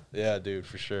 lie. Yeah, dude,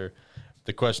 for sure.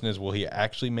 The question is, will he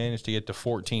actually manage to get to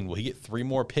 14? Will he get 3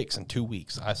 more picks in 2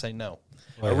 weeks? I say no.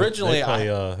 Wait, Originally,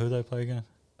 who they play again?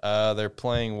 they're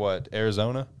playing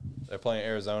Arizona? They're playing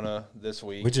Arizona this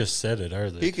week. We just said it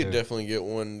earlier. He could too. definitely get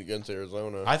one against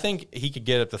Arizona. I think he could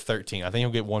get up to 13. I think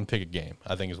he'll get 1 pick a game,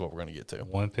 I think is what we're going to get to.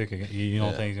 1 pick. You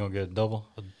don't think he's gonna get a double,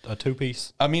 a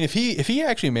 2-piece? I mean, if he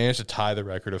actually managed to tie the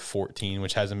record of 14,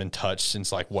 which hasn't been touched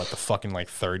since the fucking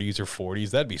 30s or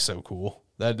 40s, that'd be so cool.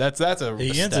 That's a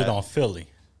He ends it on Philly.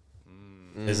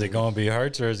 Is it gonna be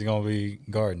Hurts or is it gonna be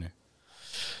Gardner?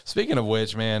 Speaking of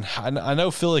which, man, I know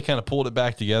Philly kind of pulled it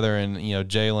back together, and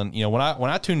Jalen. When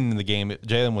I tuned into the game,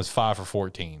 Jalen was 5 for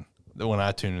 14. When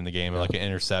I tuned in the game, an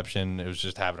interception, it was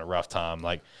just having a rough time.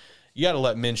 You got to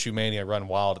let Minshew Mania run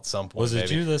wild at some point. Was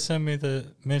it you that sent me the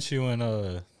Minshew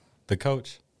and the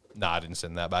coach? No, I didn't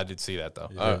send that, but I did see that though.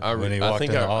 When he walked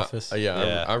in the office? I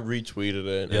retweeted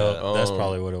it. Yeah, that's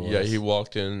probably what it was. Yeah, he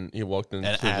walked in. And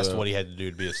asked what he had to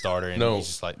do to be a starter, and he's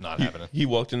just not having it. He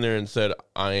walked in there and said,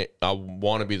 "I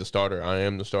want to be the starter. I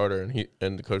am the starter."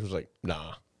 And the coach was like,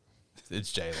 "Nah,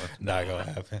 It's Jalen. Not gonna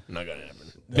happen. not gonna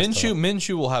happen."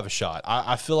 Minshew will have a shot.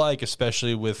 I feel like,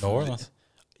 especially with New Orleans.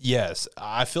 Yes,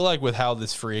 I feel like with how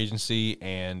this free agency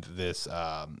and this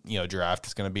draft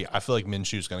is going to be, I feel like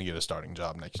Minshew's going to get a starting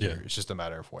job next year. It's just a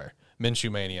matter of where.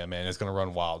 Minshew Mania, man, is going to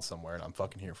run wild somewhere, and I'm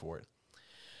fucking here for it.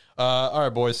 All right,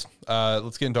 boys,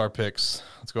 let's get into our picks.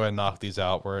 Let's go ahead and knock these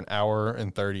out. We're an hour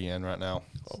and 30 in right now.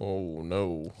 Oh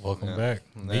no! Welcome back.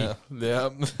 Yeah.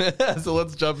 So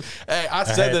let's jump. Hey, I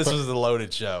said this was a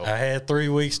loaded show. I had 3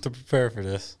 weeks to prepare for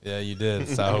this. Yeah, you did.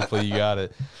 So hopefully you got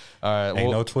it. All right.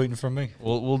 Ain't no tweeting from me.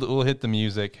 We'll hit the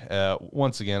music.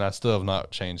 Once again, I still have not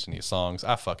changed any songs.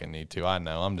 I fucking need to. I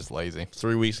know. I'm just lazy.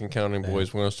 3 weeks and counting,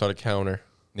 boys. We're gonna start a counter.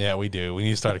 Yeah, we do. We need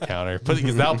to start a counter.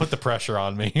 Because that'll put the pressure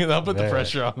on me. That'll put the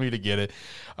pressure on me to get it.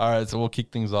 All right, so we'll kick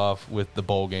things off with the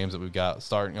bowl games that we've got.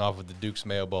 Starting off with the Duke's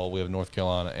Mayo Bowl. We have North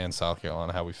Carolina and South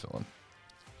Carolina. How we feeling?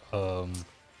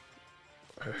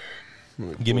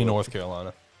 Give me North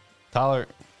Carolina. Tyler,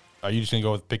 are you just going to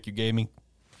go with the pick you gave me?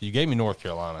 You gave me North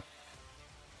Carolina.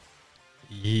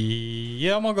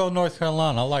 Yeah, I'm going to go North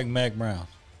Carolina. I like Mac Brown.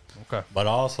 Okay. But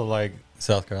I also like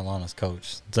South Carolina's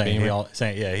coach.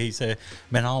 He said,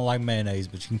 man, I don't like mayonnaise,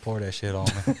 but you can pour that shit on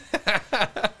me.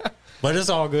 But it's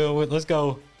all good. Let's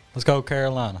go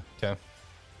Carolina. Okay.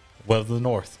 Well, the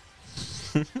North.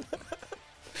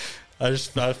 I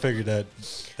figured that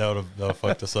would have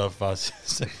fucked us up if I was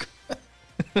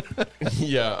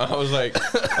Yeah, I was like,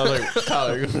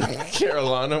 Tyler,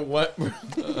 Carolina, what? Yeah,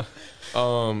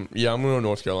 I'm going to go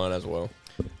North Carolina as well.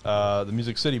 The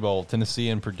Music City Bowl, Tennessee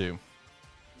and Purdue.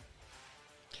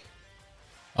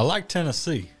 I like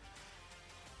Tennessee.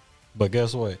 But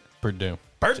guess what? Purdue.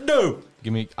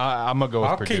 Give me. I'm going to go with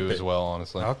I'll Purdue keep it. as well,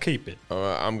 honestly. I'll keep it.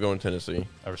 I'm going Tennessee.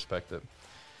 I respect it.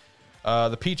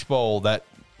 The Peach Bowl, that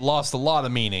lost a lot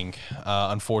of meaning,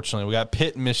 unfortunately. We got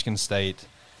Pitt and Michigan State.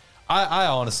 I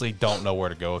honestly don't know where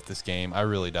to go with this game. I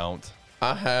really don't.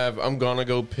 I'm gonna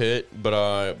go Pitt, but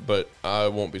I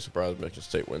won't be surprised if Michigan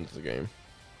State wins the game.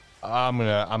 I'm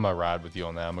gonna ride with you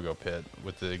on that. I'm gonna go Pitt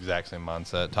with the exact same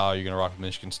mindset. Tyler, you gonna rock with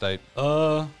Michigan State?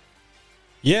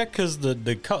 Yeah, because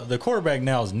the quarterback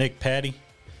now is Nick Patty.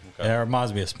 Okay. That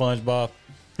reminds me of SpongeBob.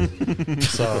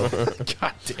 So,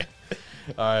 God damn.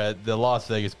 All right, the Las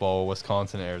Vegas Bowl,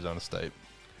 Wisconsin, Arizona State.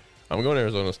 I'm going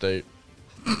Arizona State.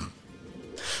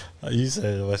 you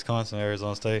said Wisconsin,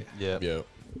 Arizona State? Yeah. Yeah.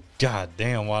 God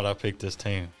damn, why'd I pick this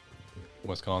team?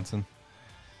 Wisconsin.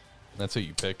 That's who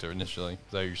you picked initially. Is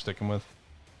that who you're sticking with?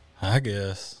 I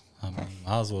guess. I mean,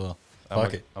 might as well.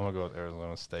 Fuck it. I'm going to go with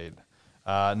Arizona State.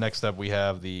 Next up, we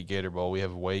have the Gator Bowl. We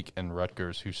have Wake and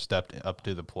Rutgers, who stepped up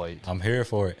to the plate. I'm here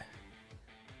for it.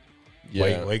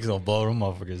 Yeah. Wake's going to blow them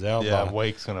motherfuckers out. Yeah, by-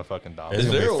 Wake's going to fucking dominate.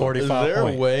 It's gonna be 45 is there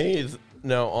point. a way?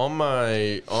 Now on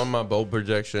my bowl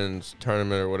projections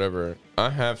tournament or whatever, I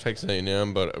have Texas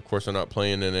A&M, but of course I'm not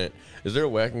playing in it. Is there a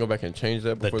way I can go back and change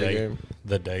that before the game?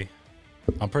 The day.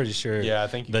 I'm pretty sure. Yeah, I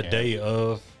think you the can. day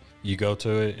of you go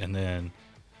to it and then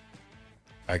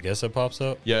I guess it pops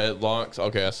up. Yeah, it locks.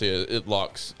 Okay, I see it. It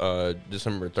locks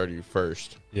December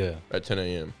 31st Yeah. at 10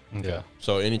 a.m. Okay. Yeah.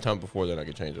 So anytime before then I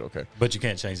can change it. Okay. But you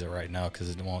can't change it right now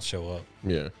because it won't show up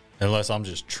Yeah. unless I'm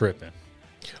just tripping.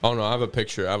 Oh no, I have a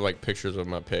picture. I have like pictures of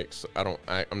my picks. I'm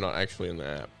not actually in the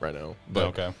app right now. But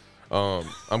Okay.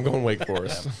 I'm going Wake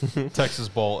Forest. Texas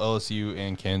Bowl, LSU,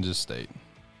 and Kansas State.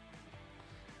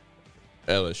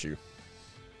 LSU.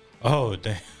 Oh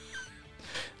damn!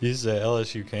 You said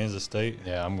LSU, Kansas State.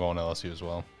 Yeah, I'm going LSU as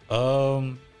well.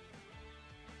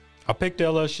 I picked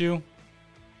LSU,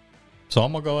 so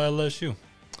I'm gonna go LSU.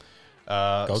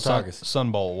 Go Tigers.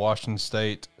 Sun Bowl, Washington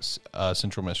State,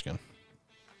 Central Michigan.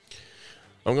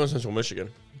 I'm going Central Michigan.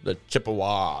 The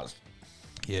Chippewas.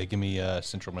 Yeah, give me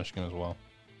Central Michigan as well.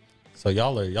 So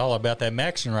y'all are about that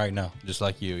action right now. Just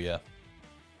like you, yeah.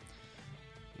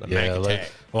 The Yeah. Mac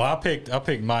Attack. Well, I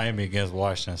picked Miami against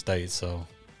Washington State, so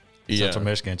Yeah. Central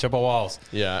Michigan, Chippewas,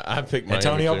 Yeah, I picked Miami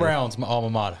Antonio too. Brown's my alma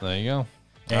mater, There you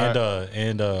go.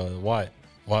 and White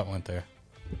went there.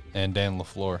 And Dan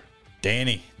LaFleur.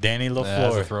 Danny That's a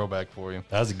LaFleur. throwback for you.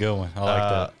 That's a good one. I like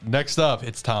that. Next up,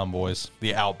 it's time, boys.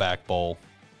 The Outback Bowl.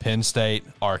 Penn State,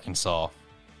 Arkansas.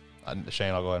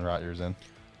 Shane, I'll go ahead and write yours in.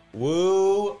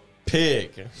 Woo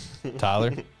pig.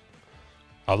 Tyler,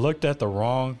 I looked at the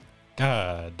wrong.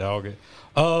 God, dog it.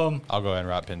 I'll go ahead and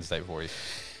write Penn State for you.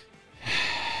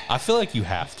 I feel like you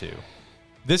have to.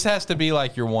 This has to be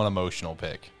like your one emotional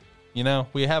pick. You know,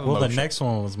 we have Well, emotion. the next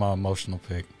one was my emotional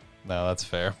pick. No, that's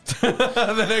fair.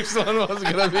 The next one was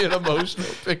going to be an emotional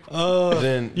pick.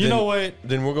 Then You know what?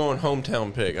 Then we're going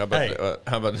hometown pick. How about Hey.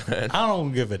 how about that? I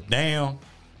don't give a damn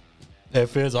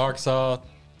if it's Arkansas,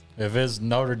 if it's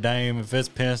Notre Dame, if it's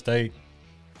Penn State.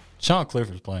 Sean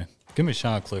Clifford's playing. Give me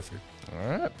Sean Clifford. All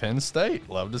right, Penn State.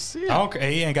 Love to see it. I don't care.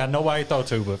 He ain't got nobody to throw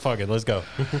to, but fuck it. Let's go.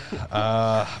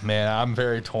 Man, I'm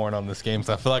very torn on this game because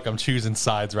I feel like I'm choosing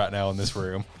sides right now in this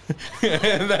room.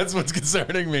 And that's what's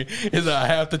concerning me is that I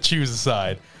have to choose a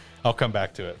side. I'll come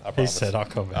back to it. I He promise. said, I'll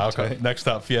come back to it. Next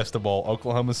up, Fiesta Bowl,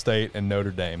 Oklahoma State and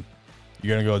Notre Dame.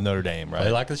 You're going to go with Notre Dame, right?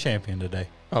 Play like the champion today.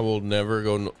 I will never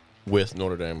go with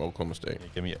Notre Dame, Oklahoma State.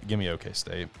 Give me OK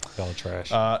State. Y'all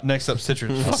trash. Next up,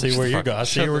 Citrus. I see where you go. I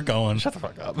see where we're going. Shut the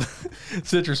fuck up.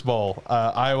 Citrus Bowl,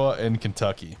 Iowa and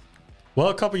Kentucky. Well,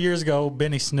 a couple years ago,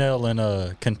 Benny Snell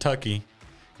in Kentucky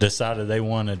decided they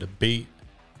wanted to beat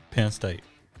Penn State.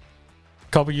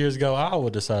 A couple years ago, Iowa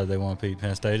decided they want to beat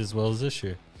Penn State as well as this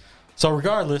year. So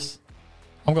regardless,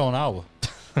 I'm going Iowa.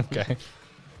 Okay.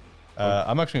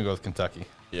 I'm actually going to go with Kentucky.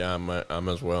 Yeah, I'm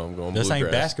as well. I'm going This bluegrass.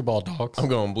 ain't basketball, dogs. I'm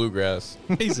going bluegrass.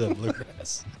 He's a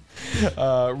bluegrass.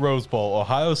 Rose Bowl,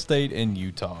 Ohio State and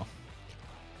Utah.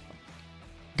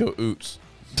 Go Oots.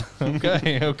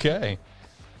 Okay, okay.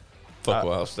 Fuck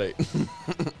Ohio State.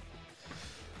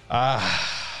 I'm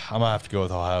going to have to go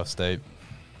with Ohio State.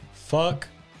 Fuck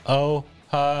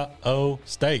Ohio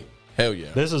State. Hell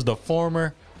yeah. This is the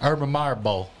former Urban Meyer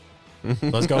Bowl.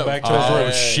 Let's go back to his Oh,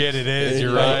 roots. shit, it is.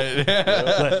 You're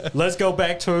right. Let's go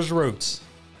back to his roots.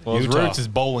 Well, his Utah. roots is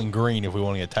Bowling Green if we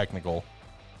want to get technical.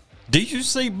 Did you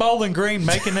see Bowling Green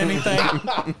making anything? All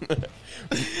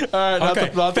right, not Okay,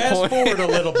 the fast point. forward a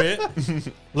little bit.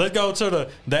 Let's go to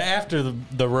the after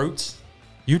the roots.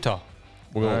 Utah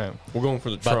We're going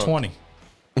for the by trunk. 20.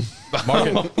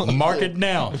 Mark it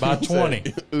down by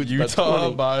 20. Utah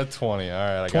by 20. All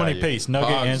right, I got 20 you. piece nugget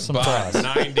and some fries.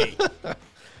 90.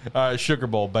 All right, Sugar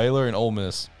Bowl, Baylor and Ole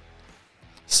Miss.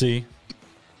 See,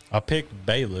 I picked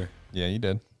Baylor, Yeah, you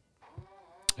did.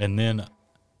 and then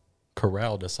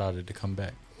Corral decided to come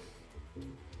back.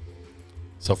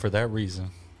 So for that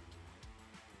reason,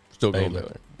 Still going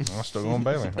Baylor. I'm still going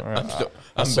Baylor. All right.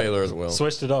 I'm Baylor as well.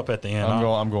 Switched it up at the end.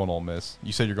 I'm going Ole Miss.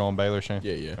 You said you're going Baylor, Shane?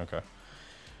 Yeah. Okay.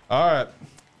 All right.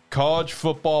 College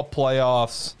football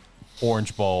playoffs,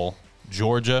 Orange Bowl,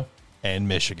 Georgia and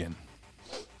Michigan.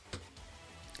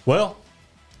 Well,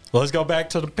 let's go back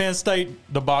to the Penn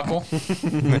State debacle.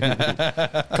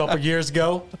 A couple years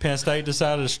ago, Penn State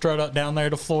decided to strut up down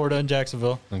there to Florida and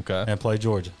Jacksonville and play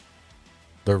Georgia.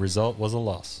 The result was a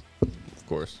loss. Of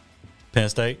course. Penn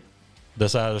State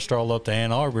decided to stroll up to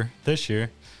Ann Arbor this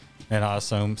year, and I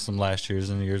assume some last years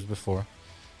and the years before,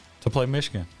 to play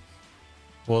Michigan.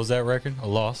 What was that record? A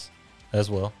loss as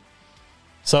well.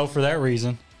 So for that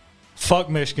reason, fuck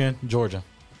Michigan, Georgia.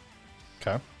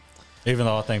 Okay. Even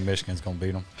though I think Michigan's going to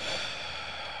beat them.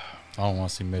 I don't want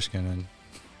to see Michigan and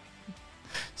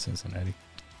Cincinnati.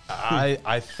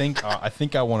 I think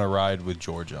I want to ride with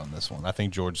Georgia on this one. I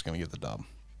think Georgia's going to get the dub.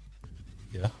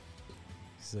 Yeah.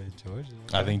 Say Georgia.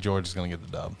 Okay. I think Georgia's going to get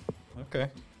the dub. Okay.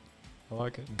 I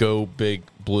like it. Go Big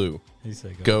Blue. He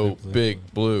said Go Big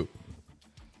Blue.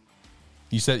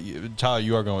 You said, Tyler,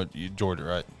 you are going with Georgia,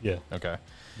 right? Yeah. Okay.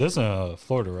 This is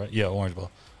Florida, right? Yeah, Orange Bowl.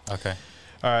 Okay.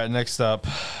 All right, next up.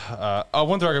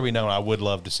 One thing I could be known, I would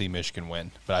love to see Michigan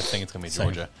win, but I think it's going to be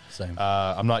Georgia. Same.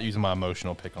 I'm not using my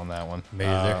emotional pick on that one. Me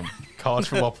either. College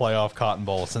football playoff, Cotton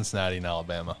Bowl, Cincinnati and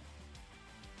Alabama.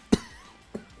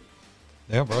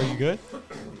 Yeah, bro, you good?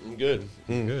 I'm good.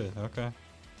 Good. Okay.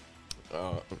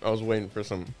 I was waiting for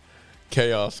some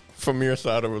chaos from your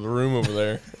side of the room over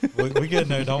there. we getting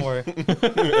there. Don't worry.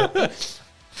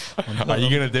 Are you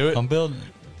going to do it? I'm building it.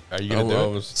 Are you going to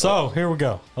do it? So here we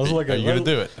go. Are you going to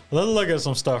do it? Let's look at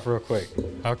some stuff real quick.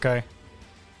 Okay.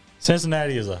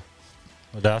 Cincinnati is what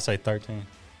did I say, 13?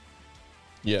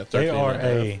 Yeah, 13 they are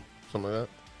something like that.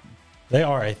 They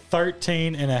are a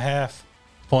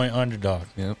 13.5-point underdog.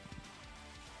 Yep.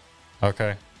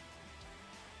 Okay.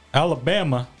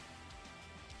 Alabama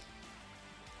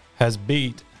has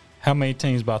beat how many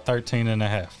teams by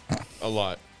 13.5? A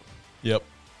lot. Yep.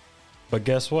 But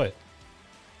guess what?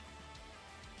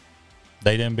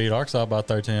 They didn't beat Arkansas by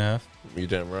 13.5. You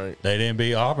damn right. They didn't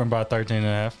beat Auburn by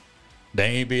 13.5. They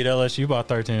ain't beat LSU by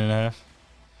 13.5.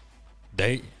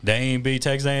 They ain't beat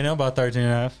Texas A&M by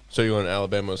 13.5. So you want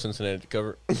Alabama or Cincinnati to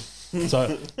cover?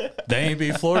 So they ain't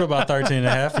beat Florida by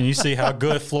 13.5, and you see how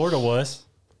good Florida was.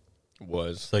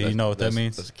 So you know what that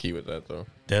means? That's the key with that, though.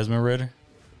 Desmond Ridder,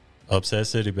 upset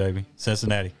city, baby.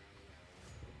 Cincinnati.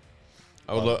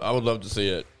 I would love to see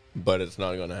it, but it's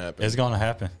not going to happen. It's going to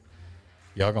happen.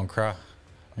 Y'all going to cry.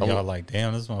 Y'all like,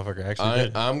 damn, this motherfucker actually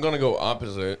did. I'm going to go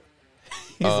opposite.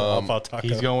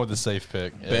 He's going with the safe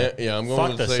pick. Yeah, I'm going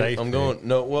with the safe. I'm going pick.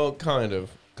 No, well, kind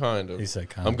of. He said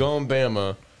kind I'm going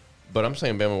Bama, but I'm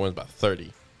saying Bama wins by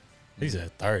 30. He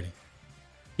said 30.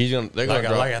 They're gonna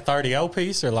drop. Like a 30-0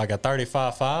 piece or like a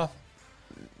 35-5?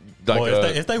 Like boy,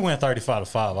 if they win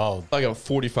 35-5, I'll like a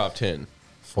 45-10.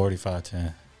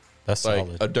 45-10. That's like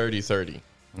solid. A dirty 30.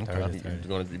 Okay. It's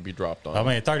going to be dropped on. I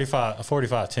mean,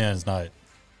 45-10 is not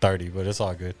 30, but it's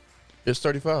all good. It's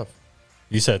 35.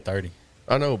 You said 30.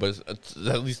 I know, but it's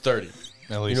at least 30.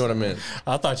 At least you know what I meant.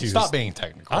 I thought you stop being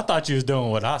technical. I thought you was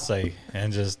doing what I say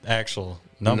and just actual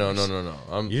numbers. No.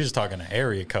 You're just talking an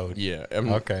area code. Yeah. I'm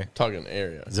talking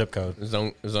area. Zip code.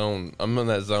 Zone. I'm in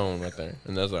that zone right there.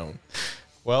 In that zone.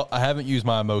 Well, I haven't used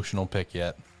my emotional pick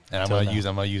yet. And I'm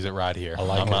gonna use it right here.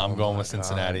 I'm going with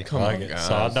Cincinnati. Come on, guys.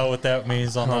 So I know what that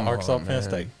means on the Arkansas Penn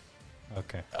State.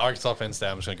 Okay. Arkansas Penn State.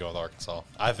 I'm just gonna go with Arkansas.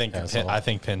 I think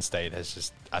Penn State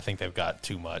has I think they've got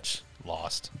too much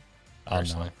lost.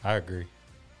 Personally, I agree.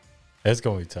 It's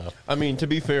gonna be tough. I mean, to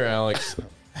be fair, Alex.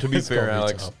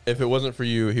 If it wasn't for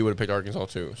you, he would have picked Arkansas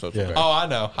too. So it's okay. Oh, I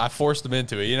know. I forced him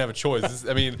into it. You didn't have a choice.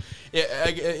 I mean,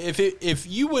 if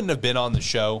you wouldn't have been on the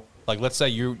show. Like, let's say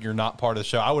you're not part of the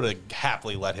show. I would have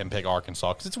happily let him pick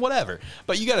Arkansas because it's whatever.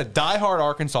 But you got a diehard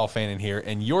Arkansas fan in here,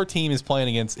 and your team is playing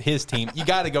against his team. You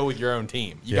got to go with your own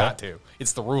team. You got to.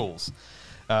 It's the rules.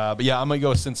 But, yeah, I'm going to go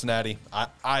with Cincinnati.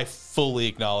 I fully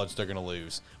acknowledge they're going to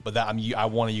lose. But I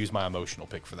want to use my emotional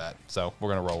pick for that. So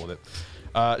we're going to roll with it.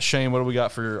 Shane, what do we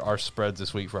got for our spreads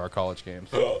this week for our college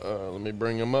games? Let me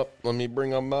bring them up. Penn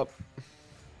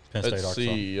State, Let's Arkansas.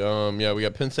 see. We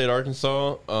got Penn State,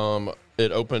 Arkansas.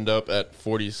 It opened up at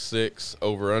 46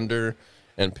 over-under,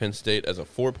 and Penn State as a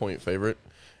 4-point favorite.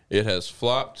 It has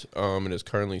flopped. It is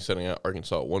currently setting out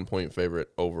Arkansas 1-point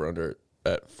favorite over-under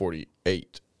at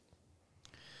 48.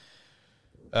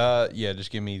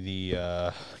 Just give me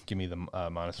the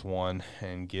 -1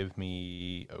 and give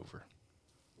me over.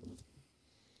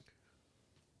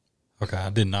 Okay, I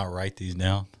did not write these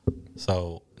down,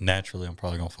 so naturally I'm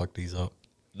probably gonna fuck these up.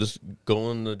 Just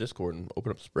go in the Discord and open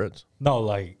up the spreads. No,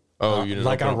 like Oh, you didn't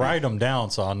like I open up write them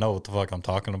down so I know what the fuck I'm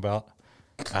talking about.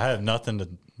 I have nothing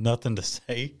to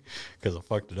say because I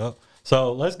fucked it up.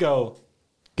 So let's go.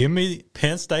 Give me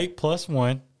Penn State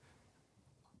 +1.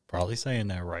 Probably saying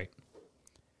that right.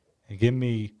 And give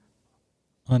me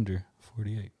under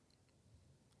 48.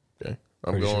 Okay.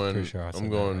 Pretty sure I said I'm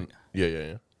that going. right.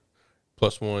 Yeah.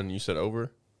 +1. You said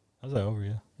over. I was like over,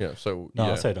 yeah. Yeah. So No,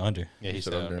 yeah. I said under. Yeah, You he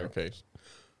said said under. under. Okay.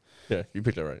 Yeah, you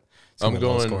picked that right. It's gonna be a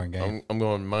low-scoring game. I'm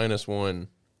going -1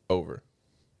 over.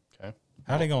 Okay.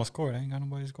 How they gonna score? They ain't got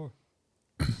nobody to score.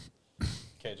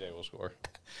 KJ will score.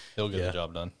 He'll get Yeah. the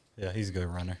job done. Yeah, he's a good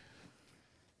runner.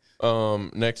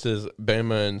 Next is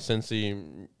Bama and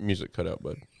Cincy. Music cut out,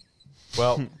 bud.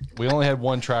 Well, we only had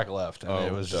one track left, and Oh,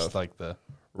 it was just tough. like the.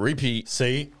 Repeat.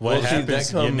 See what Well, see, happens? that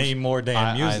You comes- need more damn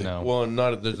I music. know. Well,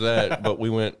 not there's that, but we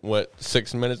went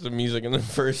 6 minutes of music in the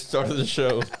first start of the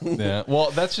show. Yeah.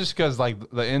 Well, that's just because like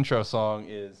the intro song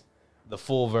is the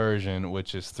full version,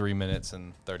 which is 3 minutes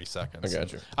and 30 seconds. I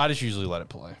got you. I just usually let it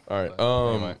play. All right.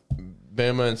 But anyway.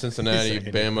 Bama and Cincinnati.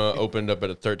 He's saying Bama opened up at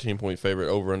a 13-point favorite,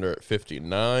 over under at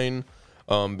 59.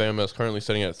 Bama is currently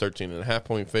sitting at a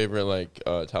 13.5-point favorite, like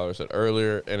Tyler said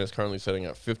earlier, and is currently sitting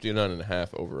at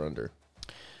 59.5 over under.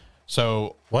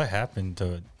 So What happened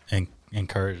to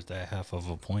encourage that half of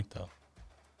a point though?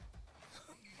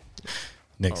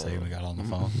 Nick Saban got on the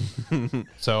phone.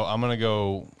 So I'm gonna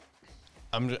go.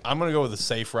 I'm gonna go with the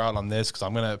safe route on this because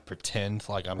I'm gonna pretend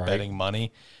like I'm Right. betting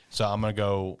money. So I'm gonna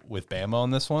go with Bama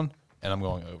on this one, and I'm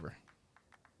going over.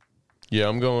 Yeah,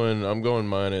 I'm going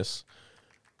minus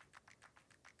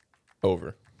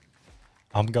over.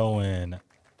 I'm going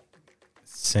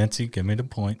Cincy. Give me the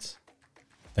points.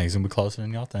 Things gonna be closer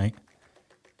than y'all think.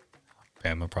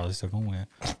 Bama probably still gonna win,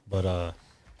 but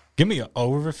give me an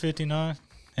over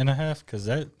 59.5 because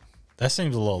that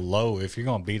seems a little low. If you're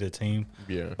gonna beat a team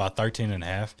Yeah. by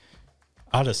 13.5,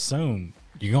 I'd assume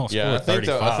you're gonna score Yeah, I think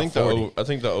 35, I 40.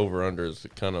 think the over under is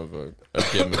kind of a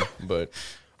given, but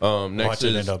next Watch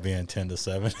it is end up being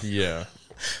 10-7, yeah,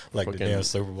 like the fucking- damn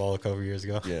Super Bowl a couple years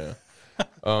ago. yeah.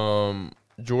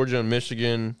 Georgia and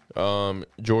Michigan.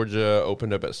 Georgia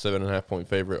opened up at 7.5-point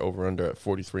favorite, over under at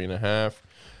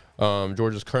 43.5.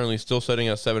 Georgia's currently still sitting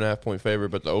at 7.5-point favorite,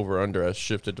 but the over under has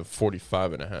shifted to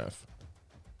 45.5.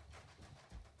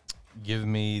 Give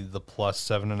me the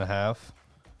 +7.5,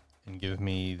 and give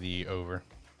me the over.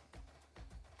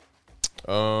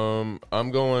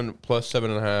 I'm going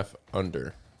 +7.5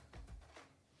 under.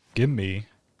 Give me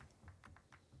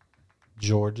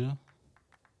Georgia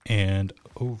and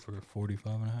over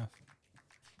 45.5.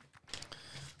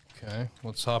 Okay,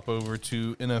 let's hop over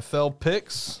to NFL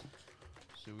picks.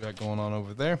 See what we got going on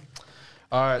over there.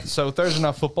 All right, so Thursday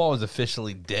Night Football is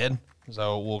officially dead.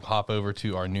 So we'll hop over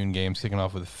to our noon games, kicking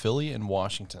off with Philly and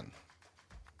Washington.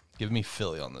 Give me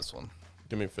Philly on this one.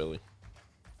 Give me Philly.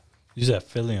 You said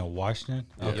Philly and Washington?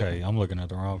 Okay, I'm looking at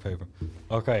the wrong paper.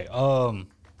 Okay,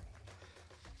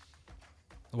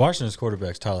 Washington's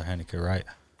quarterback's Tyler Heineke, right?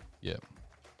 Yeah.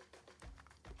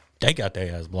 They got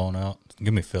their ass blown out.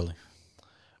 Give me Philly.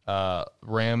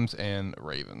 Rams and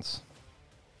Ravens.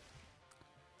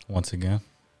 Once again.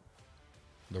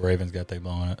 The Ravens got their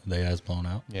ass blown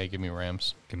out. Yeah, give me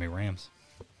Rams. Give me Rams.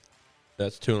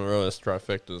 That's 2 in a row. That's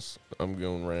trifectas. I'm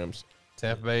going Rams.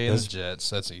 Tampa Bay and the This- Jets.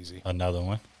 That's easy. Another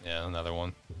one. Yeah, another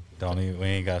one. We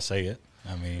ain't gotta say it.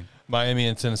 I mean, Miami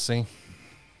and Tennessee.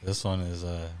 this one is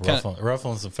Kinda-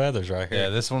 ruffling some feathers right Yeah, here.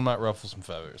 this one might ruffle some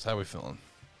feathers. How we feeling?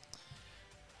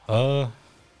 I'm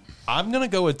I'm gonna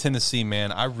go with Tennessee,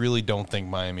 man. I really don't think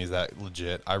Miami is that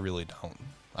legit. I really don't.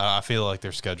 I feel like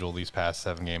their schedule these past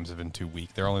 7 games have been too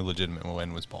weak. Their only legitimate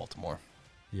win was Baltimore.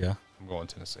 yeah. I'm going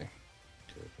Tennessee.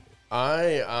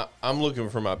 I'm looking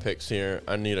for my picks here.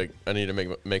 I need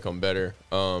to make them better.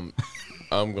 I'm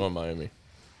going Miami.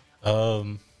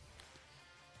 I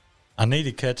need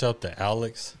to catch up to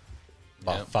Alex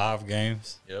by Yep. 5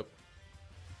 games. Yep.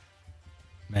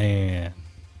 Man,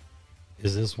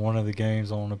 is this one of the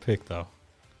games I want to pick though?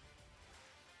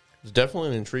 It's definitely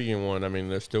an intriguing one. I mean,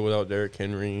 they're still without Derrick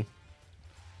Henry.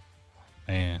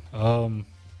 Man,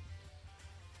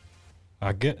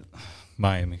 I get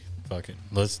Miami. Fuck it.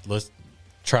 Let's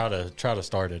try to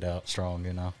start it out strong.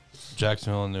 You know.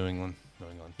 Jacksonville and New England.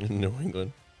 New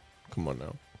England. Come on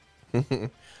now.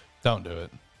 Don't do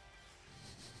it.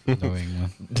 New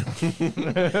England.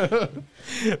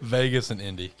 Vegas and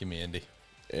Indy. Give me Indy.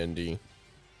 Indy.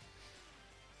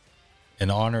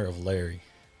 In honor of Larry,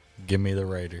 give me the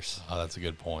Raiders. Oh, that's a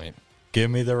good point. Give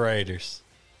me the Raiders.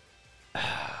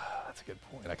 That's a good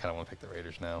point. I kind of want to pick the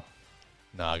Raiders now.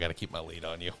 No, I got to keep my lead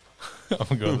on you.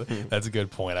 I'm going. That's a good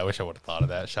point. I wish I would have thought of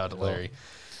that. Shout out to Larry.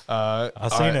 I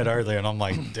seen it earlier, and I'm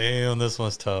like, damn, this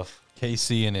one's tough.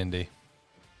 KC and Indy.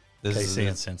 KC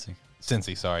and Cincy.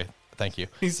 Cincy, sorry. Thank you.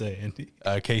 He said Indy.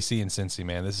 KC and Cincy,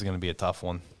 man. This is going to be a tough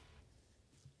one.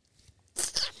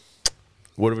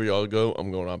 Whatever y'all go,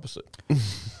 I'm going opposite.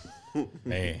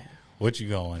 Hey, what you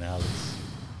going, Alex?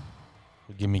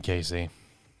 Give me KC.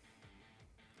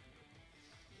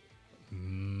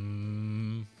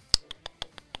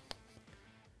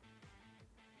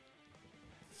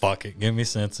 Fuck it. Give me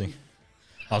Cincy.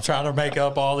 I'm trying to make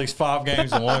up all these 5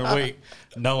 games in 1 week,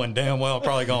 knowing damn well I'm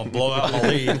probably going to blow out my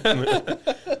lead.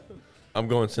 I'm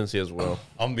going Cincy as well.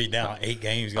 I'm going to be down 8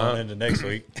 games going into next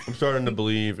week. I'm starting to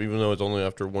believe, even though it's only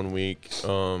after 1 week,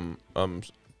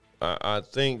 I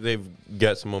think they've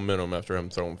got some momentum after him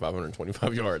throwing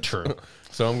 525 yards. True.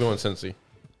 So I'm going Cincy.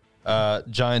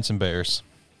 Giants and Bears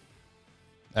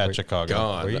at Chicago.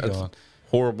 God, Where you that's going?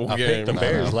 horrible I game. picked the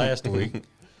Bears last week.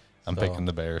 I'm So- picking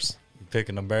the Bears. You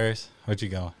picking the Bears? What you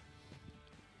going?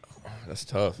 That's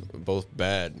tough. Both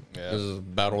bad. Yeah. This is a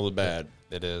battle of the bad.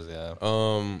 It is, yeah.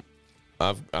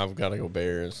 I've got to go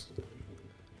Bears.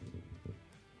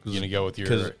 You gonna go with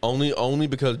Because your? only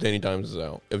because Danny Dimes is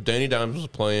out. If Danny Dimes was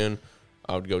playing,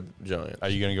 I would go Giants. Are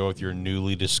you gonna go with your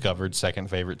newly discovered second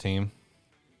favorite team?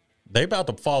 They about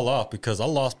to fall off because I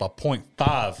lost by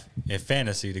 0.5 in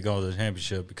fantasy to go to the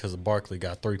championship because of Barkley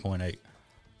got 3.8.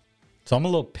 So I'm a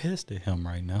little pissed at him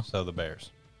right now. So the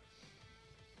Bears.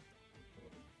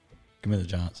 Give me the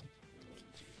Giants.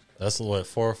 That's what,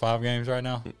 4 or 5 games right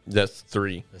now? That's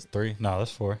 3. That's 3? No,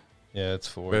 that's 4. Yeah, it's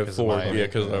 4. We have 4. Miami. Yeah,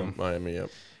 because of Miami. Yep.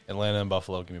 Atlanta and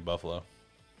Buffalo. Give me Buffalo.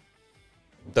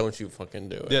 Don't you fucking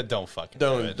do it. Yeah, don't fucking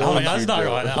Don't- do it. don't- I mean, that's you not do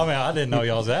right. it. I mean, I didn't know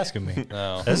y'all was asking me.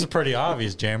 No. This is pretty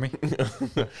obvious, Jeremy.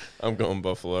 I'm going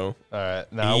Buffalo. All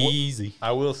right. Now, Easy.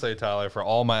 I will say, Tyler, for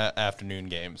all my afternoon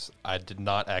games, I did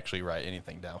not actually write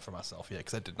anything down for myself yet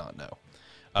because I did not know.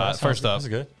 First up, that's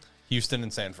good. Houston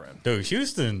and San Fran. Dude,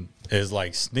 Houston is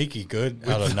like sneaky good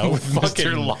out of nowhere.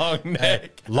 Mr. Long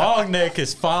Neck. Long Neck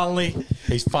is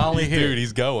he's finally here. Dude,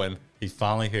 he's going. He's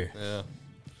finally here. Yeah.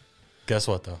 Guess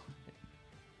what, though?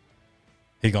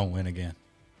 He going to win again.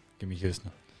 Give me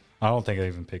Houston. I don't think I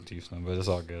even picked Houston, but it's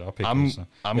all good. I'll pick Houston.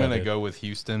 I'm Yeah, going to dude. go with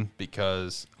Houston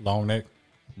because Long Neck.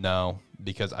 no,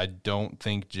 because I don't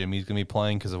think Jimmy's going to be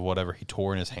playing because of whatever he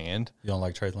tore in his hand. You don't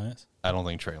like Trey Lance? I don't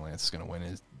think Trey Lance is going to win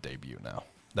his debut now.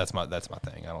 That's my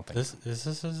thing. I don't think. Is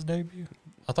this his debut?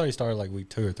 I thought he started like week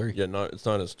 2 or 3. Yeah, it's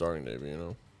not his starting debut, you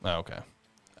know. Oh, okay.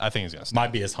 I think he's going to stink.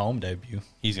 Might be his home debut.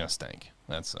 He's going to stink.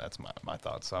 That's my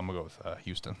thoughts. So I'm going to go with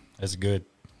Houston. That's good.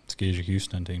 It's good your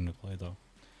Houston team to play, though.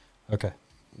 Okay.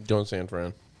 Going San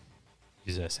Fran.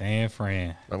 He's at San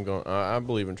Fran. I'm going. I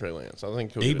believe in Trey Lance. I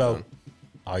think he'll get it Debo. done.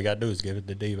 All you got to do is give it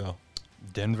to Debo.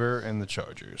 Denver and the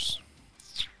Chargers.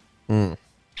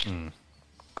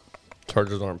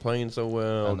 Chargers aren't playing so I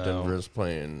well. know. Denver's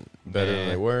playing better than Man.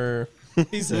 they were.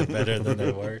 He said better than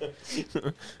they were.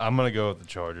 I'm going to go with the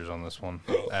Chargers on this one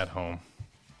at home.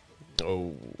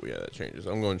 Oh, yeah, that changes.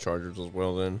 I'm going Chargers as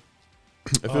well then.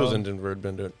 If it was in Denver, it'd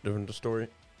been a different story.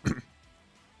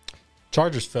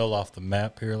 Chargers fell off the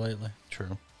map here lately.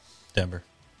 True. Denver.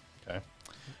 Okay.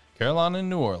 Carolina and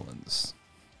New Orleans.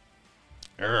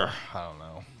 I don't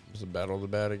know. It's a battle of the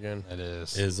bad again. It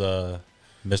is. Is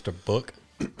Mr. Book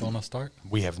going to start?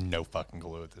 We have no fucking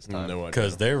clue at this time. No idea.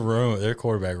 Because their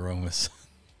quarterback room is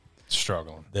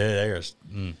Struggling. they are.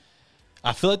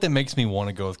 I feel like that makes me want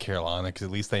to go with Carolina because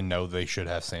at least they know they should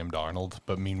have Sam Darnold.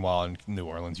 But meanwhile, in New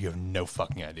Orleans, you have no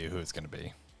fucking idea who it's going to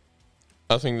be.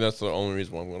 I think that's the only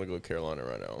reason why I'm going to go with Carolina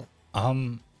right now.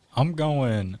 I'm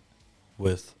going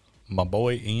with my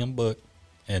boy Ian Book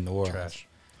in New Orleans. Trash.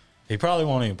 He probably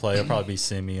won't even play. It'll probably be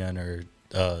Simeon or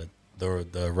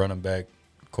the running back,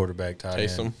 quarterback, tight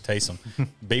end. Taysom.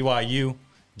 BYU,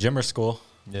 Jimmer School.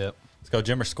 Yep. Let's go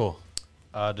Jimmer School.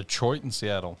 Detroit and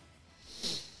Seattle.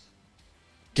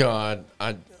 God,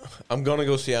 I'm going to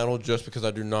go Seattle just because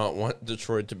I do not want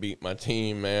Detroit to beat my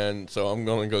team, man. So I'm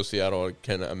going to go Seattle. I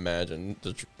can imagine.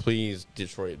 Please,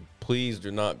 Detroit, please do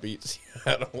not beat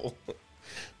Seattle.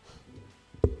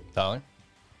 Tyler?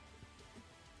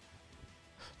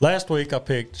 Last week I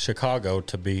picked Chicago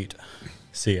to beat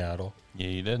Seattle, Yeah,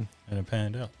 you did. and it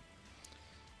panned out.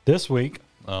 This week,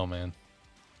 Oh, man.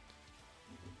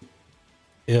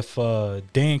 if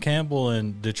Dan Campbell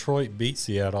and Detroit beat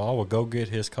Seattle, I will go get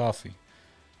his coffee.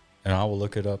 And I will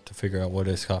look it up to figure out what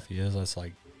his coffee is. That's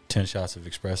like 10 shots of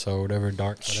espresso or whatever,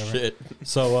 dark, whatever. Shit.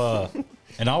 So,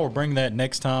 and I will bring that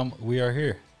next time we are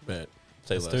here Bet. in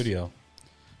Say the less. studio.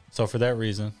 So for that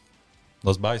reason,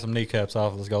 let's buy some kneecaps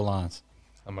off. Let's go Lions.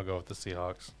 I'm going to go with the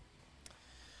Seahawks.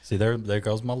 See, there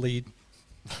goes my lead.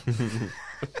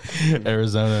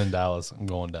 Arizona and Dallas. I'm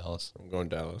going Dallas. I'm going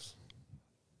Dallas.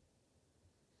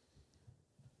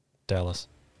 Dallas.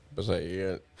 But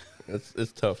yeah,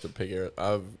 it's tough to pick.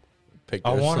 I've picked.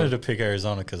 I wanted to pick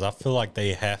Arizona because I feel like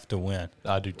they have to win.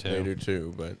 I do too. They do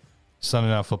too, but Sunday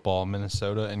Night Football,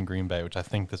 Minnesota and Green Bay, which I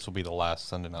think this will be the last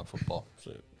Sunday Night Football. it's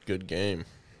a good game.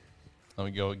 Let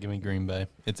me go. Give me Green Bay.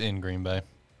 It's in Green Bay.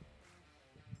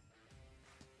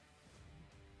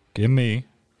 Give me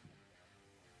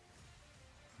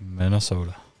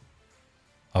Minnesota.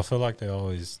 I feel like they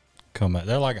always come out.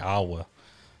 They're like Iowa.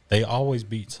 They always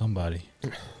beat somebody.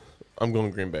 I'm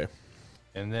going Green Bay.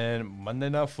 And then Monday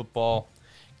Night Football,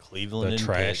 Cleveland The and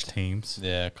trash Pitt. teams.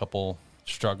 Yeah, a couple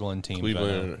struggling teams.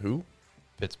 Cleveland and who?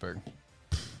 Pittsburgh.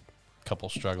 Couple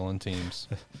struggling teams.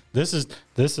 This is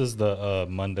the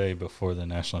Monday before the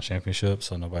national championship,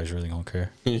 so nobody's really gonna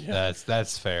care Yeah.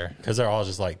 That's fair. because they're all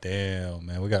just like, "Damn,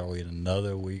 man, we gotta wait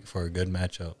another week for a good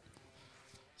matchup."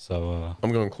 So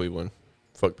I'm going Cleveland.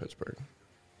 Fuck Pittsburgh.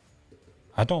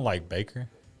 I don't like Baker,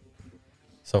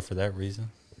 so for that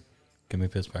reason, give me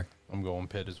Pittsburgh. I'm going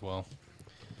Pitt as well.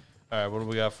 All right, what do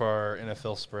we got for our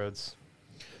NFL spreads?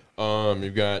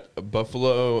 You've got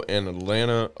Buffalo and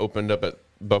Atlanta opened up at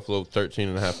Buffalo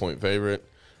 13.5 point favorite.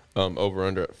 Over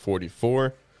under at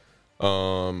 44.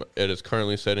 It is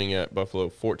currently setting at Buffalo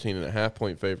 14.5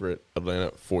 point favorite.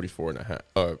 Atlanta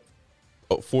 44.5.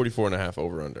 44.5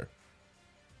 over under.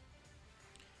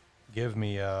 Give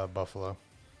me Buffalo.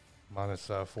 Minus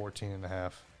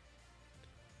 14.5.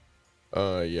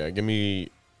 Yeah. Give me.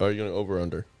 Are you going over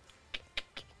under?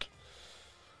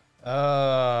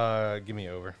 Give me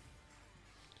over.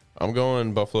 I'm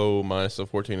going Buffalo minus the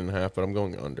 14.5, but I'm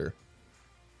going under.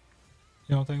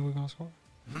 You don't think we're gonna score?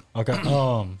 Okay.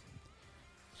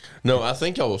 No, I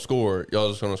think y'all will score. Y'all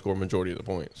just going to score majority of the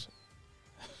points.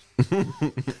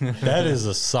 That is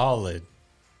a solid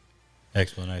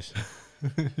explanation.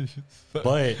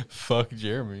 But Fuck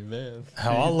Jeremy, man.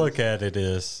 how I look at it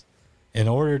is, in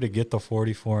order to get the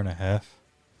 44.5,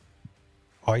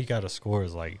 all you got to score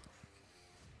is like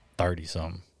 30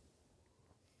 something.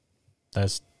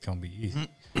 That's gonna be easy.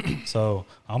 So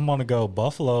I'm gonna go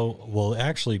Buffalo will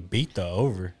actually beat the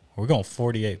over. We're going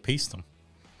 48 piece them,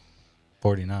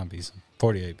 49 piece them,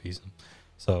 48 piece them.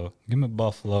 So give me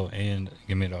Buffalo and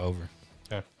give me the over.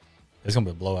 Okay. It's gonna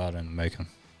be a blowout in the making.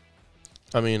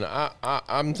 I mean,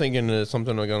 I'm thinking that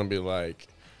something are going to be like,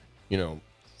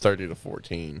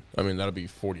 30-14. I mean, that'll be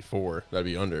 44. That'd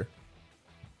be under.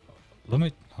 Let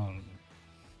me.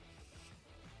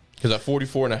 Because at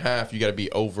 44.5, you got to be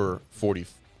over 40.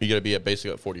 You got to be at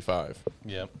basically at 45.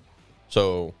 Yep.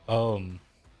 So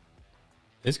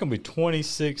It's gonna be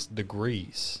 26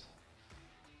 degrees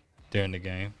during the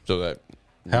game. so that.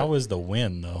 How is the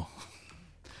wind though?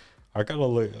 I gotta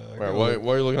look. All right,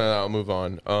 while you're looking at that, I'll move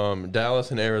on. Dallas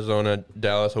and Arizona.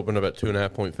 Dallas opened up at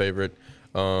 2.5 point favorite.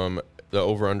 The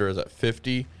over under is at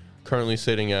 50. Currently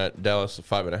sitting at Dallas a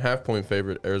 5.5 point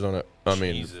favorite. Arizona.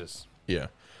 Jesus. Yeah.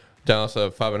 Dallas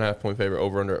a 5.5 point favorite.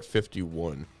 Over under at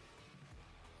 51.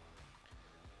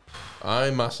 I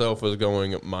myself was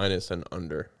going minus and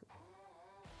under.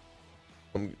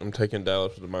 I'm taking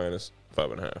Dallas with a minus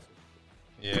 5.5.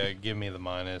 Yeah, give me the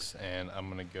minus, and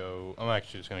I'm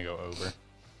actually just gonna go over.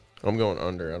 I'm going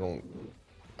under.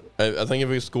 I think if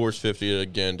it scores 50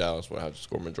 again, Dallas will have to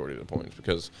score majority of the points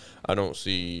because I don't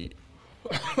see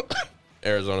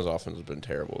Arizona's offense has been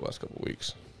terrible the last couple of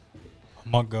weeks.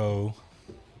 I'm gonna go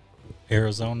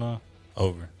Arizona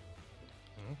over.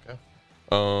 Okay.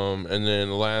 And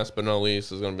then last but not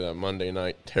least is going to be that Monday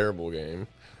night terrible game.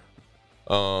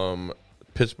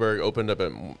 Pittsburgh opened up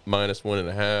at minus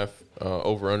 1.5.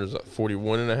 Over-unders at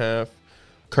 41.5.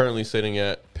 Currently sitting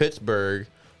at Pittsburgh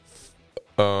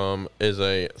is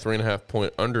a 3.5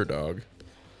 point underdog,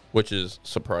 which is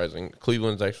surprising.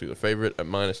 Cleveland's actually the favorite at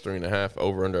minus 3.5.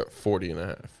 Over-under at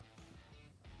 40.5.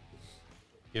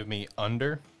 Give me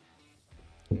under.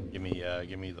 Give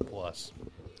me the plus.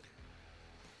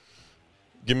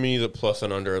 Give me the plus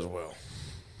and under as well.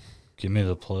 Give me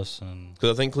the plus and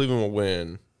Because I think Cleveland will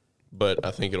win, but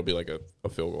I think it'll be like a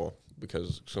field goal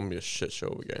because it's going to be a shit show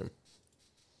of a game.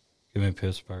 give me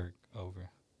Pittsburgh over.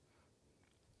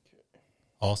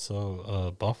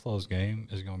 Also, Buffalo's game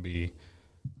is gonna be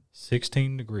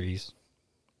 16 degrees,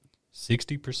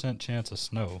 60% chance of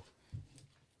snow,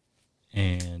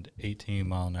 and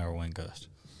 18-mile-an-hour wind gust.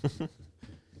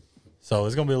 So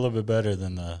it's gonna be a little bit better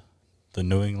than the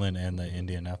New England and the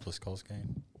Indianapolis Colts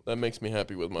game. That makes me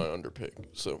happy with my under pick.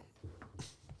 So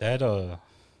That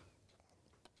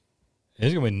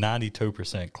it's gonna be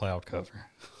 92% cloud cover.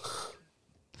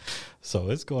 So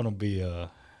it's gonna be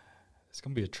a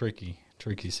tricky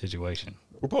tricky situation.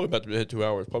 We're probably about to hit 2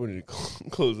 hours. Probably need to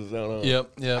close this out. Huh?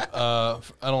 Yep. I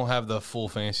don't have the full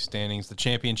fantasy standings. The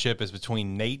championship is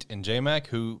between Nate and J-Mac,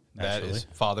 who that is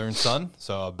father and son.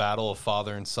 So a battle of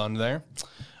father and son there.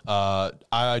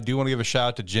 I do want to give a shout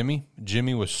out to Jimmy.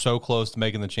 Jimmy was so close to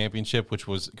making the championship, which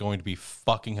was going to be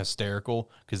fucking hysterical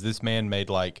because this man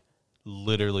made like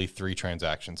literally 3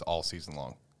 transactions all season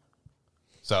long.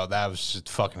 So that was just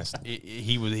fucking.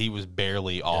 He was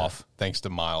barely off thanks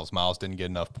to Miles. Miles didn't get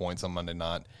enough points on Monday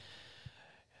night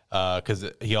because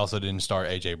he also didn't start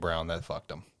AJ Brown. That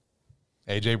fucked him.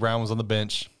 AJ Brown was on the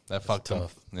bench. That fucked him.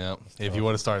 Yeah. If you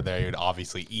would have started there, you'd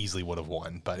obviously easily would have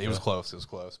won. But it was close. It was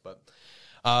close. But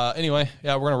anyway,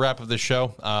 we're gonna wrap up this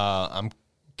show.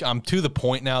 I'm to the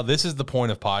point now. This is the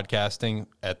point of podcasting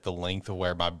at the length of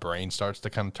where my brain starts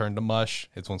to kind of turn to mush.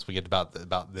 It's once we get about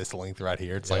this length right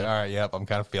here. It's like, all right, yep, I'm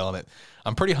kind of feeling it.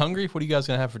 I'm pretty hungry. What are you guys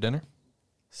going to have for dinner?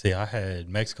 See, I had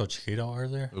Mexico Chiquito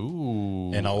earlier.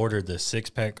 Ooh. And I ordered the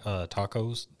 6-pack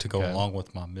tacos to go along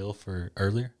with my meal for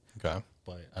earlier. Okay.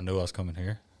 But I knew I was coming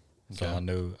here. So I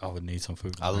knew I would need some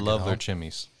food. I love their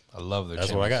chimneys.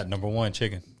 That's what I got. Number 1,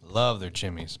 chicken. Love their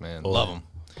chimneys, man. Love them.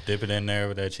 Dip it in there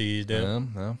with that cheese dip.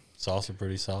 Yeah. Sauce is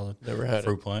pretty solid. Never had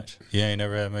Fruit punch. You ain't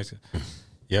never had Mexican.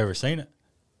 You ever seen it?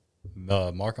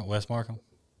 Markham, West Markham,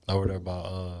 over there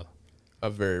by I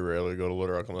very rarely go to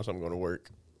Little Rock unless I'm going to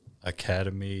work.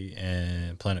 Academy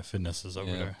and Planet Fitness is over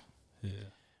there. Yeah.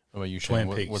 What about you, Shane?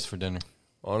 Twin Peaks. What's for dinner?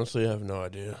 Honestly, I have no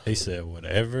idea. He said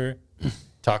whatever.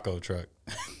 Taco truck.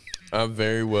 I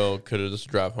very well could have just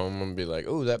drive home and be like,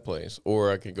 "Oh, that place," or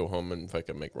I could go home and if I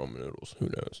could make ramen noodles. Who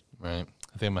knows? Right.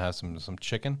 I think I'm gonna have some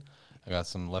chicken. I got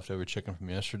some leftover chicken from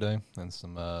yesterday and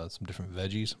some different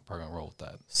veggies. I'm probably gonna roll with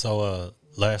that. So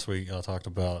last week I talked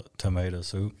about tomato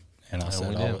soup, and I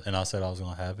said I was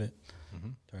gonna have it. Mm-hmm.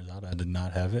 Turns out I did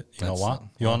not have it. You know why?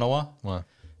 You wanna know why? Why?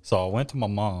 So I went to my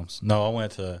mom's. No, I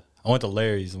went to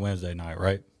Larry's Wednesday night.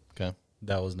 Right. Okay.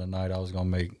 That was the night I was gonna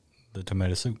make the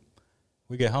tomato soup.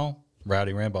 We get home,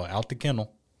 Rowdy Rambo out the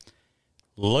kennel,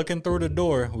 looking through the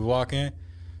door. We walk in.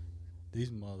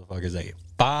 These motherfuckers ate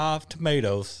 5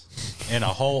 tomatoes and a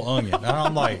whole onion. And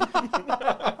I'm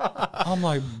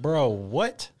like, bro,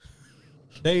 what?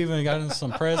 They even got in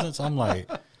some presents. I'm like,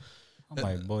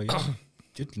 boy,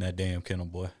 get in that damn kennel,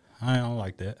 boy. I don't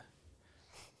like that.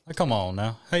 Like, come on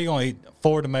now. How you gonna eat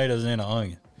 4 tomatoes and an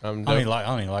onion? I don't even like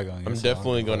onions. I'm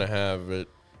definitely gonna have it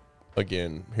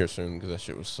again here soon because that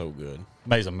shit was so good.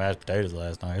 Made some mashed potatoes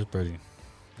last night. It was pretty.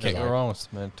 Can't go wrong with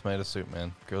tomato soup,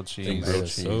 man. Grilled cheese. Grilled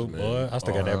cheese, soup, boy. I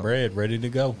still got that bread ready to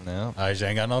go. No. I just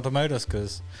ain't got no tomatoes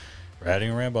because Ratty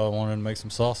and Rambo wanted to make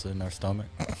some salsa in their stomach.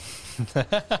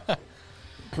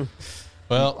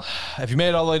 Well, if you made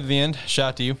it all the way to the end, shout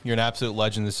out to you. You're an absolute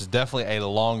legend. This is definitely a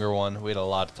longer one. We had a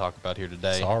lot to talk about here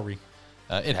today. Sorry.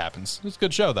 It happens. It's a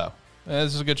good show, though.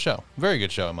 This is a good show. Very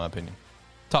good show, in my opinion.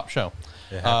 Top show.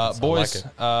 Boys,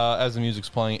 as the music's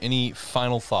playing, any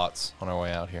final thoughts on our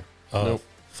way out here? Nope.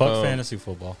 Fuck fantasy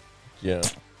football. Yeah.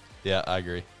 Yeah, I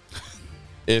agree.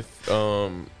 If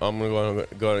I'm gonna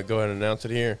go ahead and announce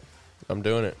it here, I'm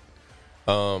doing it.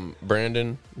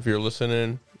 Brandon, if you're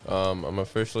listening, I'm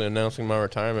officially announcing my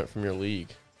retirement from your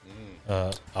league.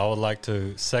 I would like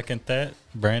to second that,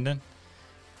 Brandon.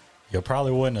 You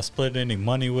probably wouldn't have split any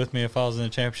money with me if I was in the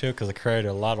championship because I created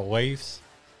a lot of waves.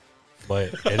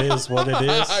 But it is what it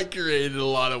is. I created a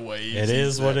lot of waves. It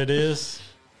is what it is.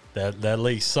 That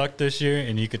league sucked this year,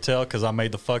 and you could tell because I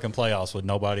made the fucking playoffs with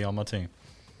nobody on my team.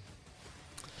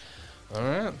 All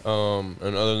right.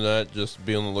 And other than that, just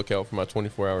be on the lookout for my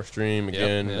 24-hour stream.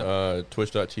 Again,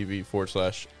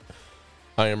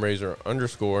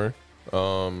 twitch.tv/IamRazor_.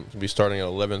 It'll be starting at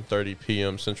 11:30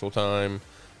 p.m. Central Time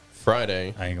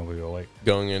Friday. I ain't going to be awake.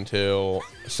 Going until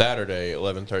Saturday,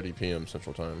 11:30 p.m.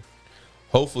 Central Time.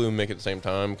 Hopefully we'll make it at the same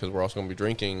time because we're also going to be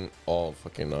drinking all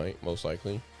fucking night, most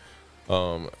likely.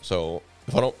 So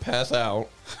if I don't pass out,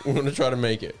 we're going to try to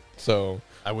make it. So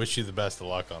I wish you the best of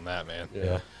luck on that, man.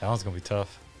 Yeah, that one's going to be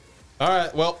tough. All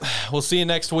right, well, we'll see you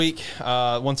next week.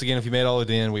 Once again, if you made all the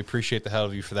way in, we appreciate the hell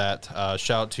of you for that.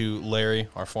 Shout out to Larry,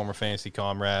 our former fantasy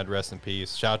comrade. Rest in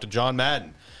peace. Shout out to John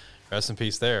Madden. Rest in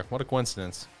peace there. What a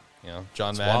coincidence. You know,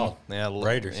 John Madden. Wild.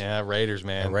 Raiders. Yeah, Raiders,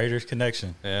 man. A Raiders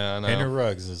connection. Yeah, I know. Henry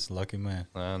Ruggs is a lucky man.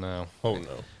 I know. Oh,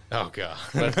 no. Oh, God.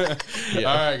 Yeah.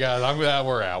 All right, guys.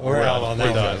 We're out. We're out on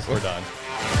that. We're done.